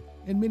 Hire,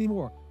 and many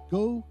more.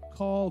 Go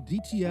call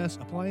DTS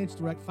Appliance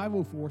Direct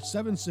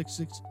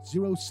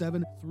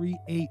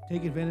 504-766-0738.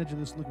 Take advantage of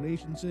this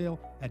liquidation sale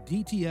at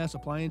DTS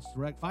Appliance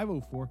Direct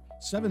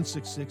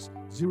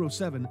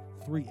 504-766-0738.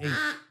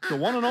 The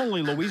one and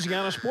only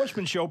Louisiana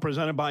Sportsman Show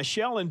presented by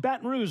Shell in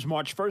Baton Rouge,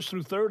 March 1st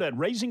through 3rd at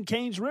Raising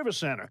Cane's River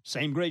Center.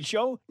 Same great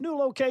show, new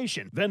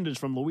location. Vendors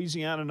from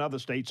Louisiana and other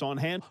states on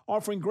hand,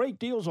 offering great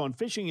deals on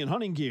fishing and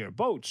hunting gear,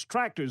 boats,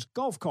 tractors,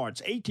 golf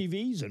carts,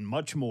 ATVs, and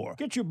much more.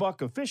 Get your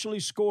buck officially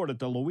scored at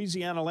the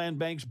Louisiana Land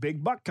Bank's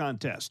Big Buck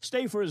Contest.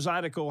 Stay for a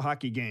Zydeco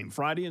hockey game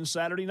Friday and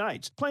Saturday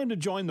nights. Plan to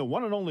join the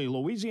one and only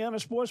Louisiana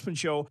Sportsman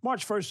Show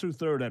March 1st through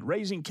 3rd at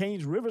Raising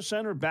Cane's River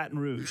Center, Baton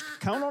Rouge.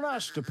 Count on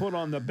us to put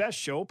on the best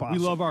show possible.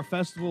 We love our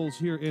festivals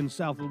here in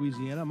South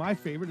Louisiana. My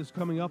favorite is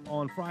coming up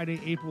on Friday,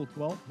 April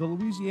 12th, the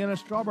Louisiana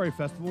Strawberry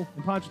Festival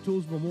in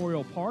Ponchatoula's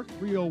Memorial Park,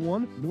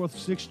 301 North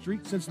 6th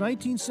Street. Since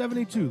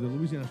 1972, the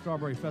Louisiana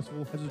Strawberry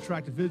Festival has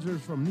attracted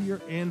visitors from near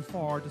and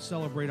far to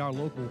celebrate our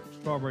local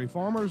strawberry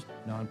farmers,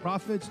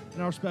 nonprofits,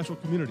 and our special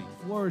community,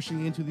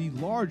 flourishing into the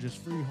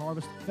largest free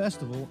harvest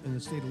festival in the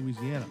state of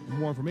Louisiana. For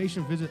more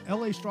information, visit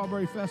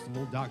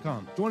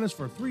lastrawberryfestival.com. Join us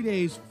for 3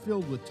 days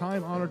filled with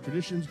time-honored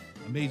traditions,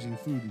 amazing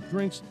food and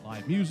drinks,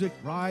 live music,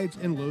 rides,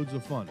 and loads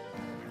of fun.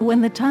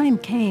 When the time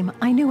came,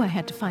 I knew I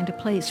had to find a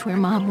place where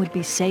Mom would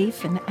be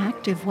safe and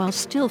active while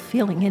still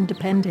feeling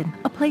independent.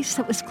 A place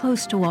that was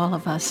close to all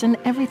of us and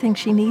everything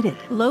she needed.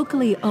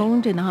 Locally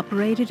owned and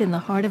operated in the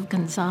heart of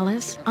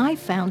Gonzales, I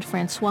found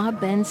Francois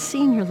Ben's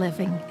Senior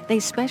Living. They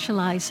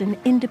specialize in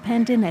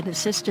independent and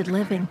assisted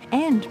living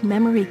and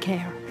memory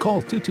care.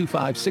 Call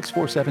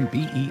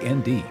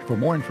 225-647-BEND for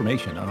more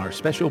information on our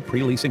special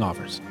pre-leasing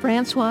offers.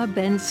 Francois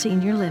Ben's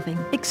Senior Living.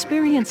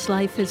 Experience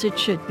life as it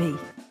should be.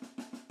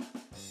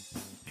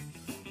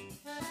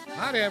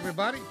 Howdy,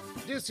 everybody.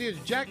 this is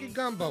Jackie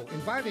Gumbo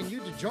inviting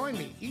you to join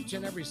me each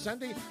and every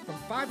Sunday from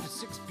 5 to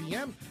 6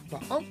 p.m. for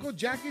Uncle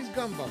Jackie's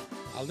Gumbo.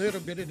 A little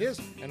bit of this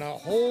and a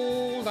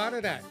whole lot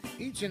of that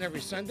each and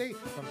every Sunday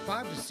from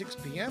 5 to 6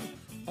 p.m.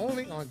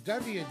 only on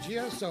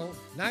WGSO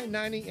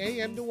 990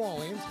 AM New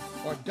Orleans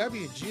or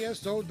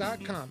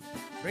WGSO.com.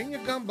 Bring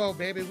your gumbo,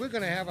 baby. We're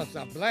going to have us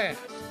a blast.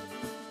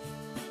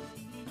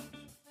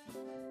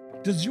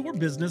 Does your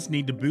business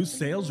need to boost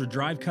sales or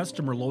drive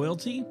customer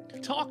loyalty?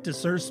 Talk to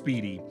Sir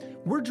Speedy.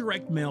 We're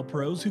direct mail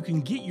pros who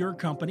can get your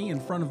company in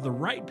front of the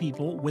right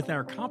people with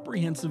our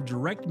comprehensive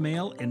direct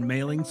mail and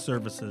mailing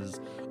services.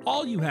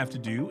 All you have to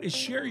do is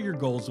share your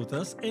goals with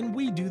us and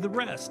we do the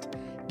rest.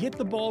 Get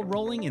the ball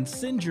rolling and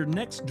send your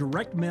next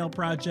direct mail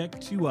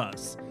project to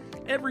us.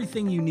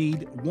 Everything you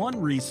need, one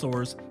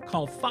resource.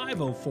 Call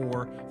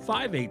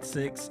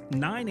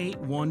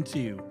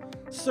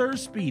 504-586-9812. Sir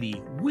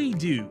Speedy, we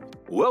do.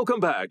 Welcome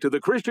back to the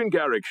Kristian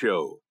Garic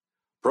Show.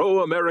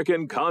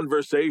 Pro-American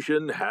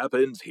conversation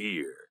happens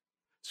here.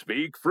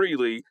 Speak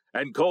freely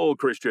and call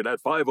Kristian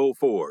at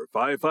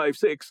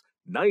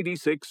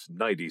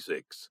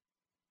 504-556-9696.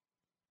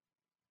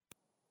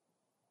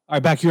 All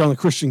right, back here on the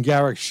Kristian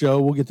Garic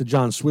Show. We'll get to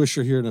John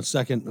Swisher here in a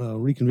second,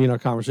 reconvene our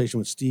conversation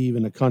with Steve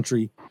in the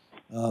country.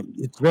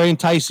 It's very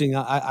enticing.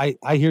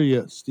 I hear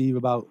you, Steve,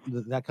 about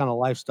that kind of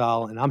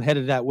lifestyle, and I'm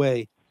headed that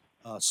way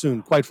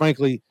soon. Quite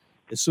frankly,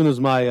 as soon as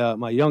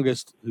my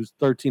youngest, who's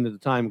 13 at the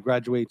time,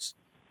 graduates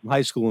from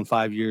high school in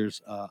 5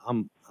 years,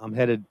 I'm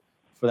headed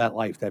for that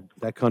life,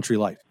 that country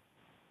life.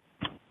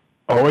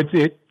 Oh,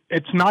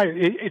 it's nice.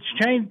 It's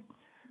changed.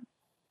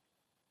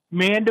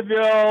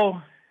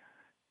 Mandeville,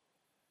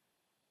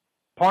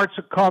 parts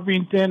of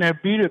Covington and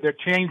Abita, they're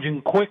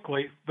changing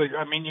quickly. But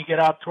I mean, you get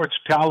out towards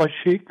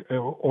Talashik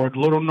or a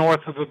little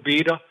north of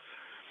Abita,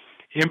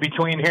 in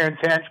between here and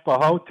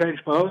Tangipahoa.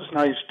 Tangipahoa's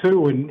nice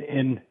too,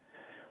 and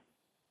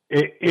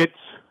it's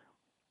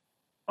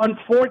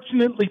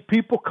unfortunately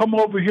people come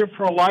over here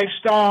for a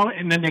lifestyle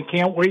and then they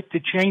can't wait to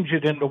change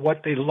it into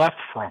what they left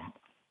from,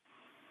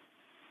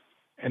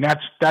 and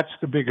that's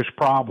the biggest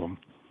problem.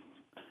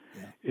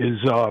 Is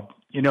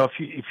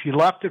if you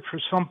left it for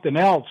something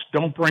else,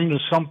 don't bring the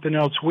something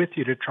else with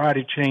you to try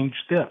to change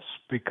this,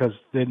 because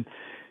then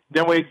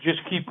we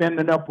just keep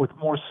ending up with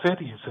more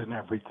cities and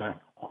everything.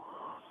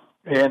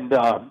 And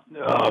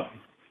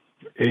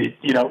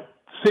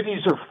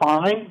cities are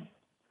fine.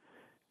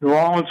 New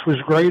Orleans was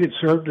great. It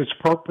served its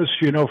purpose,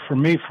 for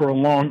me for a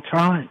long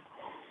time.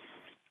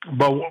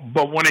 But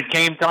when it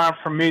came time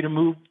for me to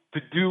move to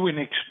do and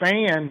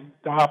expand,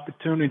 the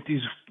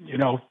opportunities,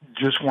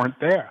 just weren't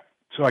there.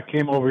 So I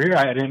came over here.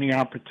 I had any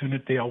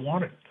opportunity I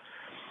wanted.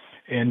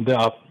 And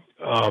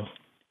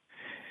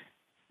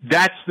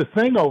that's the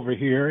thing over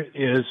here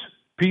is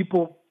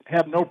people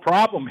have no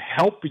problem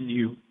helping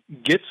you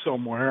get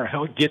somewhere,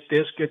 get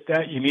this, get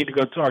that. You need to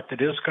go talk to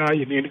this guy.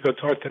 You need to go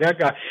talk to that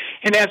guy.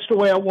 And that's the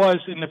way it was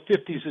in the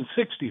 50s and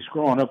 60s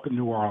growing up in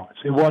New Orleans.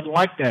 It wasn't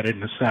like that in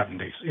the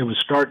 70s. It was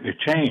starting to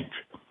change.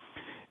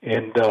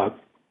 And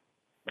but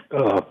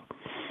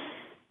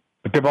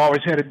they've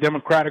always had a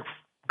democratic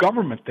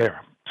government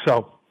there.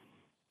 So,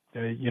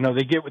 they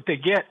get what they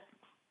get.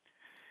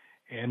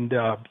 And,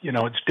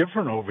 it's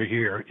different over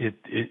here.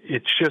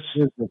 It's just,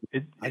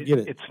 I get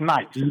it. It's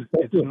nice.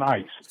 It's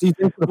nice. Steve,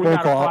 thanks for the phone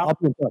call. I'll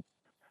be in touch.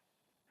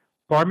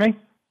 Pardon me?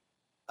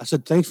 I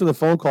said, thanks for the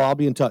phone call. I'll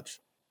be in touch.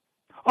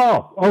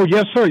 Oh,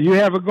 yes, sir. You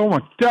have a good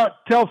one.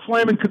 Tell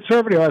Flaming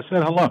Conservative I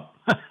said hello.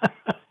 All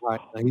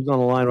right. He's on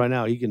the line right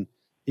now. He can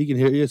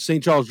hear you. It's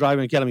St. Charles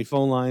Driving Academy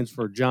phone lines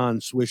for John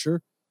Swisher.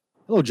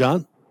 Hello,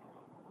 John.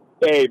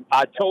 Hey,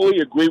 I totally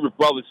agree with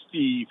Brother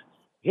Steve.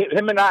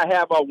 Him and I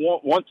have our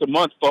once a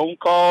month phone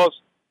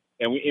calls,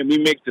 and we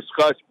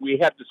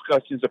have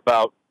discussions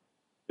about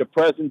the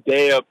present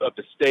day of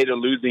the state of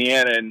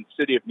Louisiana and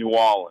city of New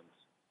Orleans.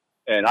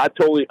 And I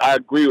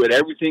agree with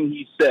everything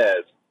he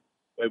says.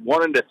 But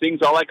one of the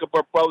things I like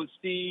about Brother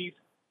Steve,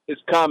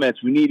 his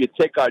comments, we need to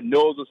take our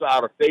noses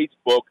out of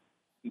Facebook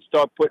and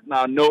start putting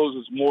our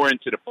noses more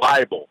into the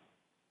Bible.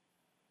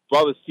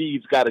 Brother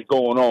Steve's got it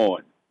going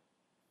on.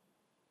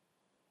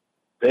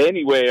 But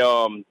anyway,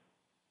 to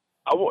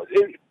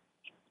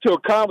a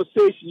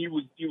conversation you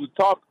was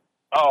talking.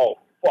 Oh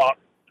fuck!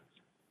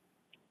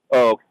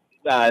 Oh,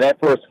 that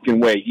person can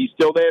wait. You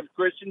still there,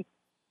 Kristian?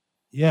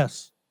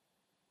 Yes.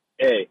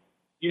 Hey,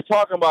 you're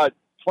talking about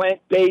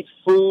plant-based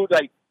food,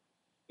 like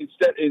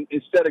instead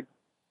of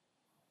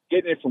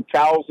getting it from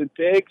cows and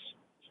pigs.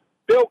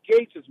 Bill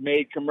Gates has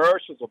made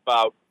commercials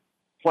about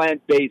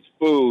plant-based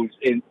foods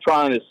and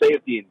trying to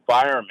save the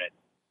environment.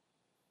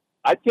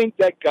 I think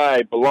that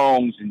guy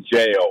belongs in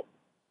jail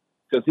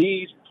because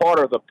he's part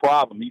of the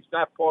problem. He's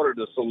not part of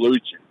the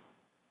solution.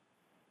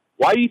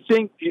 Why do you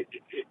think if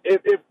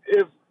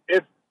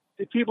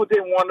people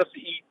didn't want us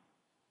to eat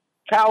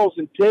cows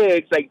and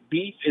pigs like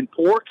beef and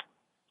pork,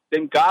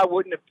 then God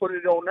wouldn't have put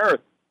it on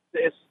earth?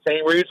 It's the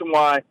same reason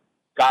why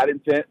God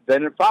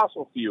invented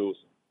fossil fuels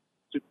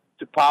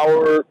to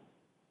power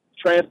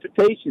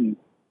transportation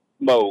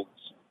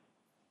modes.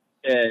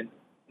 And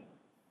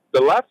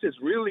the left is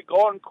really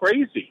going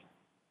crazy.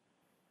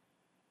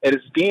 and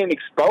it's being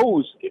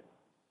exposed.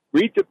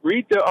 Read the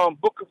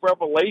Book of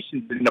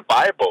Revelations in the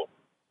Bible.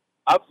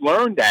 I've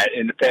learned that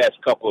in the past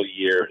couple of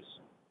years.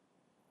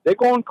 They're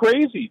going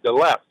crazy, the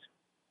left.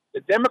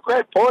 The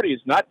Democrat Party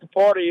is not the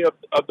party of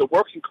the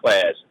working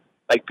class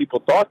like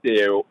people thought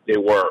they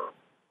were.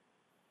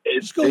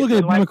 Just go look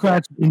at the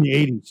Democrats in the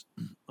 80s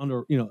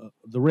under,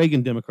 the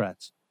Reagan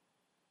Democrats.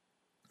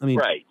 I mean,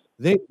 right.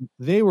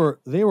 They were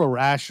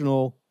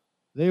rational.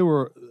 They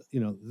were,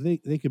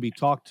 they could be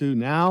talked to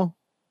now,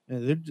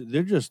 and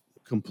they're just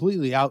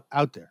completely out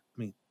there. I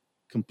mean,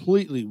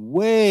 completely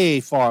way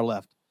far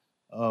left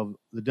of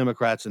the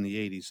Democrats in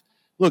the 80s.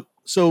 Look,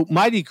 so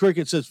Mighty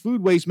Cricket says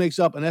food waste makes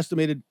up an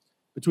estimated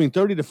between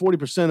 30 to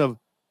 40% of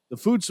the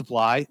food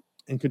supply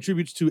and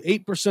contributes to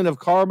 8% of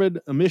carbon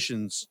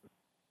emissions.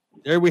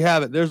 There we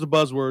have it. There's the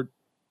buzzword.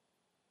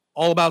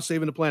 All about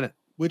saving the planet,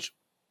 which,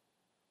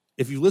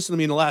 if you listen to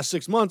me in the last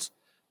 6 months,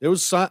 there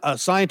was a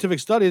scientific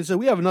study that said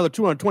we have another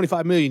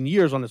 225 million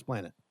years on this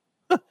planet.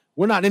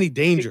 We're not in any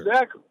danger.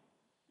 Exactly.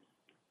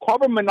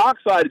 Carbon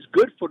monoxide is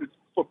good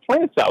for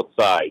plants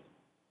outside.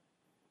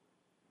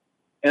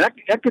 And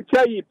I can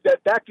tell you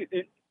that back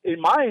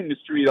in my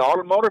industry, the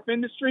automotive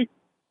industry,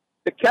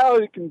 the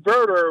catalytic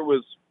converter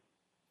was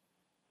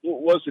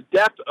the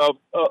depth of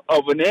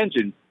an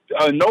engine,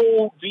 an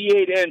old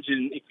V8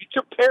 engine. If you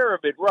took care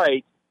of it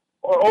right,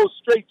 or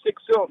straight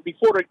six-cylinder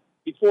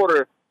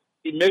before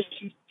the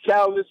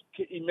catalyst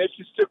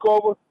emissions took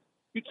over,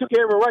 you took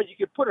care of it right, you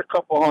could put a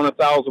couple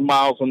 100,000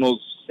 miles on those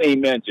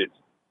same engines.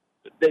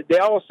 They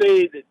all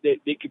say that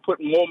they can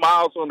put more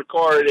miles on the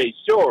car today.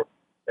 Sure,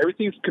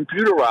 everything's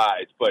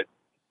computerized, but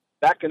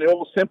back in the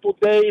old simple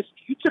days,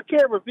 you took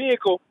care of a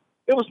vehicle,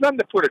 it was nothing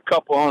to put a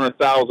couple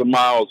 100,000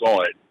 miles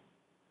on it.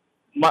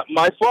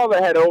 My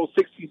father had an old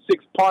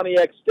 66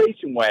 Pontiac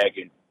station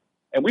wagon,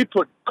 and we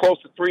put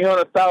close to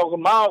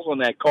 300,000 miles on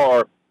that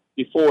car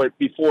before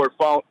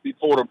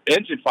the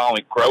engine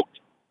finally croaked.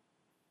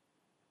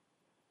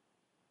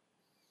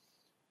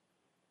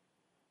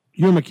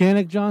 You're a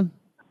mechanic, John?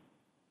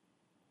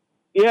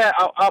 Yeah,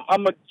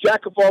 I'm a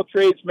jack of all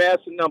trades,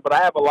 master of none, but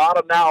I have a lot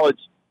of knowledge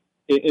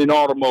in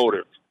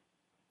automotive.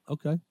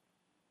 Okay.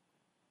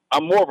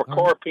 I'm more of a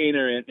car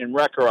painter and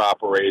wrecker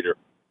operator.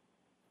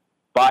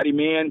 Body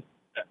man.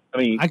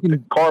 I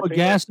can put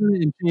gas in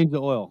it and change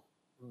the oil.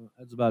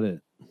 That's about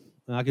it.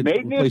 I can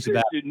maintenance is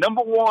your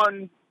number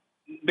one.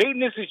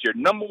 Maintenance is your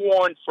number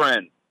one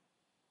friend.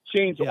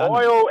 Change the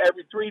oil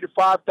every 3,000 to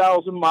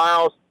 5,000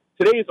 miles.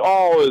 Today's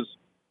oil is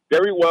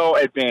very well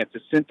advanced.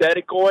 The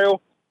synthetic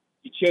oil.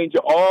 You change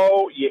your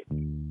oil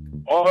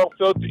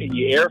filter and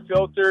your air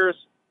filters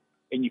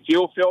and your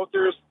fuel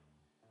filters.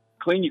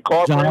 Clean your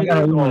carburetors.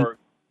 John,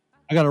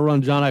 I got to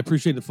run, John. I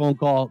appreciate the phone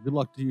call. Good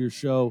luck to your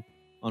show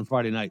on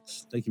Friday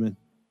nights. Thank you, man.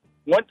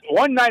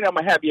 One night I'm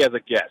going to have you as a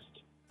guest.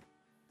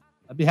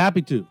 I'd be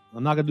happy to.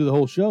 I'm not going to do the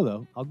whole show,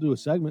 though. I'll do a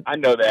segment. I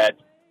know that.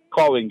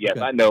 Call in guest.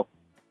 Okay. I know.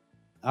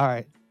 All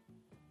right.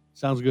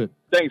 Sounds good.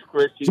 Thanks,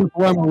 Kristian.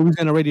 Super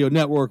Louisiana Radio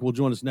Network will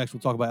join us next.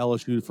 We'll talk about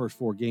LSU, the first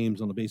 4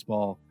 games on the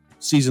baseball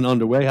season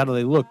underway. How do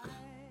they look?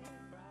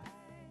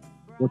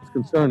 What's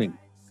concerning?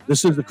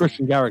 This is the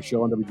Kristian Garic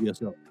Show on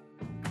WGSO.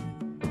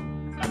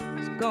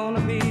 It's gonna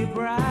be a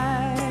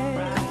bright,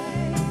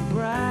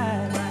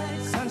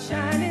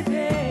 sunshiny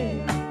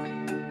day.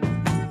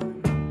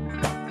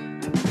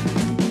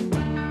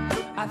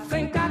 I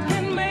think I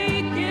can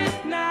make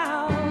it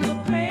now.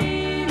 The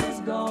pain is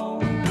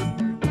gone.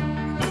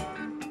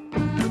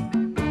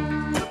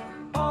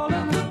 All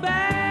of the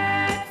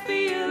bad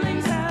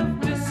feelings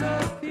have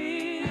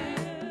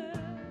disappeared.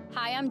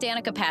 Hi, I'm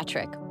Danica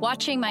Patrick.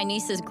 Watching my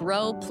nieces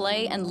grow,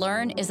 play, and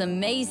learn is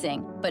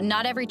amazing, but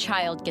not every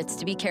child gets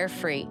to be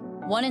carefree.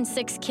 1 in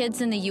 6 kids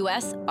in the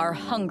U.S. are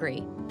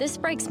hungry. This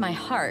breaks my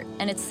heart,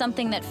 and it's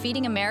something that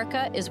Feeding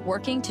America is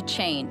working to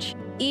change.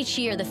 Each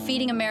year, the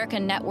Feeding America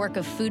network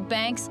of food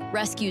banks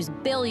rescues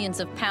billions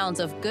of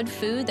pounds of good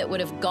food that would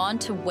have gone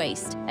to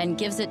waste and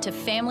gives it to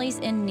families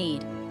in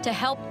need. To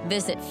help,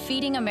 visit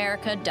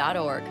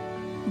feedingamerica.org.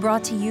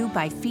 Brought to you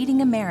by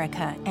Feeding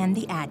America and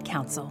the Ad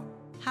Council.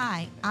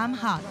 Hi, I'm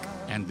Huck.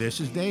 And this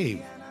is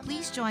Dave.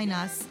 Please join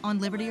us on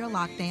Liberty or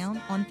Lockdown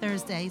on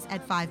Thursdays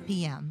at 5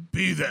 p.m.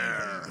 Be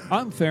there.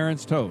 I'm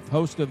Ference Toth,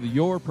 host of the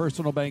Your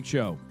Personal Bank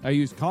Show. I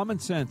use common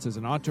sense as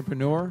an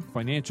entrepreneur,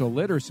 financial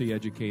literacy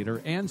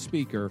educator, and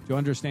speaker to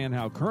understand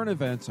how current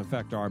events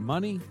affect our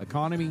money,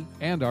 economy,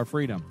 and our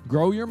freedom.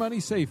 Grow your money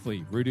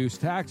safely, reduce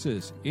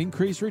taxes,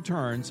 increase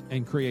returns,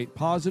 and create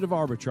positive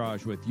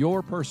arbitrage with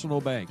Your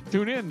Personal Bank.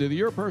 Tune in to the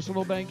Your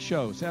Personal Bank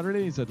Show,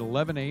 Saturdays at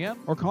 11 a.m.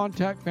 or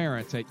contact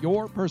Ference at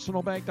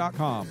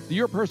yourpersonalbank.com. The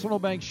Your Personal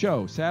Bank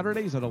Show,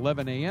 Saturdays at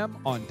 11 a.m.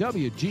 on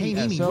WGSO Hey,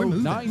 Mimi, we're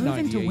moving. 990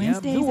 Moving to a.m.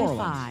 Wednesdays New at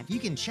Orleans. 5. You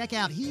can check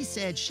out He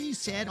Said, She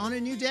Said on a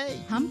new day.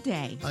 Hump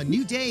Day. A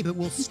new day, but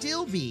we'll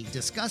still be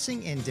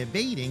discussing and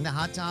debating the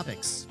hot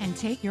topics. And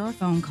take your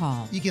phone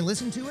call. You can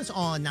listen to us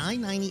on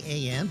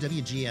 990 AM,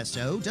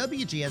 WGSO,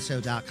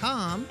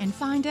 WGSO.com. And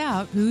find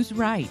out who's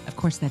right. Of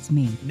course, that's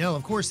me. No,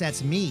 of course,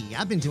 that's me.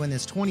 I've been doing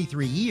this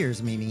 23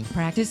 years, Mimi.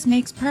 Practice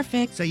makes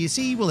perfect. So you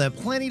see, we'll have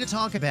plenty to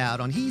talk about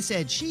on He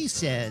Said, She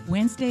Said.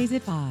 Wednesdays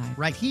at 5.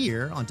 Right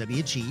here on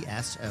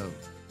WGSO.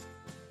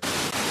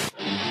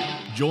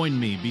 Join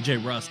me,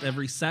 BJ Rust,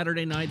 every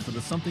Saturday night for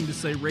the Something to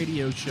Say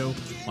radio show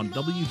on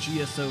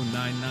WGSO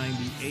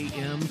 990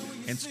 AM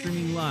and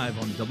streaming live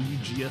on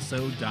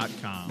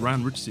WGSO.com.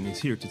 Ron Richardson is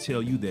here to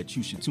tell you that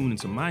you should tune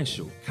into my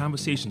show,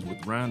 Conversations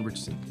with Ron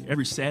Richardson,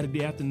 every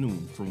Saturday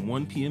afternoon from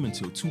 1 p.m.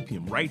 until 2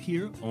 p.m. right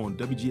here on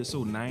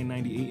WGSO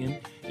 990 AM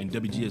and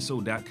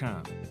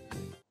WGSO.com.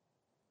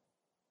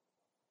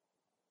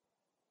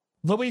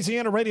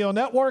 Louisiana Radio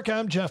Network,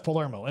 I'm Jeff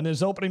Palermo. In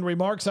his opening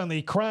remarks on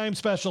the crime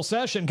special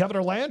session,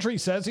 Governor Landry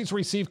says he's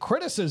received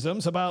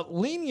criticisms about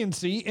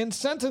leniency in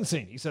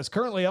sentencing. He says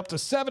currently up to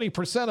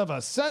 70% of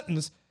a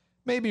sentence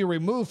may be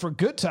removed for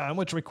good time,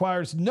 which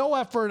requires no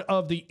effort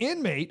of the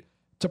inmate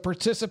to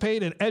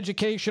participate in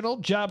educational,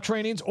 job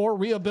trainings, or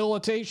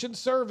rehabilitation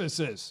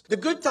services. The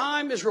good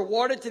time is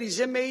rewarded to these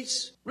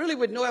inmates, really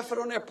with no effort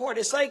on their part.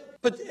 It's like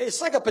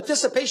a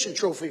participation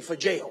trophy for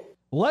jail.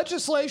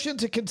 Legislation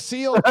to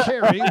conceal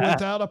carry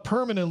without a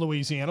permit in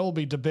Louisiana will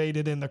be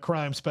debated in the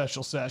crime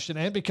special session.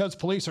 And because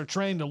police are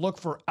trained to look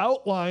for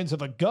outlines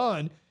of a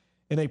gun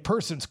in a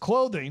person's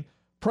clothing,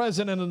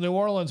 President of the New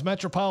Orleans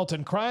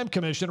Metropolitan Crime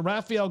Commission,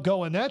 Raphael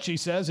Goenecci,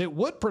 says it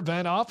would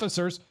prevent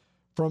officers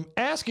from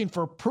asking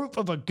for proof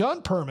of a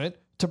gun permit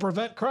to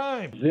prevent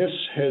crime. This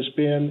has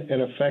been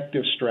an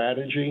effective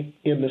strategy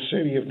in the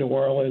city of New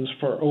Orleans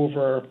for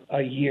over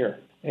a year,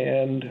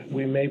 and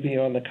we may be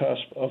on the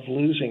cusp of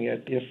losing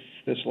it if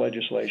this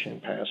legislation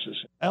passes.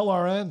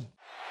 LRN.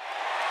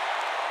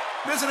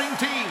 Visiting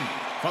team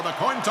for the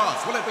coin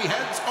toss. Will it be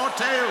heads or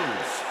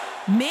tails?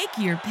 Make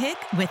your pick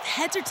with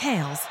Heads or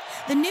Tails,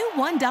 the new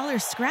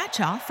 $1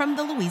 scratch-off from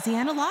the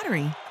Louisiana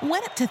Lottery.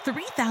 Win up to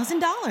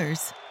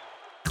 $3,000.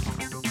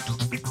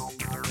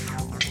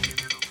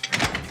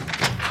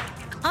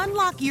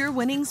 Unlock your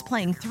winnings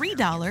playing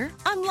 $3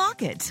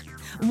 Unlock It.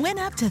 Win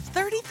up to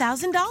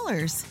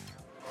 $30,000.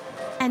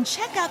 And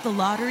check out the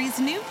lottery's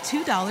new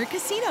 $2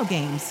 casino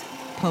games.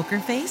 Poker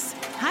Face,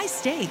 High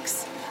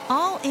Stakes,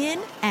 All In,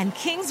 and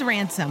King's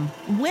Ransom.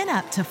 Win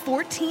up to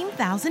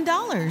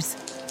 $14,000.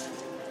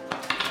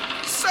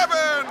 7!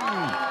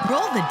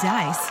 Roll the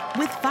dice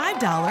with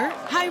 $5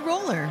 High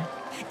Roller.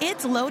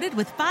 It's loaded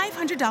with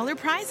 $500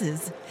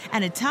 prizes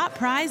and a top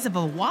prize of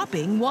a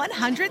whopping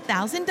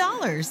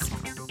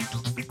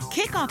 $100,000.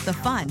 Kick off the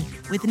fun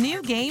with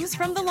new games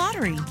from the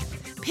lottery.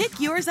 Pick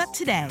yours up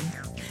today.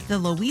 The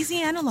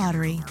Louisiana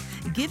Lottery,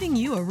 giving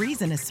you a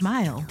reason to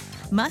smile.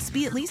 Must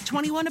be at least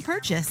 21 to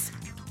purchase.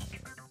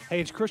 Hey,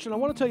 it's Kristian. I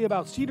want to tell you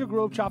about Cedar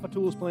Grove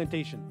Chapatoulas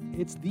Plantation.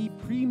 It's the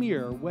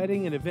premier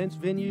wedding and events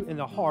venue in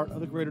the heart of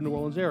the greater New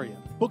Orleans area.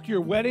 Book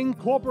your wedding,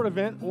 corporate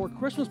event, or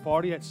Christmas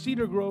party at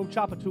Cedar Grove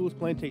Chapatoulas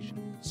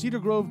Plantation. Cedar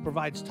Grove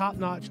provides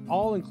top-notch,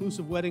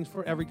 all-inclusive weddings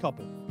for every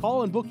couple.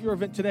 Call and book your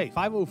event today,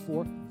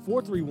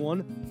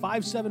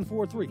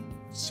 504-431-5743.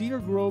 Cedar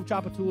Grove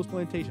Chapatoulas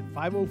Plantation,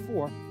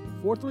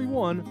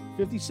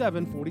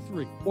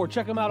 504-431-5743. Or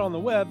check them out on the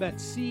web at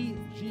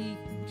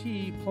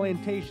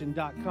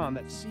cgtplantation.com.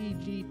 That's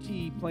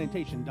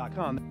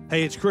cgtplantation.com.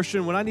 Hey, it's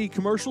Kristian. When I need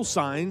commercial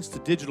signs to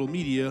digital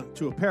media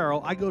to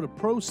apparel, I go to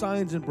Pro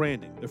Signs and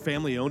Branding. They're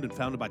family owned and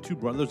founded by two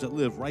brothers that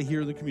live right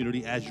here in the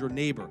community as your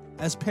neighbor,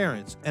 as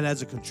parents, and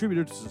as a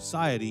contributor to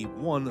society,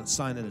 one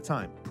sign at a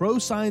time. Pro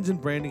Signs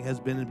and Branding has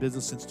been in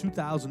business since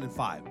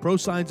 2005. Pro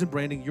Signs and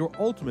Branding, your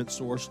ultimate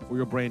source for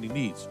your branding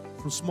needs.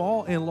 From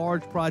small and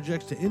large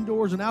projects to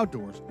indoors and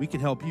outdoors, we can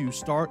help you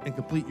start and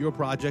complete your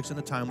projects in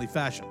a timely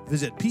fashion.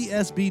 Visit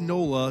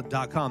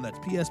psbnola.com, that's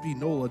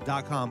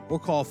psbnola.com, or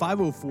call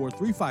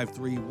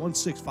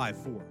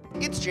 504-353-1654.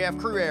 It's Jeff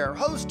Cruer,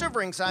 host of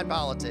Ringside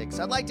Politics.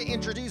 I'd like to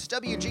introduce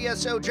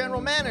WGSO General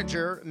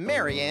Manager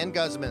Marianne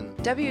Guzman.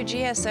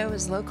 WGSO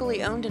is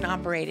locally owned and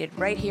operated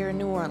right here in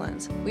New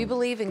Orleans. We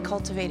believe in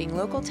cultivating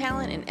local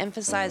talent and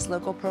emphasize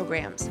local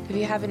programs. If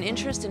you have an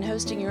interest in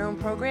hosting your own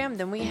program,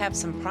 then we have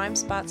some prime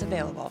spots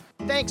available.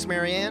 Thanks,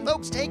 Marianne.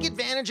 Folks, take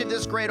advantage of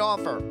this great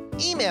offer.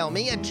 Email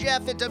me at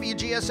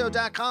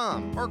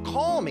jeff@wgso.com or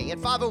call me at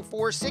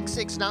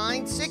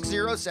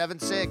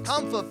 504-669-6076.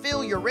 Come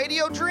fulfill your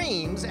radio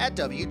dreams at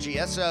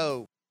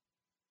WGSO.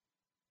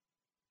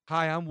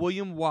 Hi, I'm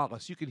William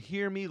Wallace. You can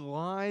hear me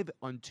live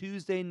on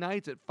Tuesday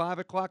nights at 5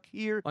 o'clock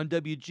here on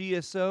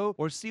WGSO,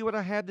 or see what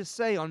I have to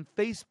say on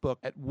Facebook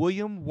at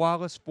William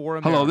Wallace for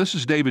America. Hello, this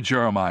is David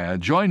Jeremiah.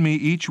 Join me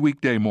each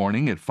weekday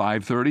morning at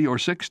 5:30 or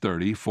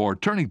 6:30 for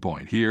Turning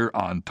Point here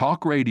on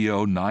Talk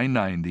Radio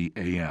 990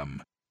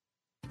 AM.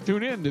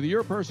 Tune in to the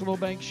Your Personal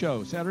Bank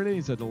Show,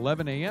 Saturdays at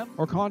 11 a.m.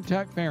 or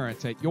contact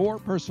parents at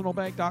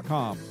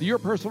yourpersonalbank.com. The Your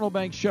Personal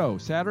Bank Show,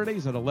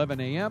 Saturdays at 11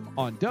 a.m.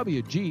 on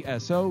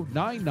WGSO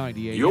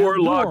 990 AM. You're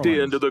New locked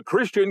Orleans. into the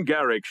Kristian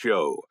Garic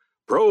Show.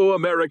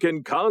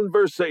 Pro-American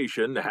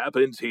conversation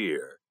happens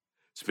here.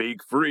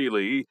 Speak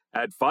freely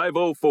at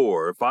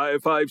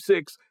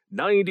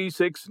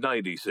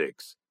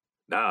 504-556-9696.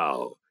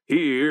 Now,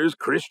 here's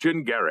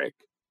Kristian Garic.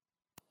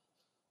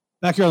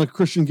 Back here on the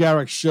Kristian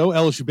Garic Show,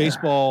 LSU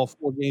baseball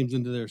 4 games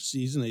into their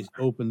season. They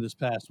opened this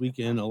past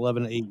weekend,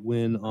 11-8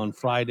 win on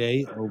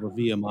Friday over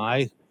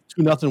VMI,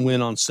 2-0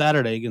 win on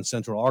Saturday against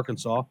Central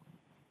Arkansas.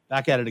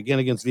 Back at it again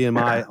against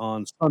VMI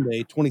on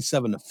Sunday,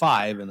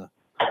 27-5, and a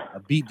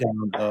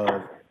beatdown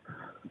of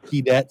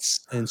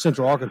Keydets in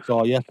Central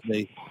Arkansas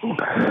yesterday,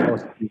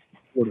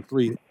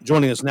 4-3.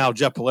 Joining us now,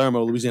 Jeff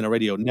Palermo, Louisiana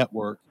Radio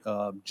Network.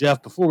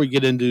 Jeff, before we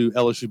get into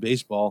LSU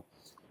baseball,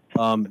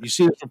 you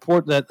see this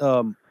report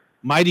that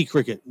Mighty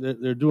Cricket,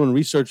 they're doing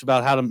research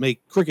about how to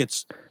make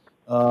crickets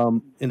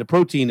into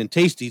protein and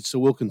tasty, so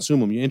we'll consume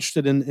them. You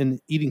interested in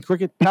eating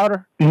cricket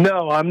powder?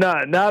 No, I'm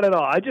not at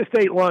all. I just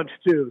ate lunch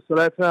too, so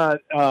that's not.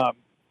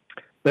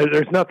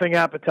 There's nothing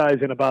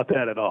appetizing about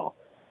that at all.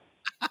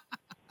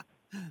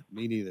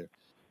 Me neither.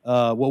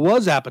 What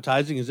was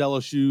appetizing is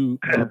LSU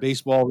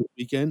baseball this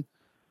weekend.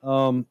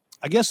 I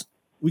guess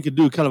we could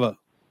do kind of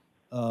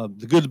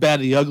the good, the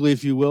bad, the ugly,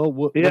 if you will.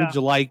 What did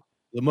you like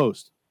the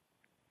most?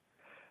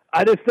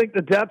 I just think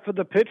the depth of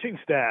the pitching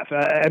staff.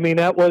 I mean,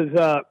 that was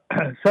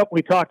something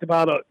we talked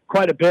about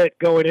quite a bit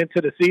going into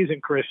the season.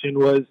 Kristian,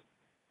 was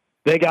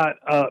they got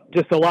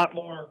just a lot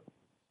more.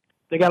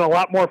 They got a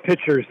lot more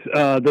pitchers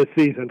this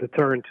season to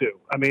turn to.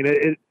 I mean,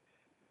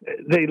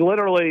 they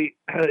literally,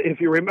 if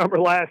you remember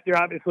last year,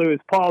 obviously it was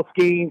Paul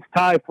Skeens,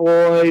 Ty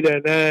Floyd,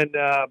 and then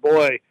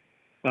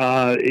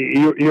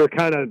you're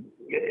kind of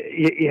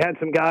you had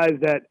some guys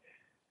that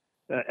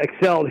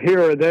excelled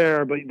here or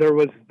there, but there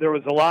was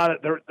a lot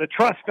of the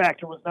trust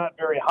factor was not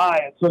very high,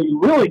 and so you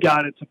really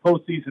got into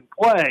postseason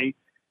play,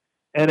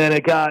 and then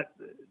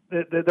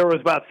there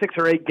was about 6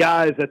 or 8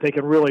 guys that they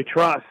can really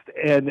trust,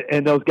 and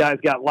those guys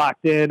got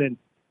locked in, and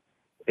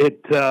it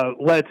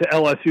led to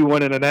LSU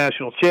winning a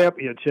national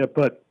championship.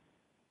 But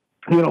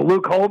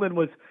Luke Holman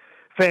was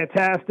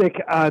fantastic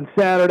on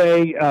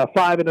Saturday,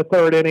 5 in the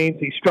 3rd innings.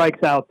 He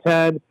strikes out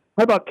 10.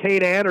 How about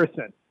Cade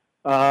Anderson?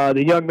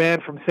 The young man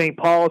from St.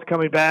 Paul is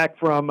coming back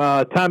from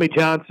Tommy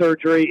John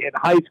surgery in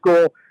high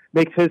school,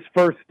 makes his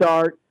first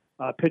start,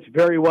 pitched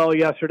very well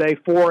yesterday,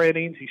 4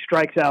 innings. He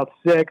strikes out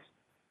 6.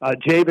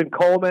 Javen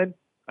Coleman,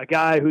 a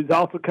guy who's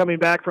also coming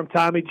back from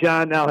Tommy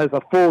John, now has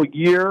a full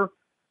year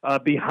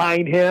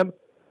behind him.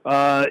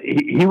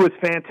 He was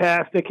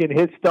fantastic in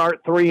his start,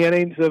 3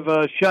 innings of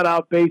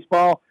shutout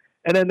baseball.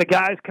 And then the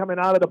guys coming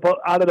out of the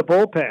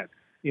bullpen,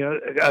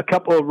 a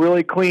couple of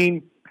really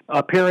clean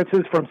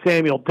appearances from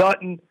Samuel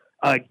Dutton.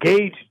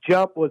 Gage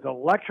Jump was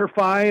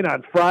electrifying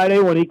on Friday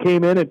when he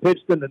came in and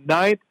pitched in the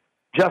 9th.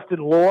 Justin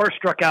Lohr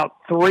struck out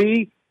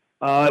 3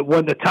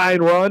 when the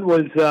tying run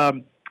was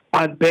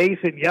on base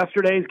in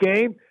yesterday's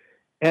game.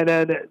 And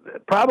then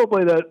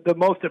probably the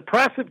most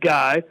impressive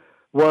guy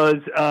was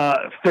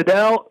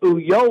Fidel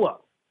Ulloa,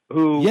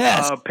 who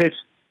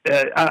pitched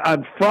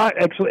on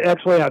Friday.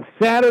 Actually on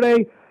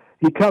Saturday,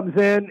 he comes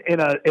in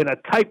a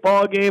tight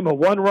ball game, a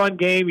 1-run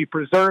game. He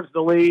preserves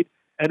the lead,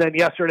 and then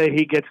yesterday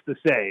he gets the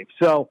save.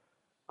 So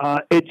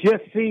it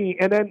just seems,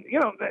 and then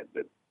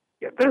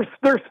there's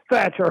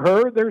Thatcher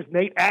Hurd, there's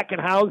Nate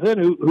Ackenhausen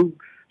who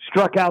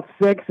struck out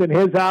 6 in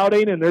his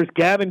outing, and there's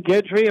Gavin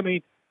Guidry. I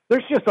mean,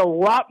 there's just a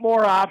lot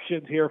more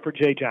options here for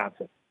Jay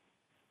Johnson.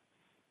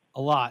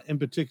 A lot, in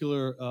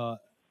particular,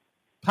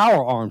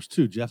 power arms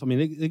too, Jeff. I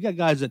mean, they got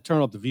guys that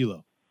turn up the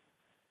velo.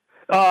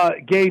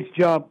 Gage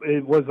Jump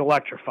was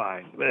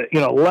electrifying.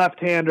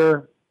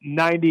 Left-hander,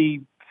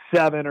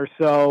 97 or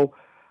so.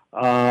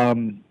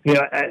 Aiden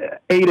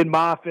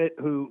Moffitt,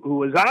 who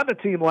was on the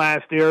team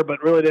last year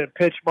but really didn't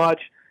pitch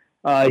much.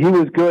 He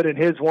was good in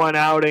his one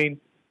outing.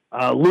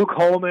 Luke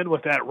Holman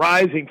with that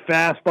rising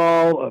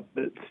fastball.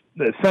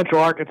 The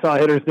Central Arkansas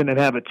hitters didn't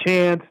have a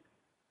chance.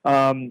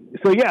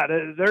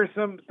 There's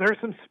some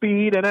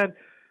speed, and then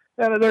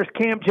there's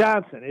Cam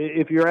Johnson.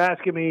 If you're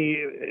asking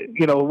me,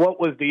 what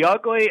was the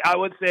ugly, I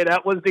would say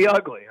that was the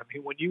ugly. I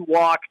mean, when you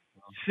walk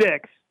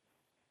 6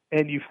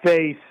 and you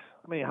face,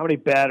 how many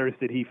batters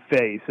did he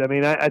face? I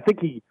mean, I think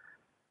he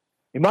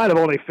might have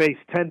only faced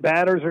 10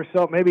 batters or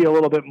so, maybe a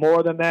little bit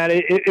more than that.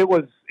 It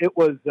was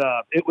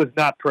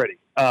not pretty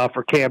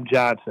for Cam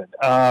Johnson.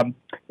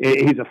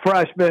 He's a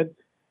freshman.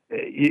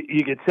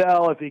 You could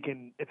tell if he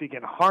can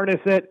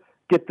harness it,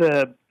 get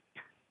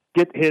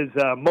his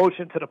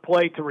motion to the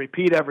plate to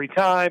repeat every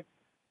time,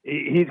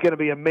 he's going to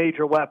be a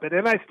major weapon.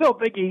 And I still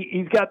think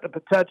he's got the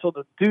potential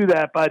to do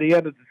that by the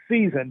end of the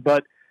season.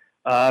 But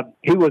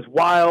he was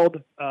wild,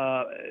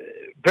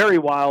 very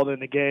wild in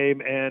the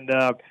game, and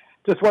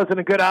just wasn't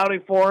a good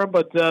outing for him.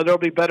 But there'll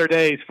be better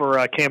days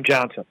for Cam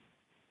Johnson.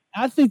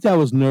 I think that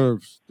was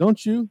nerves,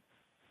 don't you?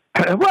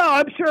 Well,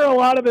 I'm sure a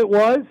lot of it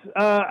was.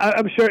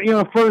 I'm sure,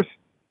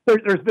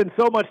 there's been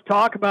so much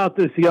talk about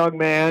this young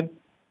man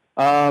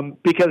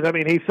because I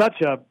mean he's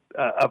such a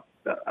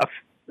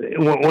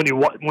when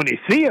you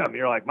see him,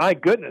 you're like, my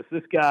goodness,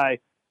 this guy.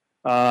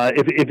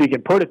 If he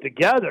can put it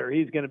together,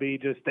 he's going to be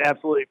just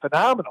absolutely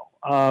phenomenal.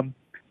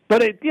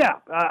 But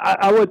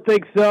I would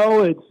think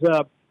so.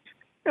 It's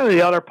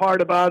the other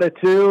part about it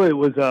too. It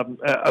was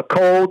a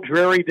cold,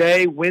 dreary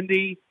day,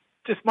 windy.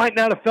 Just might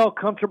not have felt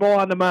comfortable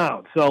on the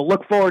mound. So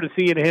look forward to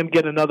seeing him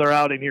get another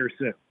outing here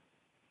soon.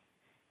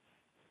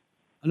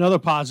 Another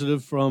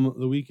positive from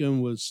the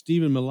weekend was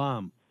Steven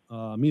Milam,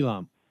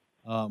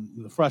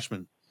 the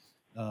freshman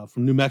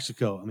from New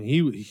Mexico. I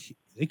mean,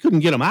 they couldn't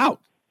get him out.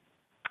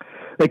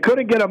 They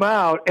couldn't get him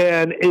out,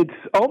 and it's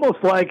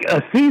almost like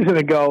a season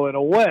ago in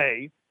a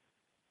way.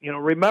 You know,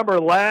 remember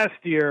last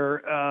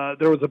year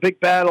there was a big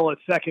battle at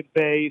second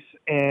base,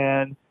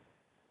 and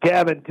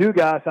Gavin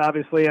Dugas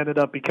obviously ended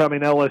up becoming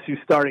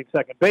LSU starting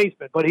second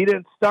baseman, but he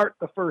didn't start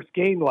the first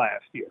game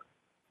last year.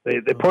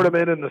 They put him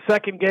in the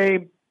second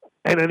game,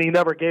 and then he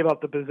never gave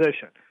up the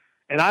position.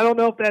 And I don't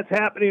know if that's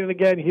happening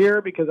again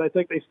here because I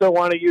think they still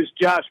want to use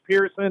Josh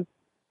Pearson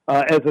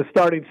as a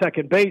starting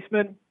second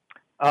baseman.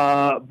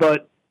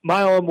 But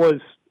Milam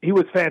was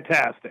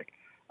fantastic.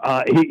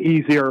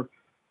 He's your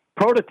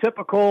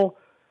prototypical.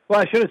 Well,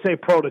 I shouldn't say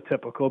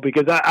prototypical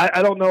because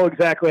I don't know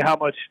exactly how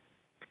much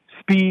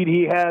speed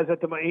he has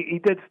at the moment. He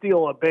did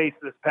steal a base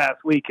this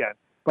past weekend,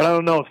 but I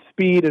don't know if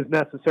speed is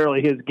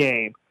necessarily his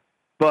game.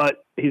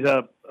 But he's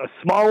a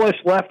smallish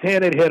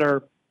left-handed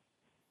hitter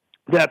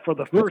that for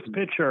the first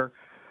pitcher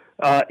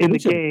in the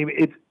game,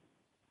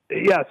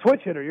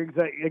 switch hitter. You're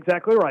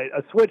exactly right,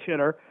 a switch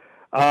hitter.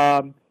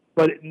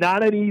 But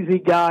not an easy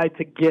guy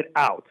to get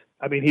out.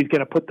 I mean, he's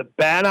going to put the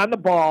bat on the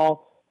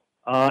ball,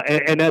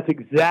 and that's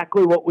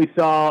exactly what we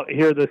saw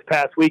here this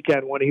past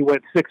weekend when he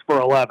went 6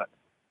 for 11.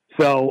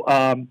 So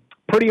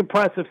pretty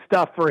impressive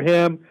stuff for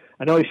him.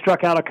 I know he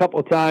struck out a couple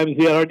of times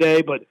the other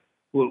day, but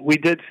we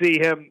did see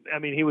him. I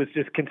mean, he was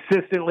just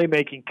consistently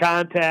making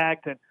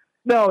contact. And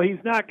no, he's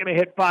not going to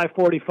hit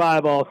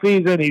 545 all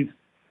season. He's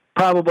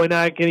probably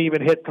not going to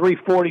even hit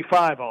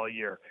 345 all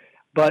year.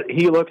 But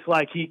he looks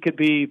like he could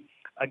be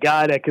a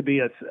guy that could be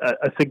a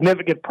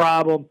significant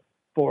problem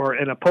for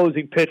an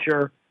opposing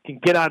pitcher, can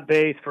get on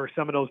base for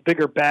some of those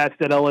bigger bats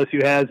that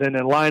LSU has in the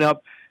lineup.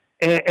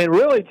 And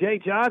really, Jay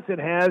Johnson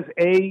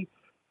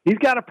he's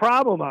got a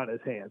problem on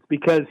his hands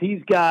because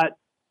there's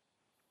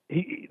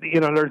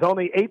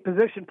only 8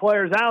 position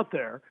players out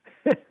there,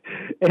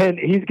 and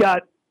he's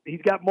got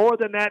more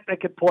than that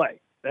could play.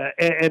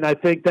 And I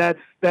think that's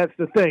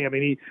the thing. I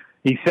mean,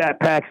 he sat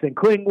Paxton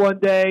Kling one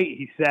day.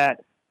 He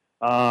sat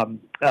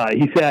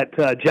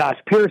Josh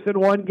Pearson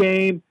one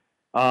game.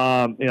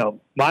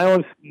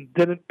 Miles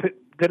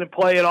didn't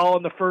play at all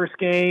in the first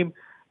game.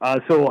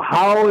 So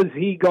how is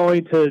he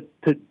going to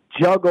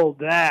juggle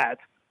that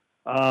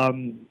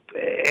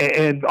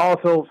and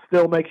also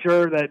still make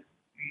sure that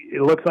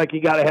it looks like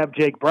you got to have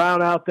Jake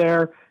Brown out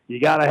there. You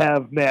got to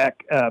have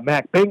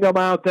Mac Bingham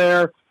out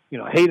there.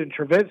 Hayden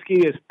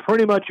Travinsky is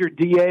pretty much your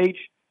DH.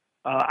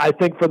 I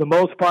think for the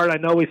most part, I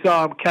know we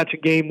saw him catch a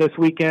game this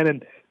weekend,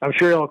 and I'm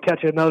sure he'll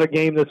catch another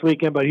game this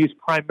weekend, but he's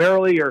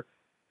primarily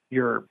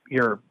your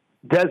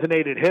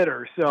designated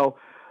hitter. So,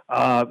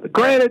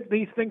 granted,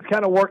 these things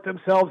kind of work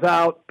themselves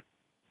out.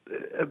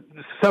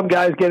 Some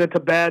guys get into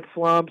bad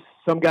slumps.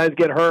 Some guys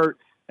get hurt,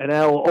 and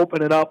that'll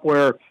open it up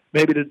where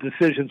maybe the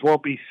decisions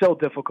won't be so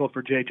difficult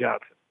for Jay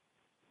Johnson.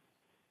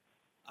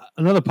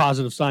 Another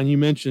positive sign, you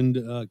mentioned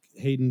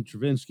Hayden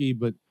Travinsky,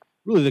 but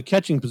really the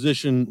catching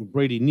position,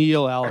 Brady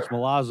Neal, Alex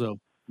Milazzo,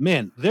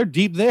 man, they're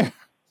deep there.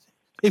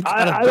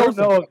 I don't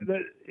know.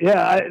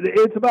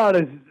 It's about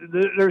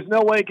there's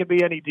no way it can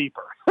be any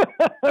deeper,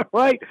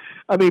 right?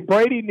 I mean,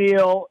 Brady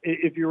Neal,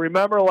 if you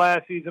remember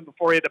last season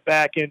before he had a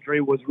back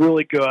injury, was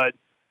really good.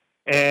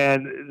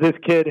 And this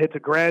kid hits a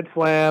grand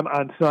slam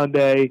on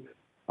Sunday,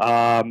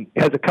 has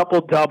a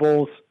couple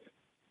doubles.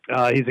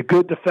 He's a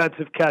good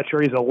defensive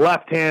catcher. He's a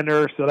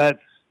left-hander, so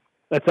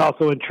that's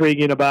also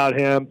intriguing about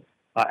him.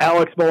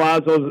 Alex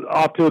Milazzo's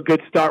off to a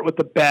good start with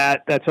the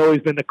bat. That's always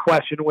been the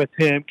question with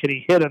him. Can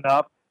he hit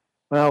enough?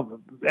 Well,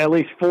 at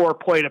least 4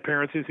 plate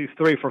appearances. He's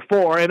 3 for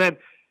 4. And then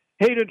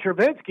Hayden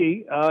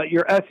Travinsky,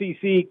 your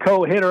SEC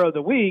co-hitter of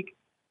the week,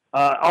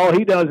 all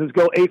he does is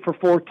go 8 for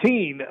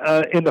 14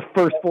 in the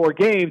first 4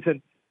 games.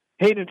 And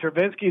Hayden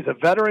Travinsky is a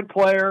veteran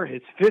player,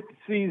 his 5th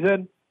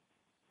season.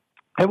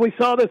 And we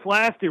saw this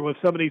last year with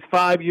some of these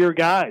 5-year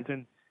guys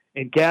and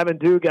Gavin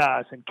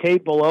Dugas and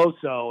Cade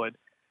Beloso. And,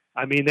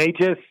 I mean, they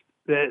just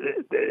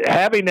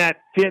having that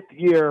 5th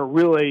year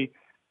really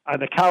on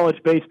the college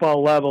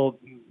baseball level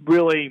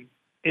really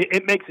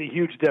it makes a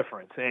huge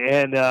difference.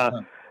 And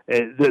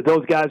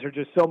those guys are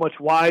just so much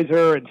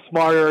wiser and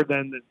smarter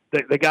than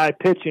the guy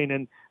pitching,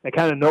 and they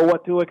kind of know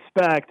what to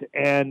expect,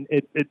 and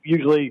it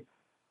usually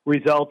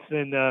results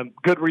in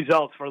good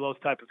results for those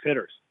type of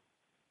hitters.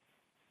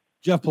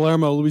 Jeff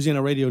Palermo,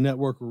 Louisiana Radio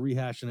Network, we're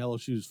rehashing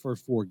LSU's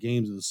first 4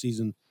 games of the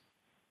season.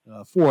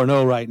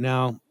 4-0 right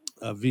now.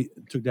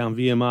 Took down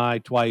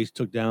VMI twice,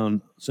 took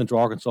down Central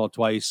Arkansas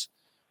twice.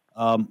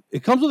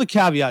 It comes with a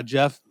caveat,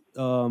 Jeff.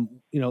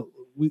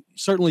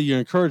 You're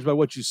encouraged by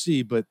what you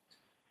see, but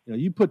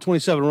you put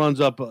 27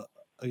 runs up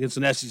against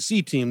an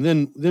SEC team,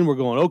 then we're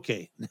going,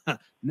 okay,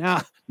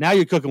 now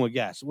you're cooking with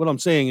gas. What I'm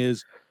saying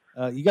is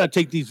you got to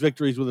take these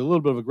victories with a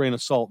little bit of a grain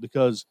of salt,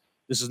 because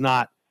this is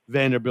not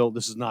Vanderbilt,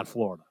 this is not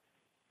Florida.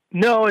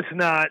 No, it's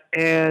not,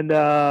 and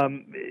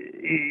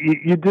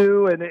you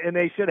do, and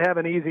they should have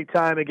an easy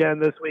time again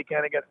this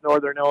weekend against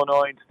Northern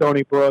Illinois and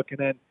Stony Brook, and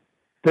then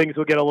things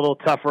will get a little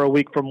tougher a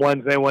week from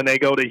Wednesday when they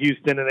go to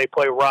Houston and they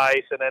play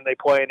Rice, and then they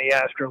play in the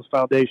Astros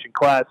Foundation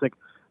Classic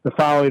the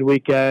following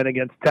weekend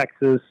against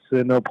Texas,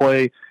 and they'll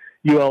play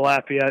UL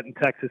Lafayette and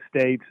Texas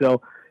State.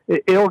 So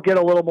it'll get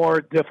a little more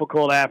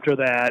difficult after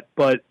that.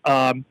 But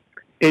what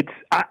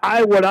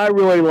I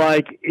really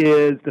like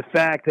is the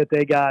fact that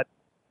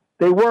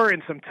they were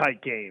in some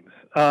tight games,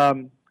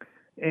 and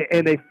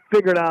they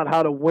figured out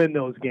how to win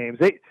those games.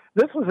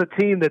 This was a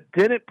team that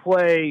didn't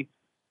play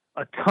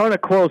a ton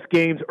of close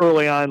games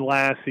early on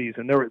last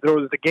season. There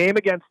was the game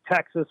against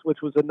Texas,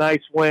 which was a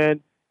nice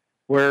win,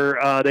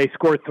 where they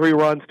scored 3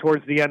 runs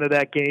towards the end of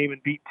that game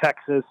and beat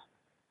Texas.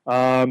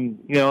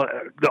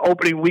 The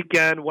opening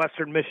weekend,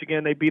 Western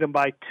Michigan, they beat them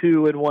by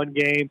 2 in one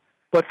game.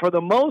 But for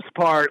the most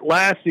part,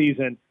 last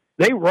season,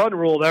 they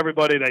run-ruled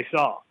everybody they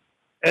saw.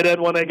 And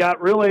then when they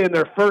got really in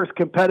their first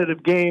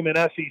competitive game in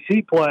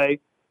SEC play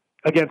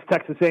against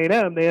Texas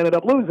A&M, they ended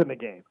up losing the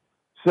game.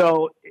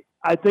 So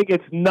I think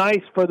it's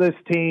nice for this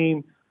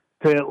team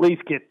to at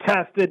least get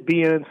tested,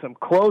 be in some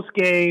close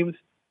games,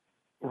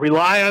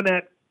 rely on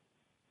that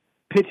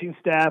pitching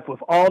staff with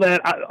all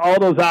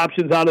those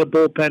options out of the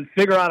bullpen,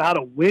 figure out how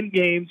to win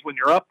games when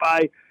you're up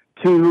by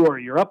 2 or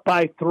you're up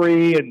by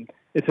 3 and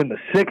it's in the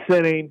 6th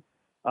inning.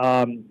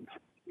 How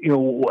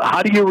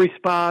do you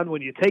respond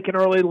when you take an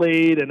early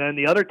lead and then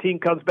the other team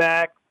comes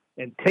back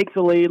and takes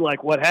a lead,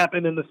 like what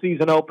happened in the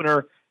season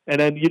opener, and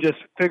then you just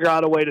figure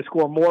out a way to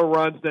score more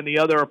runs than the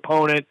other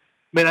opponent?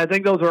 I mean, I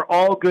think those are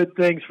all good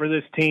things for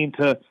this team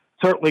to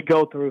certainly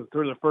go through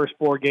the first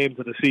 4 games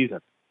of the season.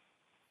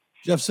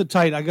 Jeff, sit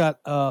tight. I got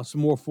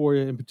some more for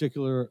you. In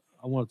particular,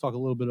 I want to talk a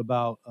little bit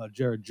about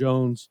Jared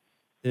Jones.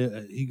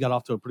 He got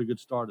off to a pretty good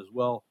start as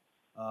well.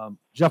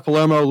 Jeff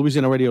Palermo,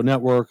 Louisiana Radio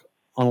Network,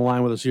 on the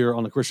line with us here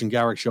on the Kristian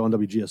Garic Show on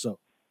WGSO.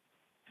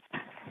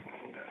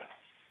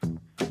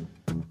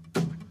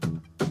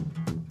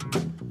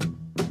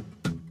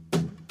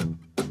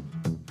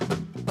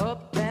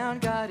 Up, down,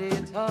 got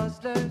its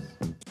hustlers.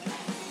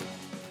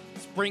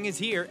 Spring is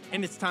here,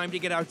 and it's time to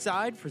get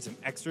outside for some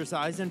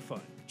exercise and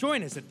fun.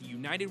 Join us at the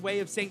United Way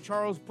of St.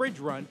 Charles Bridge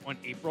Run on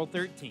April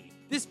 13th.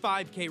 This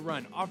 5K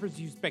run offers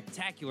you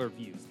spectacular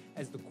views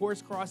as the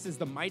course crosses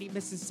the mighty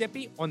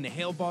Mississippi on the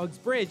Hale Boggs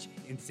Bridge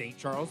in St.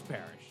 Charles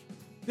Parish.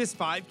 This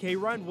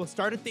 5K run will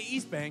start at the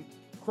East Bank,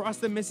 cross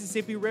the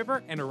Mississippi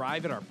River, and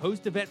arrive at our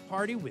post-event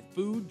party with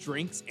food,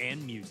 drinks,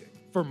 and music.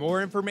 For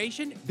more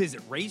information,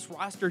 visit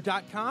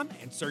raceroster.com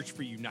and search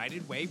for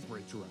United Way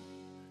Bridge Run.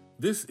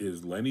 This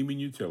is Lenny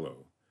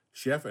Minutillo,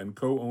 chef and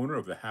co-owner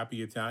of the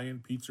Happy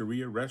Italian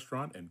Pizzeria,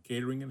 Restaurant, and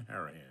Catering in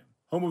Harahan,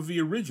 home of the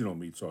original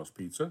meat sauce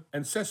pizza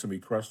and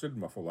sesame-crusted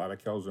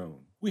muffalata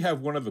calzone. We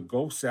have one of the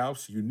Gulf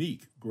South's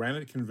unique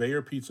granite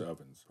conveyor pizza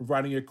ovens,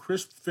 providing a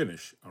crisp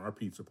finish on our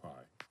pizza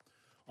pie.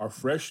 Our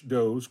fresh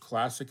doughs,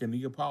 classic and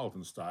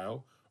Neapolitan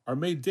style, are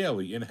made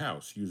daily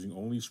in-house using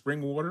only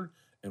spring water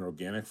and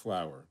organic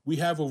flour. We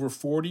have over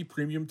 40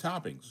 premium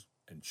toppings,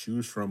 and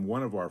choose from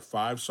one of our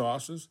 5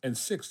 sauces and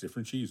 6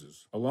 different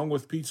cheeses. Along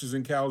with pizzas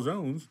and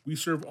calzones, we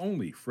serve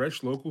only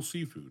fresh local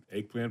seafood,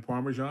 eggplant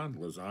parmesan,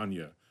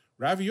 lasagna,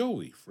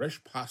 ravioli,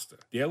 fresh pasta,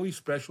 daily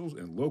specials,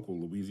 and local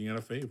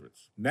Louisiana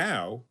favorites.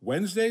 Now,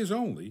 Wednesdays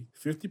only,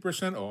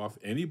 50% off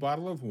any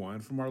bottle of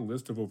wine from our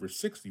list of over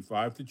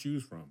 65 to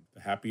choose from.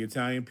 The Happy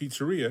Italian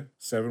Pizzeria,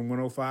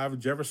 7105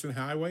 Jefferson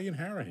Highway in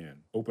Harahan.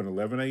 Open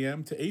 11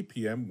 a.m. to 8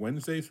 p.m.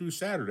 Wednesday through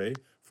Saturday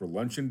for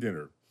lunch and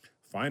dinner.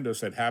 Find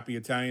us at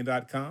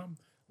happyitalian.com,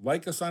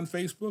 like us on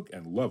Facebook,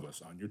 and love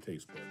us on your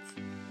taste buds.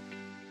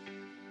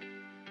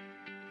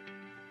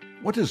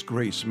 What does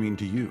grace mean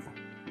to you?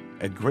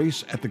 At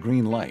Grace at the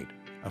Green Light,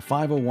 a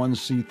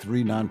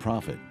 501c3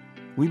 nonprofit,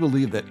 we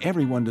believe that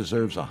everyone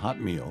deserves a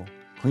hot meal,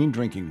 clean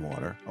drinking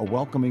water, a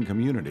welcoming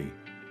community,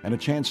 and a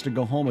chance to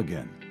go home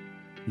again.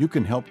 You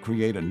can help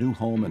create a new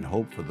home and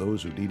hope for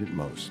those who need it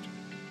most.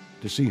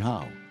 To see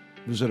how,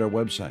 visit our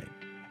website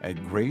at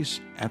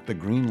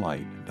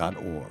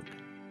graceatthegreenlight.org.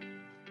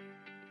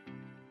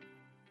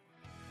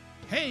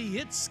 Hey,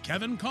 it's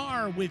Kevin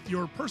Carr with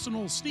your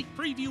personal sneak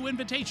preview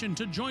invitation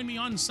to join me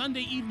on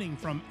Sunday evening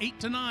from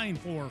 8 to 9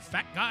 for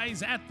Fat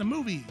Guys at the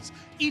Movies.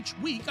 Each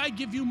week, I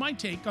give you my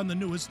take on the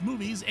newest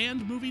movies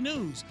and movie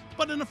news,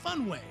 but in a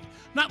fun way.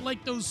 Not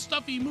like those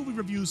stuffy movie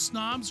review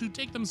snobs who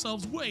take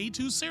themselves way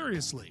too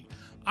seriously.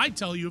 I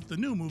tell you if the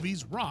new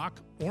movies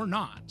rock or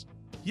not.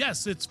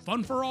 Yes, it's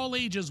fun for all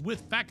ages with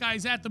Fat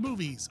Guys at the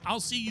Movies. I'll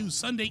see you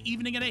Sunday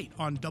evening at 8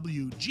 on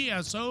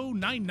WGSO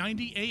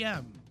 990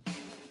 AM.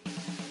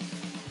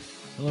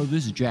 Hello,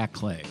 this is Jack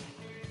Clegg.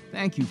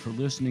 Thank you for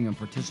listening and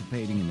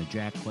participating in the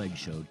Jack Clegg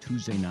Show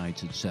Tuesday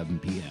nights at 7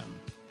 p.m.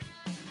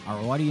 Our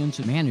audience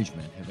and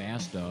management have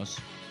asked us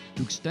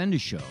to extend the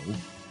show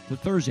to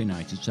Thursday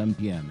nights at 7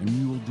 p.m., and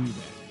we will do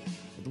that,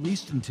 at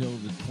least until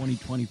the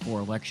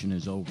 2024 election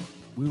is over.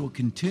 We will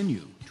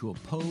continue to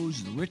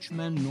oppose the rich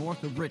men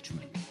north of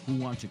Richmond who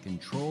want to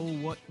control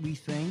what we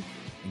think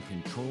and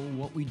control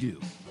what we do.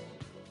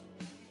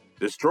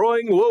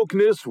 Destroying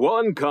wokeness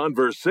one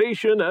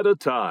conversation at a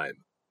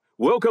time.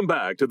 Welcome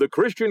back to the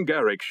Kristian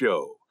Garic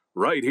Show,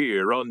 right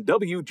here on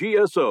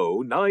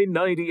WGSO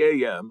 990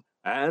 AM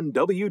and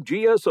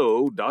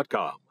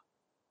WGSO.com.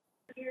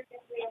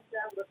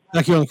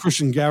 Back here on the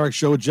Kristian Garic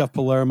Show with Jeff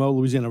Palermo,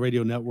 Louisiana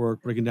Radio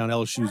Network, breaking down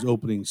LSU's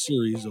opening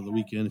series of the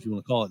weekend, if you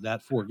want to call it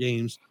that, 4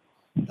 games.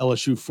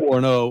 LSU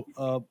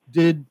 4-0.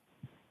 Did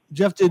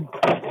Johnson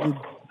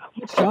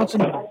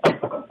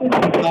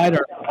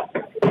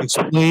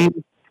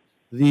explain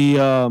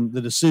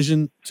the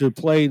decision to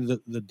play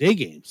the day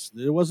games?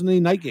 There wasn't any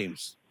night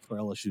games for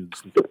LSU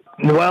this weekend.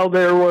 Well,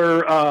 there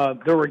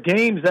were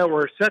games that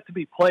were set to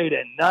be played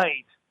at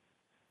night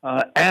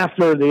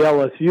after the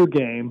LSU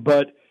game,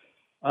 but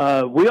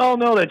we all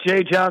know that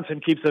Jay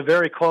Johnson keeps a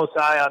very close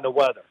eye on the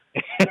weather.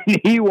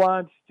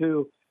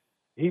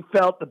 He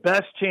felt the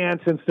best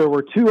chance, since there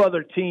were 2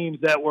 other teams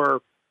that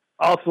were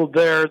also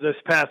there this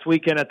past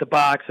weekend at the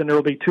box, and there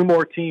will be 2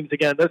 more teams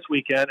again this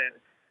weekend,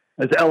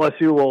 as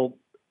LSU will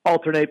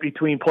alternate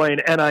between playing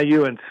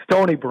NIU and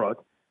Stony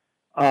Brook.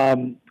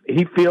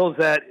 He feels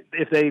that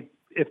if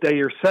they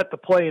are set to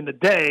play in the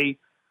day,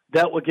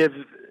 that will give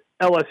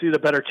LSU the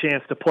better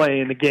chance to play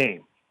in the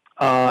game.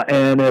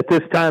 And at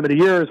this time of the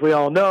year, as we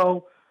all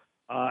know,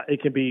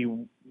 it can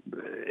be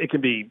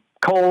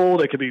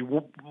cold, it can be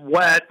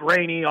wet,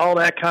 rainy, all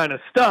that kind of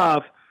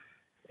stuff.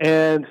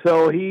 And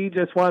so he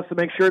just wants to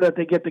make sure that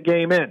they get the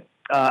game in.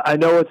 I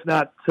know it's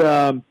not,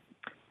 for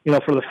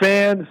the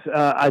fans,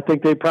 I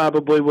think they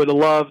probably would have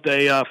loved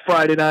a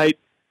Friday night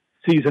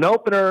season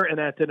opener, and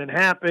that didn't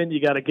happen. You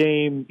had a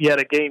game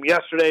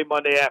yesterday,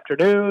 Monday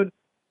afternoon.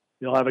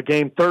 You'll have a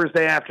game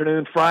Thursday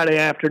afternoon, Friday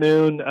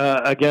afternoon,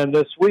 again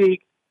this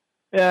week.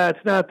 Yeah,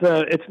 it's not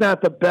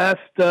the best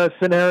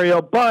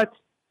scenario, but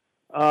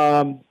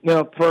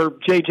for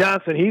Jay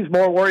Johnson, he's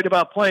more worried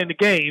about playing the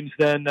games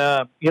than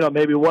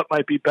maybe what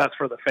might be best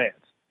for the fans.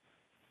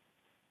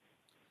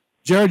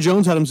 Jared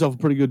Jones had himself a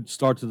pretty good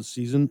start to the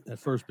season at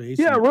first base.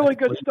 Yeah, really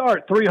good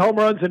start. 3 home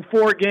runs in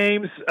 4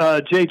 games.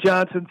 Jay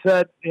Johnson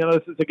said,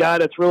 this is a guy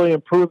that's really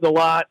improved a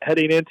lot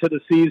heading into the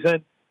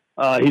season.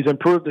 He's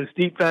improved his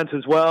defense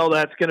as well.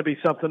 That's going to be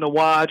something to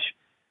watch.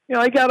 He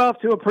got off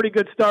to a pretty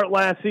good start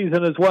last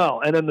season as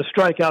well, and then the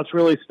strikeouts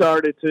really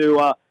started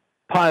to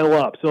pile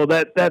up. So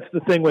that's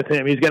the thing with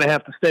him. He's going to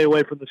have to stay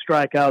away from the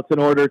strikeouts in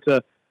order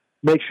to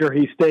make sure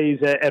he stays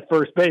at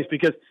first base,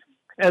 because,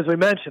 as we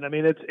mentioned,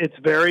 it's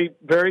very,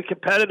 very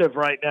competitive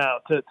right now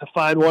to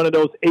find one of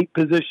those 8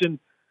 position,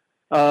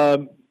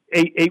 one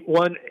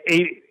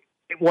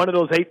of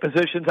those 8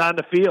 positions on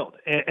the field,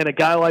 and a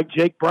guy like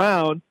Jake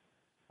Brown,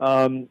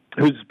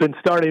 who's been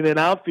starting in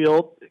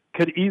outfield,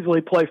 could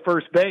easily play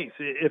first base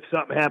if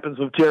something happens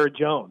with Jared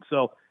Jones.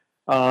 So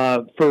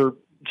for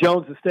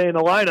Jones to stay in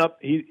the lineup,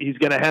 he's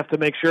going to have to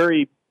make sure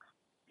he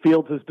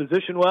fields his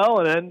position well,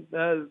 and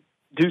then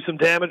do some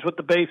damage with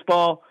the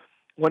baseball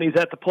when he's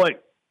at the plate.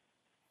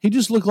 He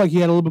just looked like he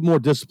had a little bit more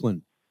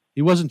discipline.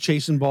 He wasn't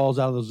chasing balls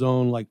out of the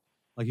zone like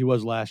he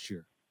was last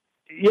year.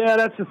 Yeah,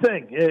 that's the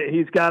thing.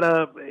 He's got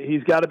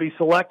to be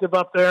selective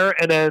up there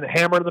and then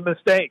hammer the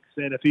mistakes.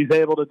 And if he's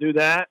able to do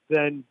that,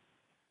 then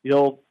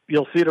you'll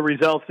see the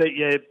results that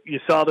you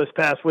saw this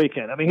past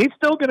weekend. He's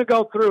still going to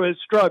go through his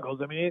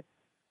struggles.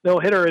 No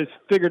hitter has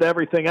figured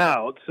everything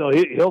out, so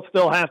he'll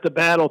still have to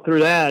battle through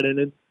that. And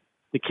then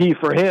the key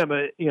for him,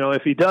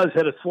 if he does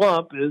hit a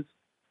slump, is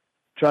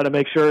try to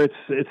make sure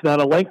it's not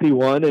a lengthy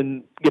one,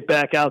 and get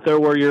back out there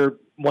where you're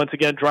once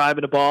again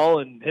driving the ball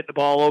and hitting the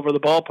ball over the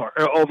ballpark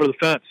or over the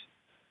fence.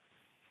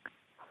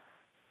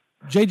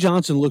 Jay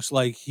Johnson looks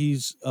like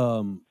he's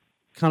kind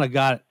of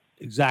got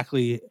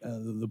exactly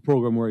the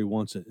program where he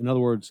wants it. In other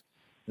words,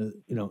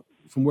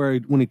 from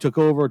when he took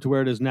over to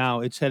where it is now,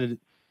 it's headed.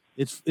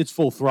 It's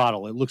full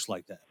throttle. It looks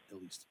like that,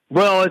 at least.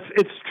 Well,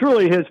 it's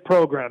truly his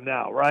program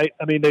now, right?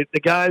 The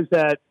guys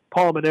that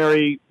Paul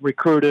Maneri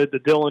recruited, the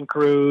Dylan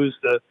Cruz,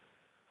 the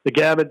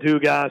Gavin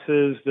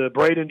Dugases, the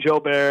Braden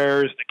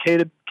Jobears,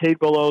 the Cade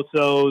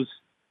Belosos,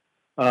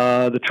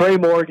 the Trey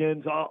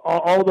Morgans,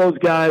 all those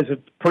guys have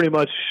pretty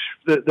much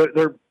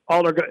they're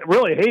all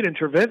really. Hayden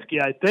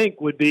Travinsky, I think,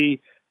 would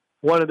be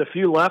one of the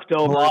few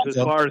leftovers as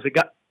far as it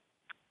got.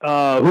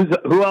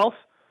 Who else?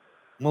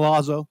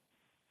 Milazzo,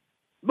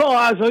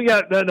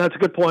 yeah, that's a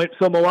good point.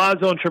 So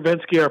Milazzo and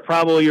Travinsky are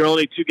probably your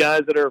only 2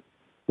 guys that are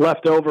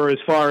left over as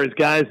far as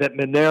guys that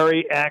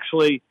Maneri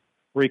actually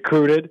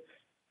recruited.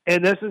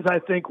 And this is, I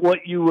think,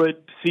 what you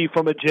would see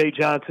from a Jay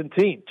Johnson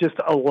team, just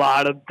a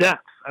lot of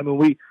depth.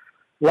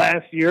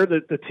 Last year,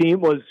 the team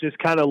was just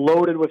kind of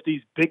loaded with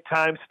these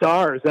big-time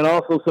stars and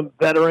also some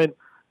veteran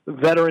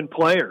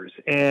players.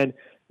 And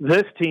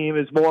this team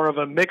is more of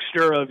a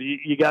mixture of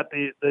you got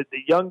the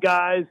young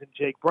guys and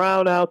Jake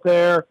Brown out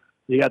there.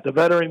 You got the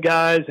veteran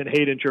guys and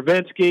Hayden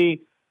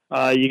Travinsky.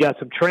 You got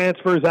some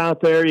transfers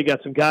out there. You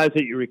got some guys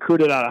that you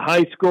recruited out of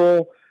high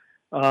school.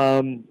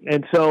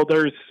 And so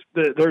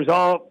there's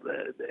all,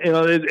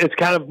 it's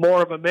kind of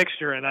more of a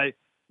mixture. And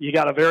you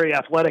got a very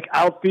athletic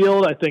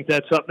outfield. I think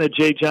that's something that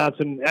Jay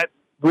Johnson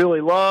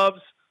really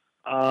loves.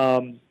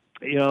 A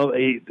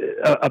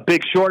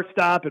big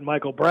shortstop in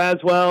Michael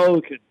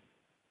Braswell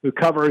who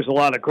covers a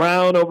lot of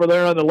ground over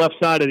there on the left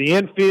side of the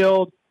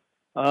infield.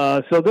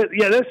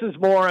 This is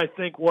more, I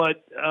think,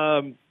 what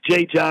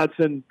Jay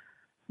Johnson,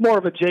 more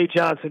of a Jay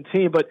Johnson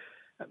team. But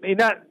I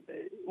mean,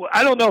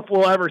 I don't know if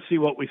we'll ever see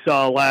what we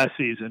saw last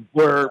season,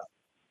 where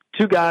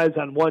two guys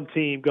on one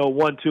team go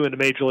 1-2 in the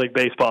Major League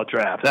Baseball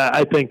draft.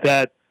 I think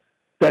that's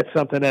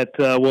something that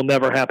will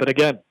never happen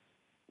again.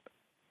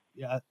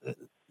 Yeah,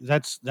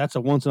 that's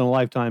a once in a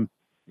lifetime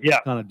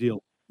kind of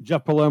deal.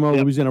 Jeff Palermo,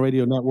 Louisiana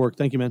Radio Network.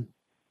 Thank you, man.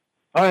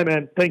 All right,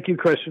 man. Thank you,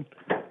 Kristian.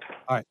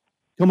 All right.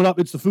 Coming up,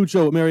 it's the Food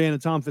Show with Marianne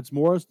and Tom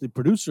Fitzmaurice. The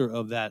producer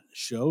of that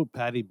show,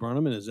 Patty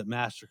Burnham, is at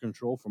Master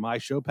Control for my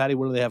show. Patty,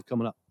 what do they have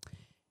coming up?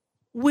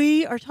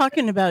 We are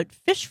talking about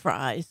fish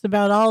fries,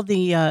 about all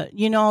the,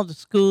 all the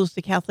schools,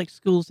 the Catholic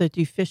schools that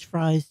do fish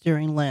fries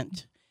during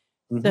Lent.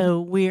 Mm-hmm.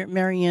 So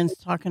Marianne's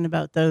talking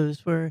about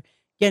those. We're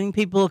getting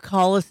people to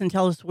call us and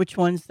tell us which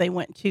ones they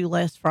went to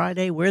last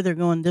Friday, where they're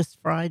going this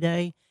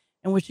Friday,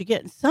 and what you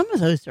get. And some of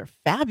those are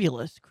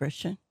fabulous,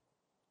 Kristian.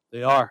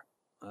 They are.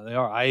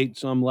 I ate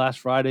some last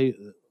Friday.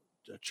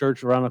 A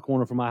church around the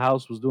corner from my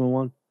house was doing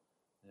one.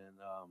 And,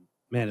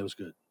 man, it was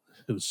good.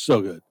 It was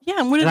so good. Yeah,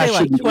 and what are they,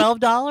 like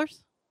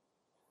 $12?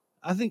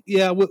 I think,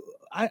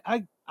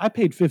 I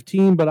paid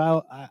 $15, but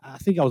I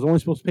think I was only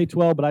supposed to pay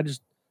 $12, but I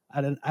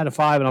had a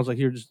 $5, and I was like,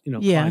 here, just,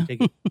 fine,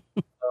 take it.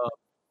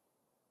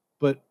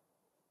 But,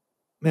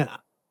 man,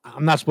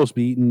 I'm not supposed to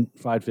be eating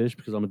fried fish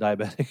because I'm a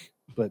diabetic,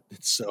 but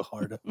it's so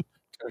hard to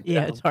turn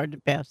down. It's hard to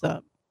pass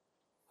up.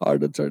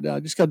 Hard to turn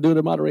down. Just got to do it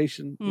in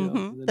moderation.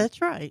 Mm-hmm.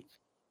 That's right.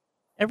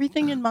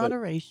 Everything in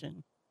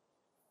moderation.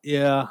 So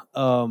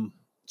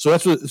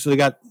they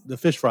got the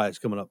fish fries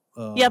coming up.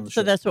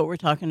 So that's what we're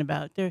talking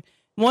about.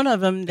 One of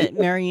them that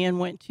Marianne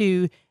went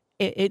to,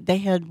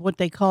 they had what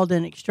they called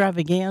an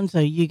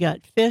extravaganza. You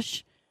got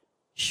fish,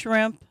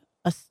 shrimp,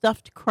 a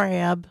stuffed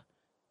crab,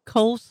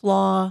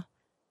 coleslaw,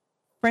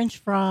 French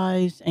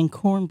fries, and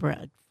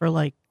cornbread for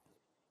like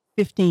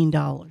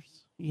 $15.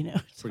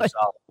 It's pretty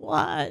solid.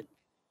 What?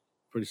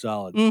 Pretty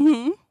solid.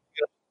 Mm-hmm.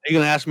 Are you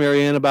going to ask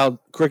Marianne about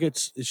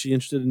crickets? Is she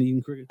interested in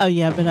eating crickets? Oh,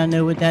 yeah, but I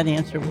know what that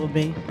answer will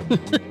be.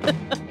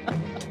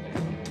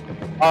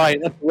 All right,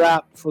 that's a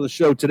wrap for the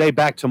show today.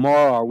 Back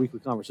tomorrow, our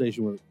weekly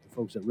conversation with the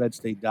folks at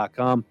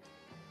redstate.com.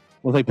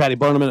 We'll thank Patty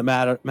Burnham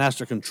at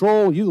Master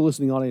Control, you, the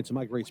listening audience, and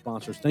my great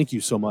sponsors. Thank you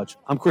so much.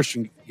 I'm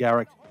Kristian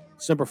Garic.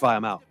 Semper Fi,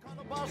 I'm out.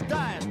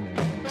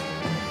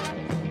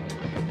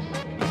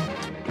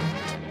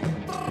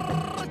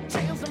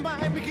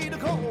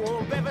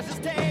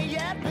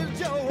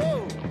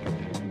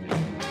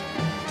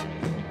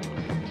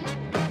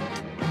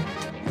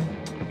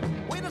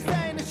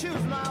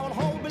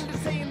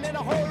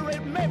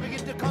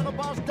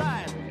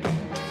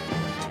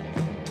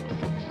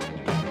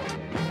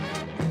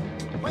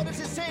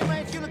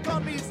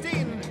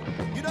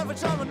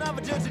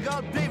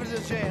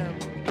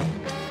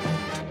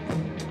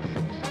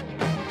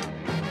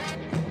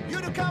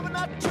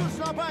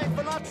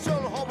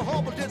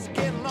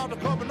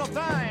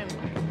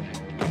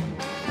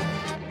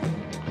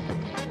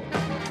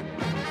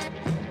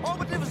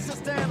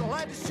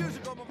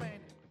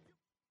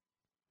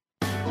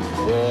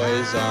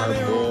 Boys are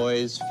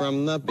boys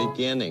from the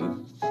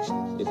beginning.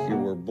 If you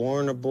were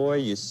born a boy,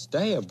 you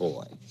stay a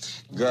boy.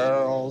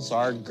 Girls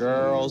are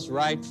girls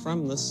right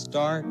from the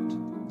start.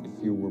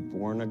 If you were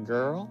born a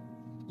girl,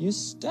 you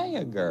stay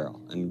a girl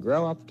and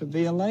grow up to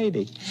be a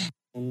lady.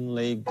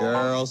 Only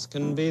girls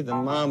can be the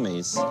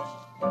mommies.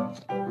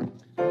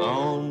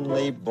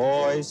 Only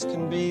boys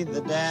can be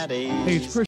the daddies. Hey, it's Kristian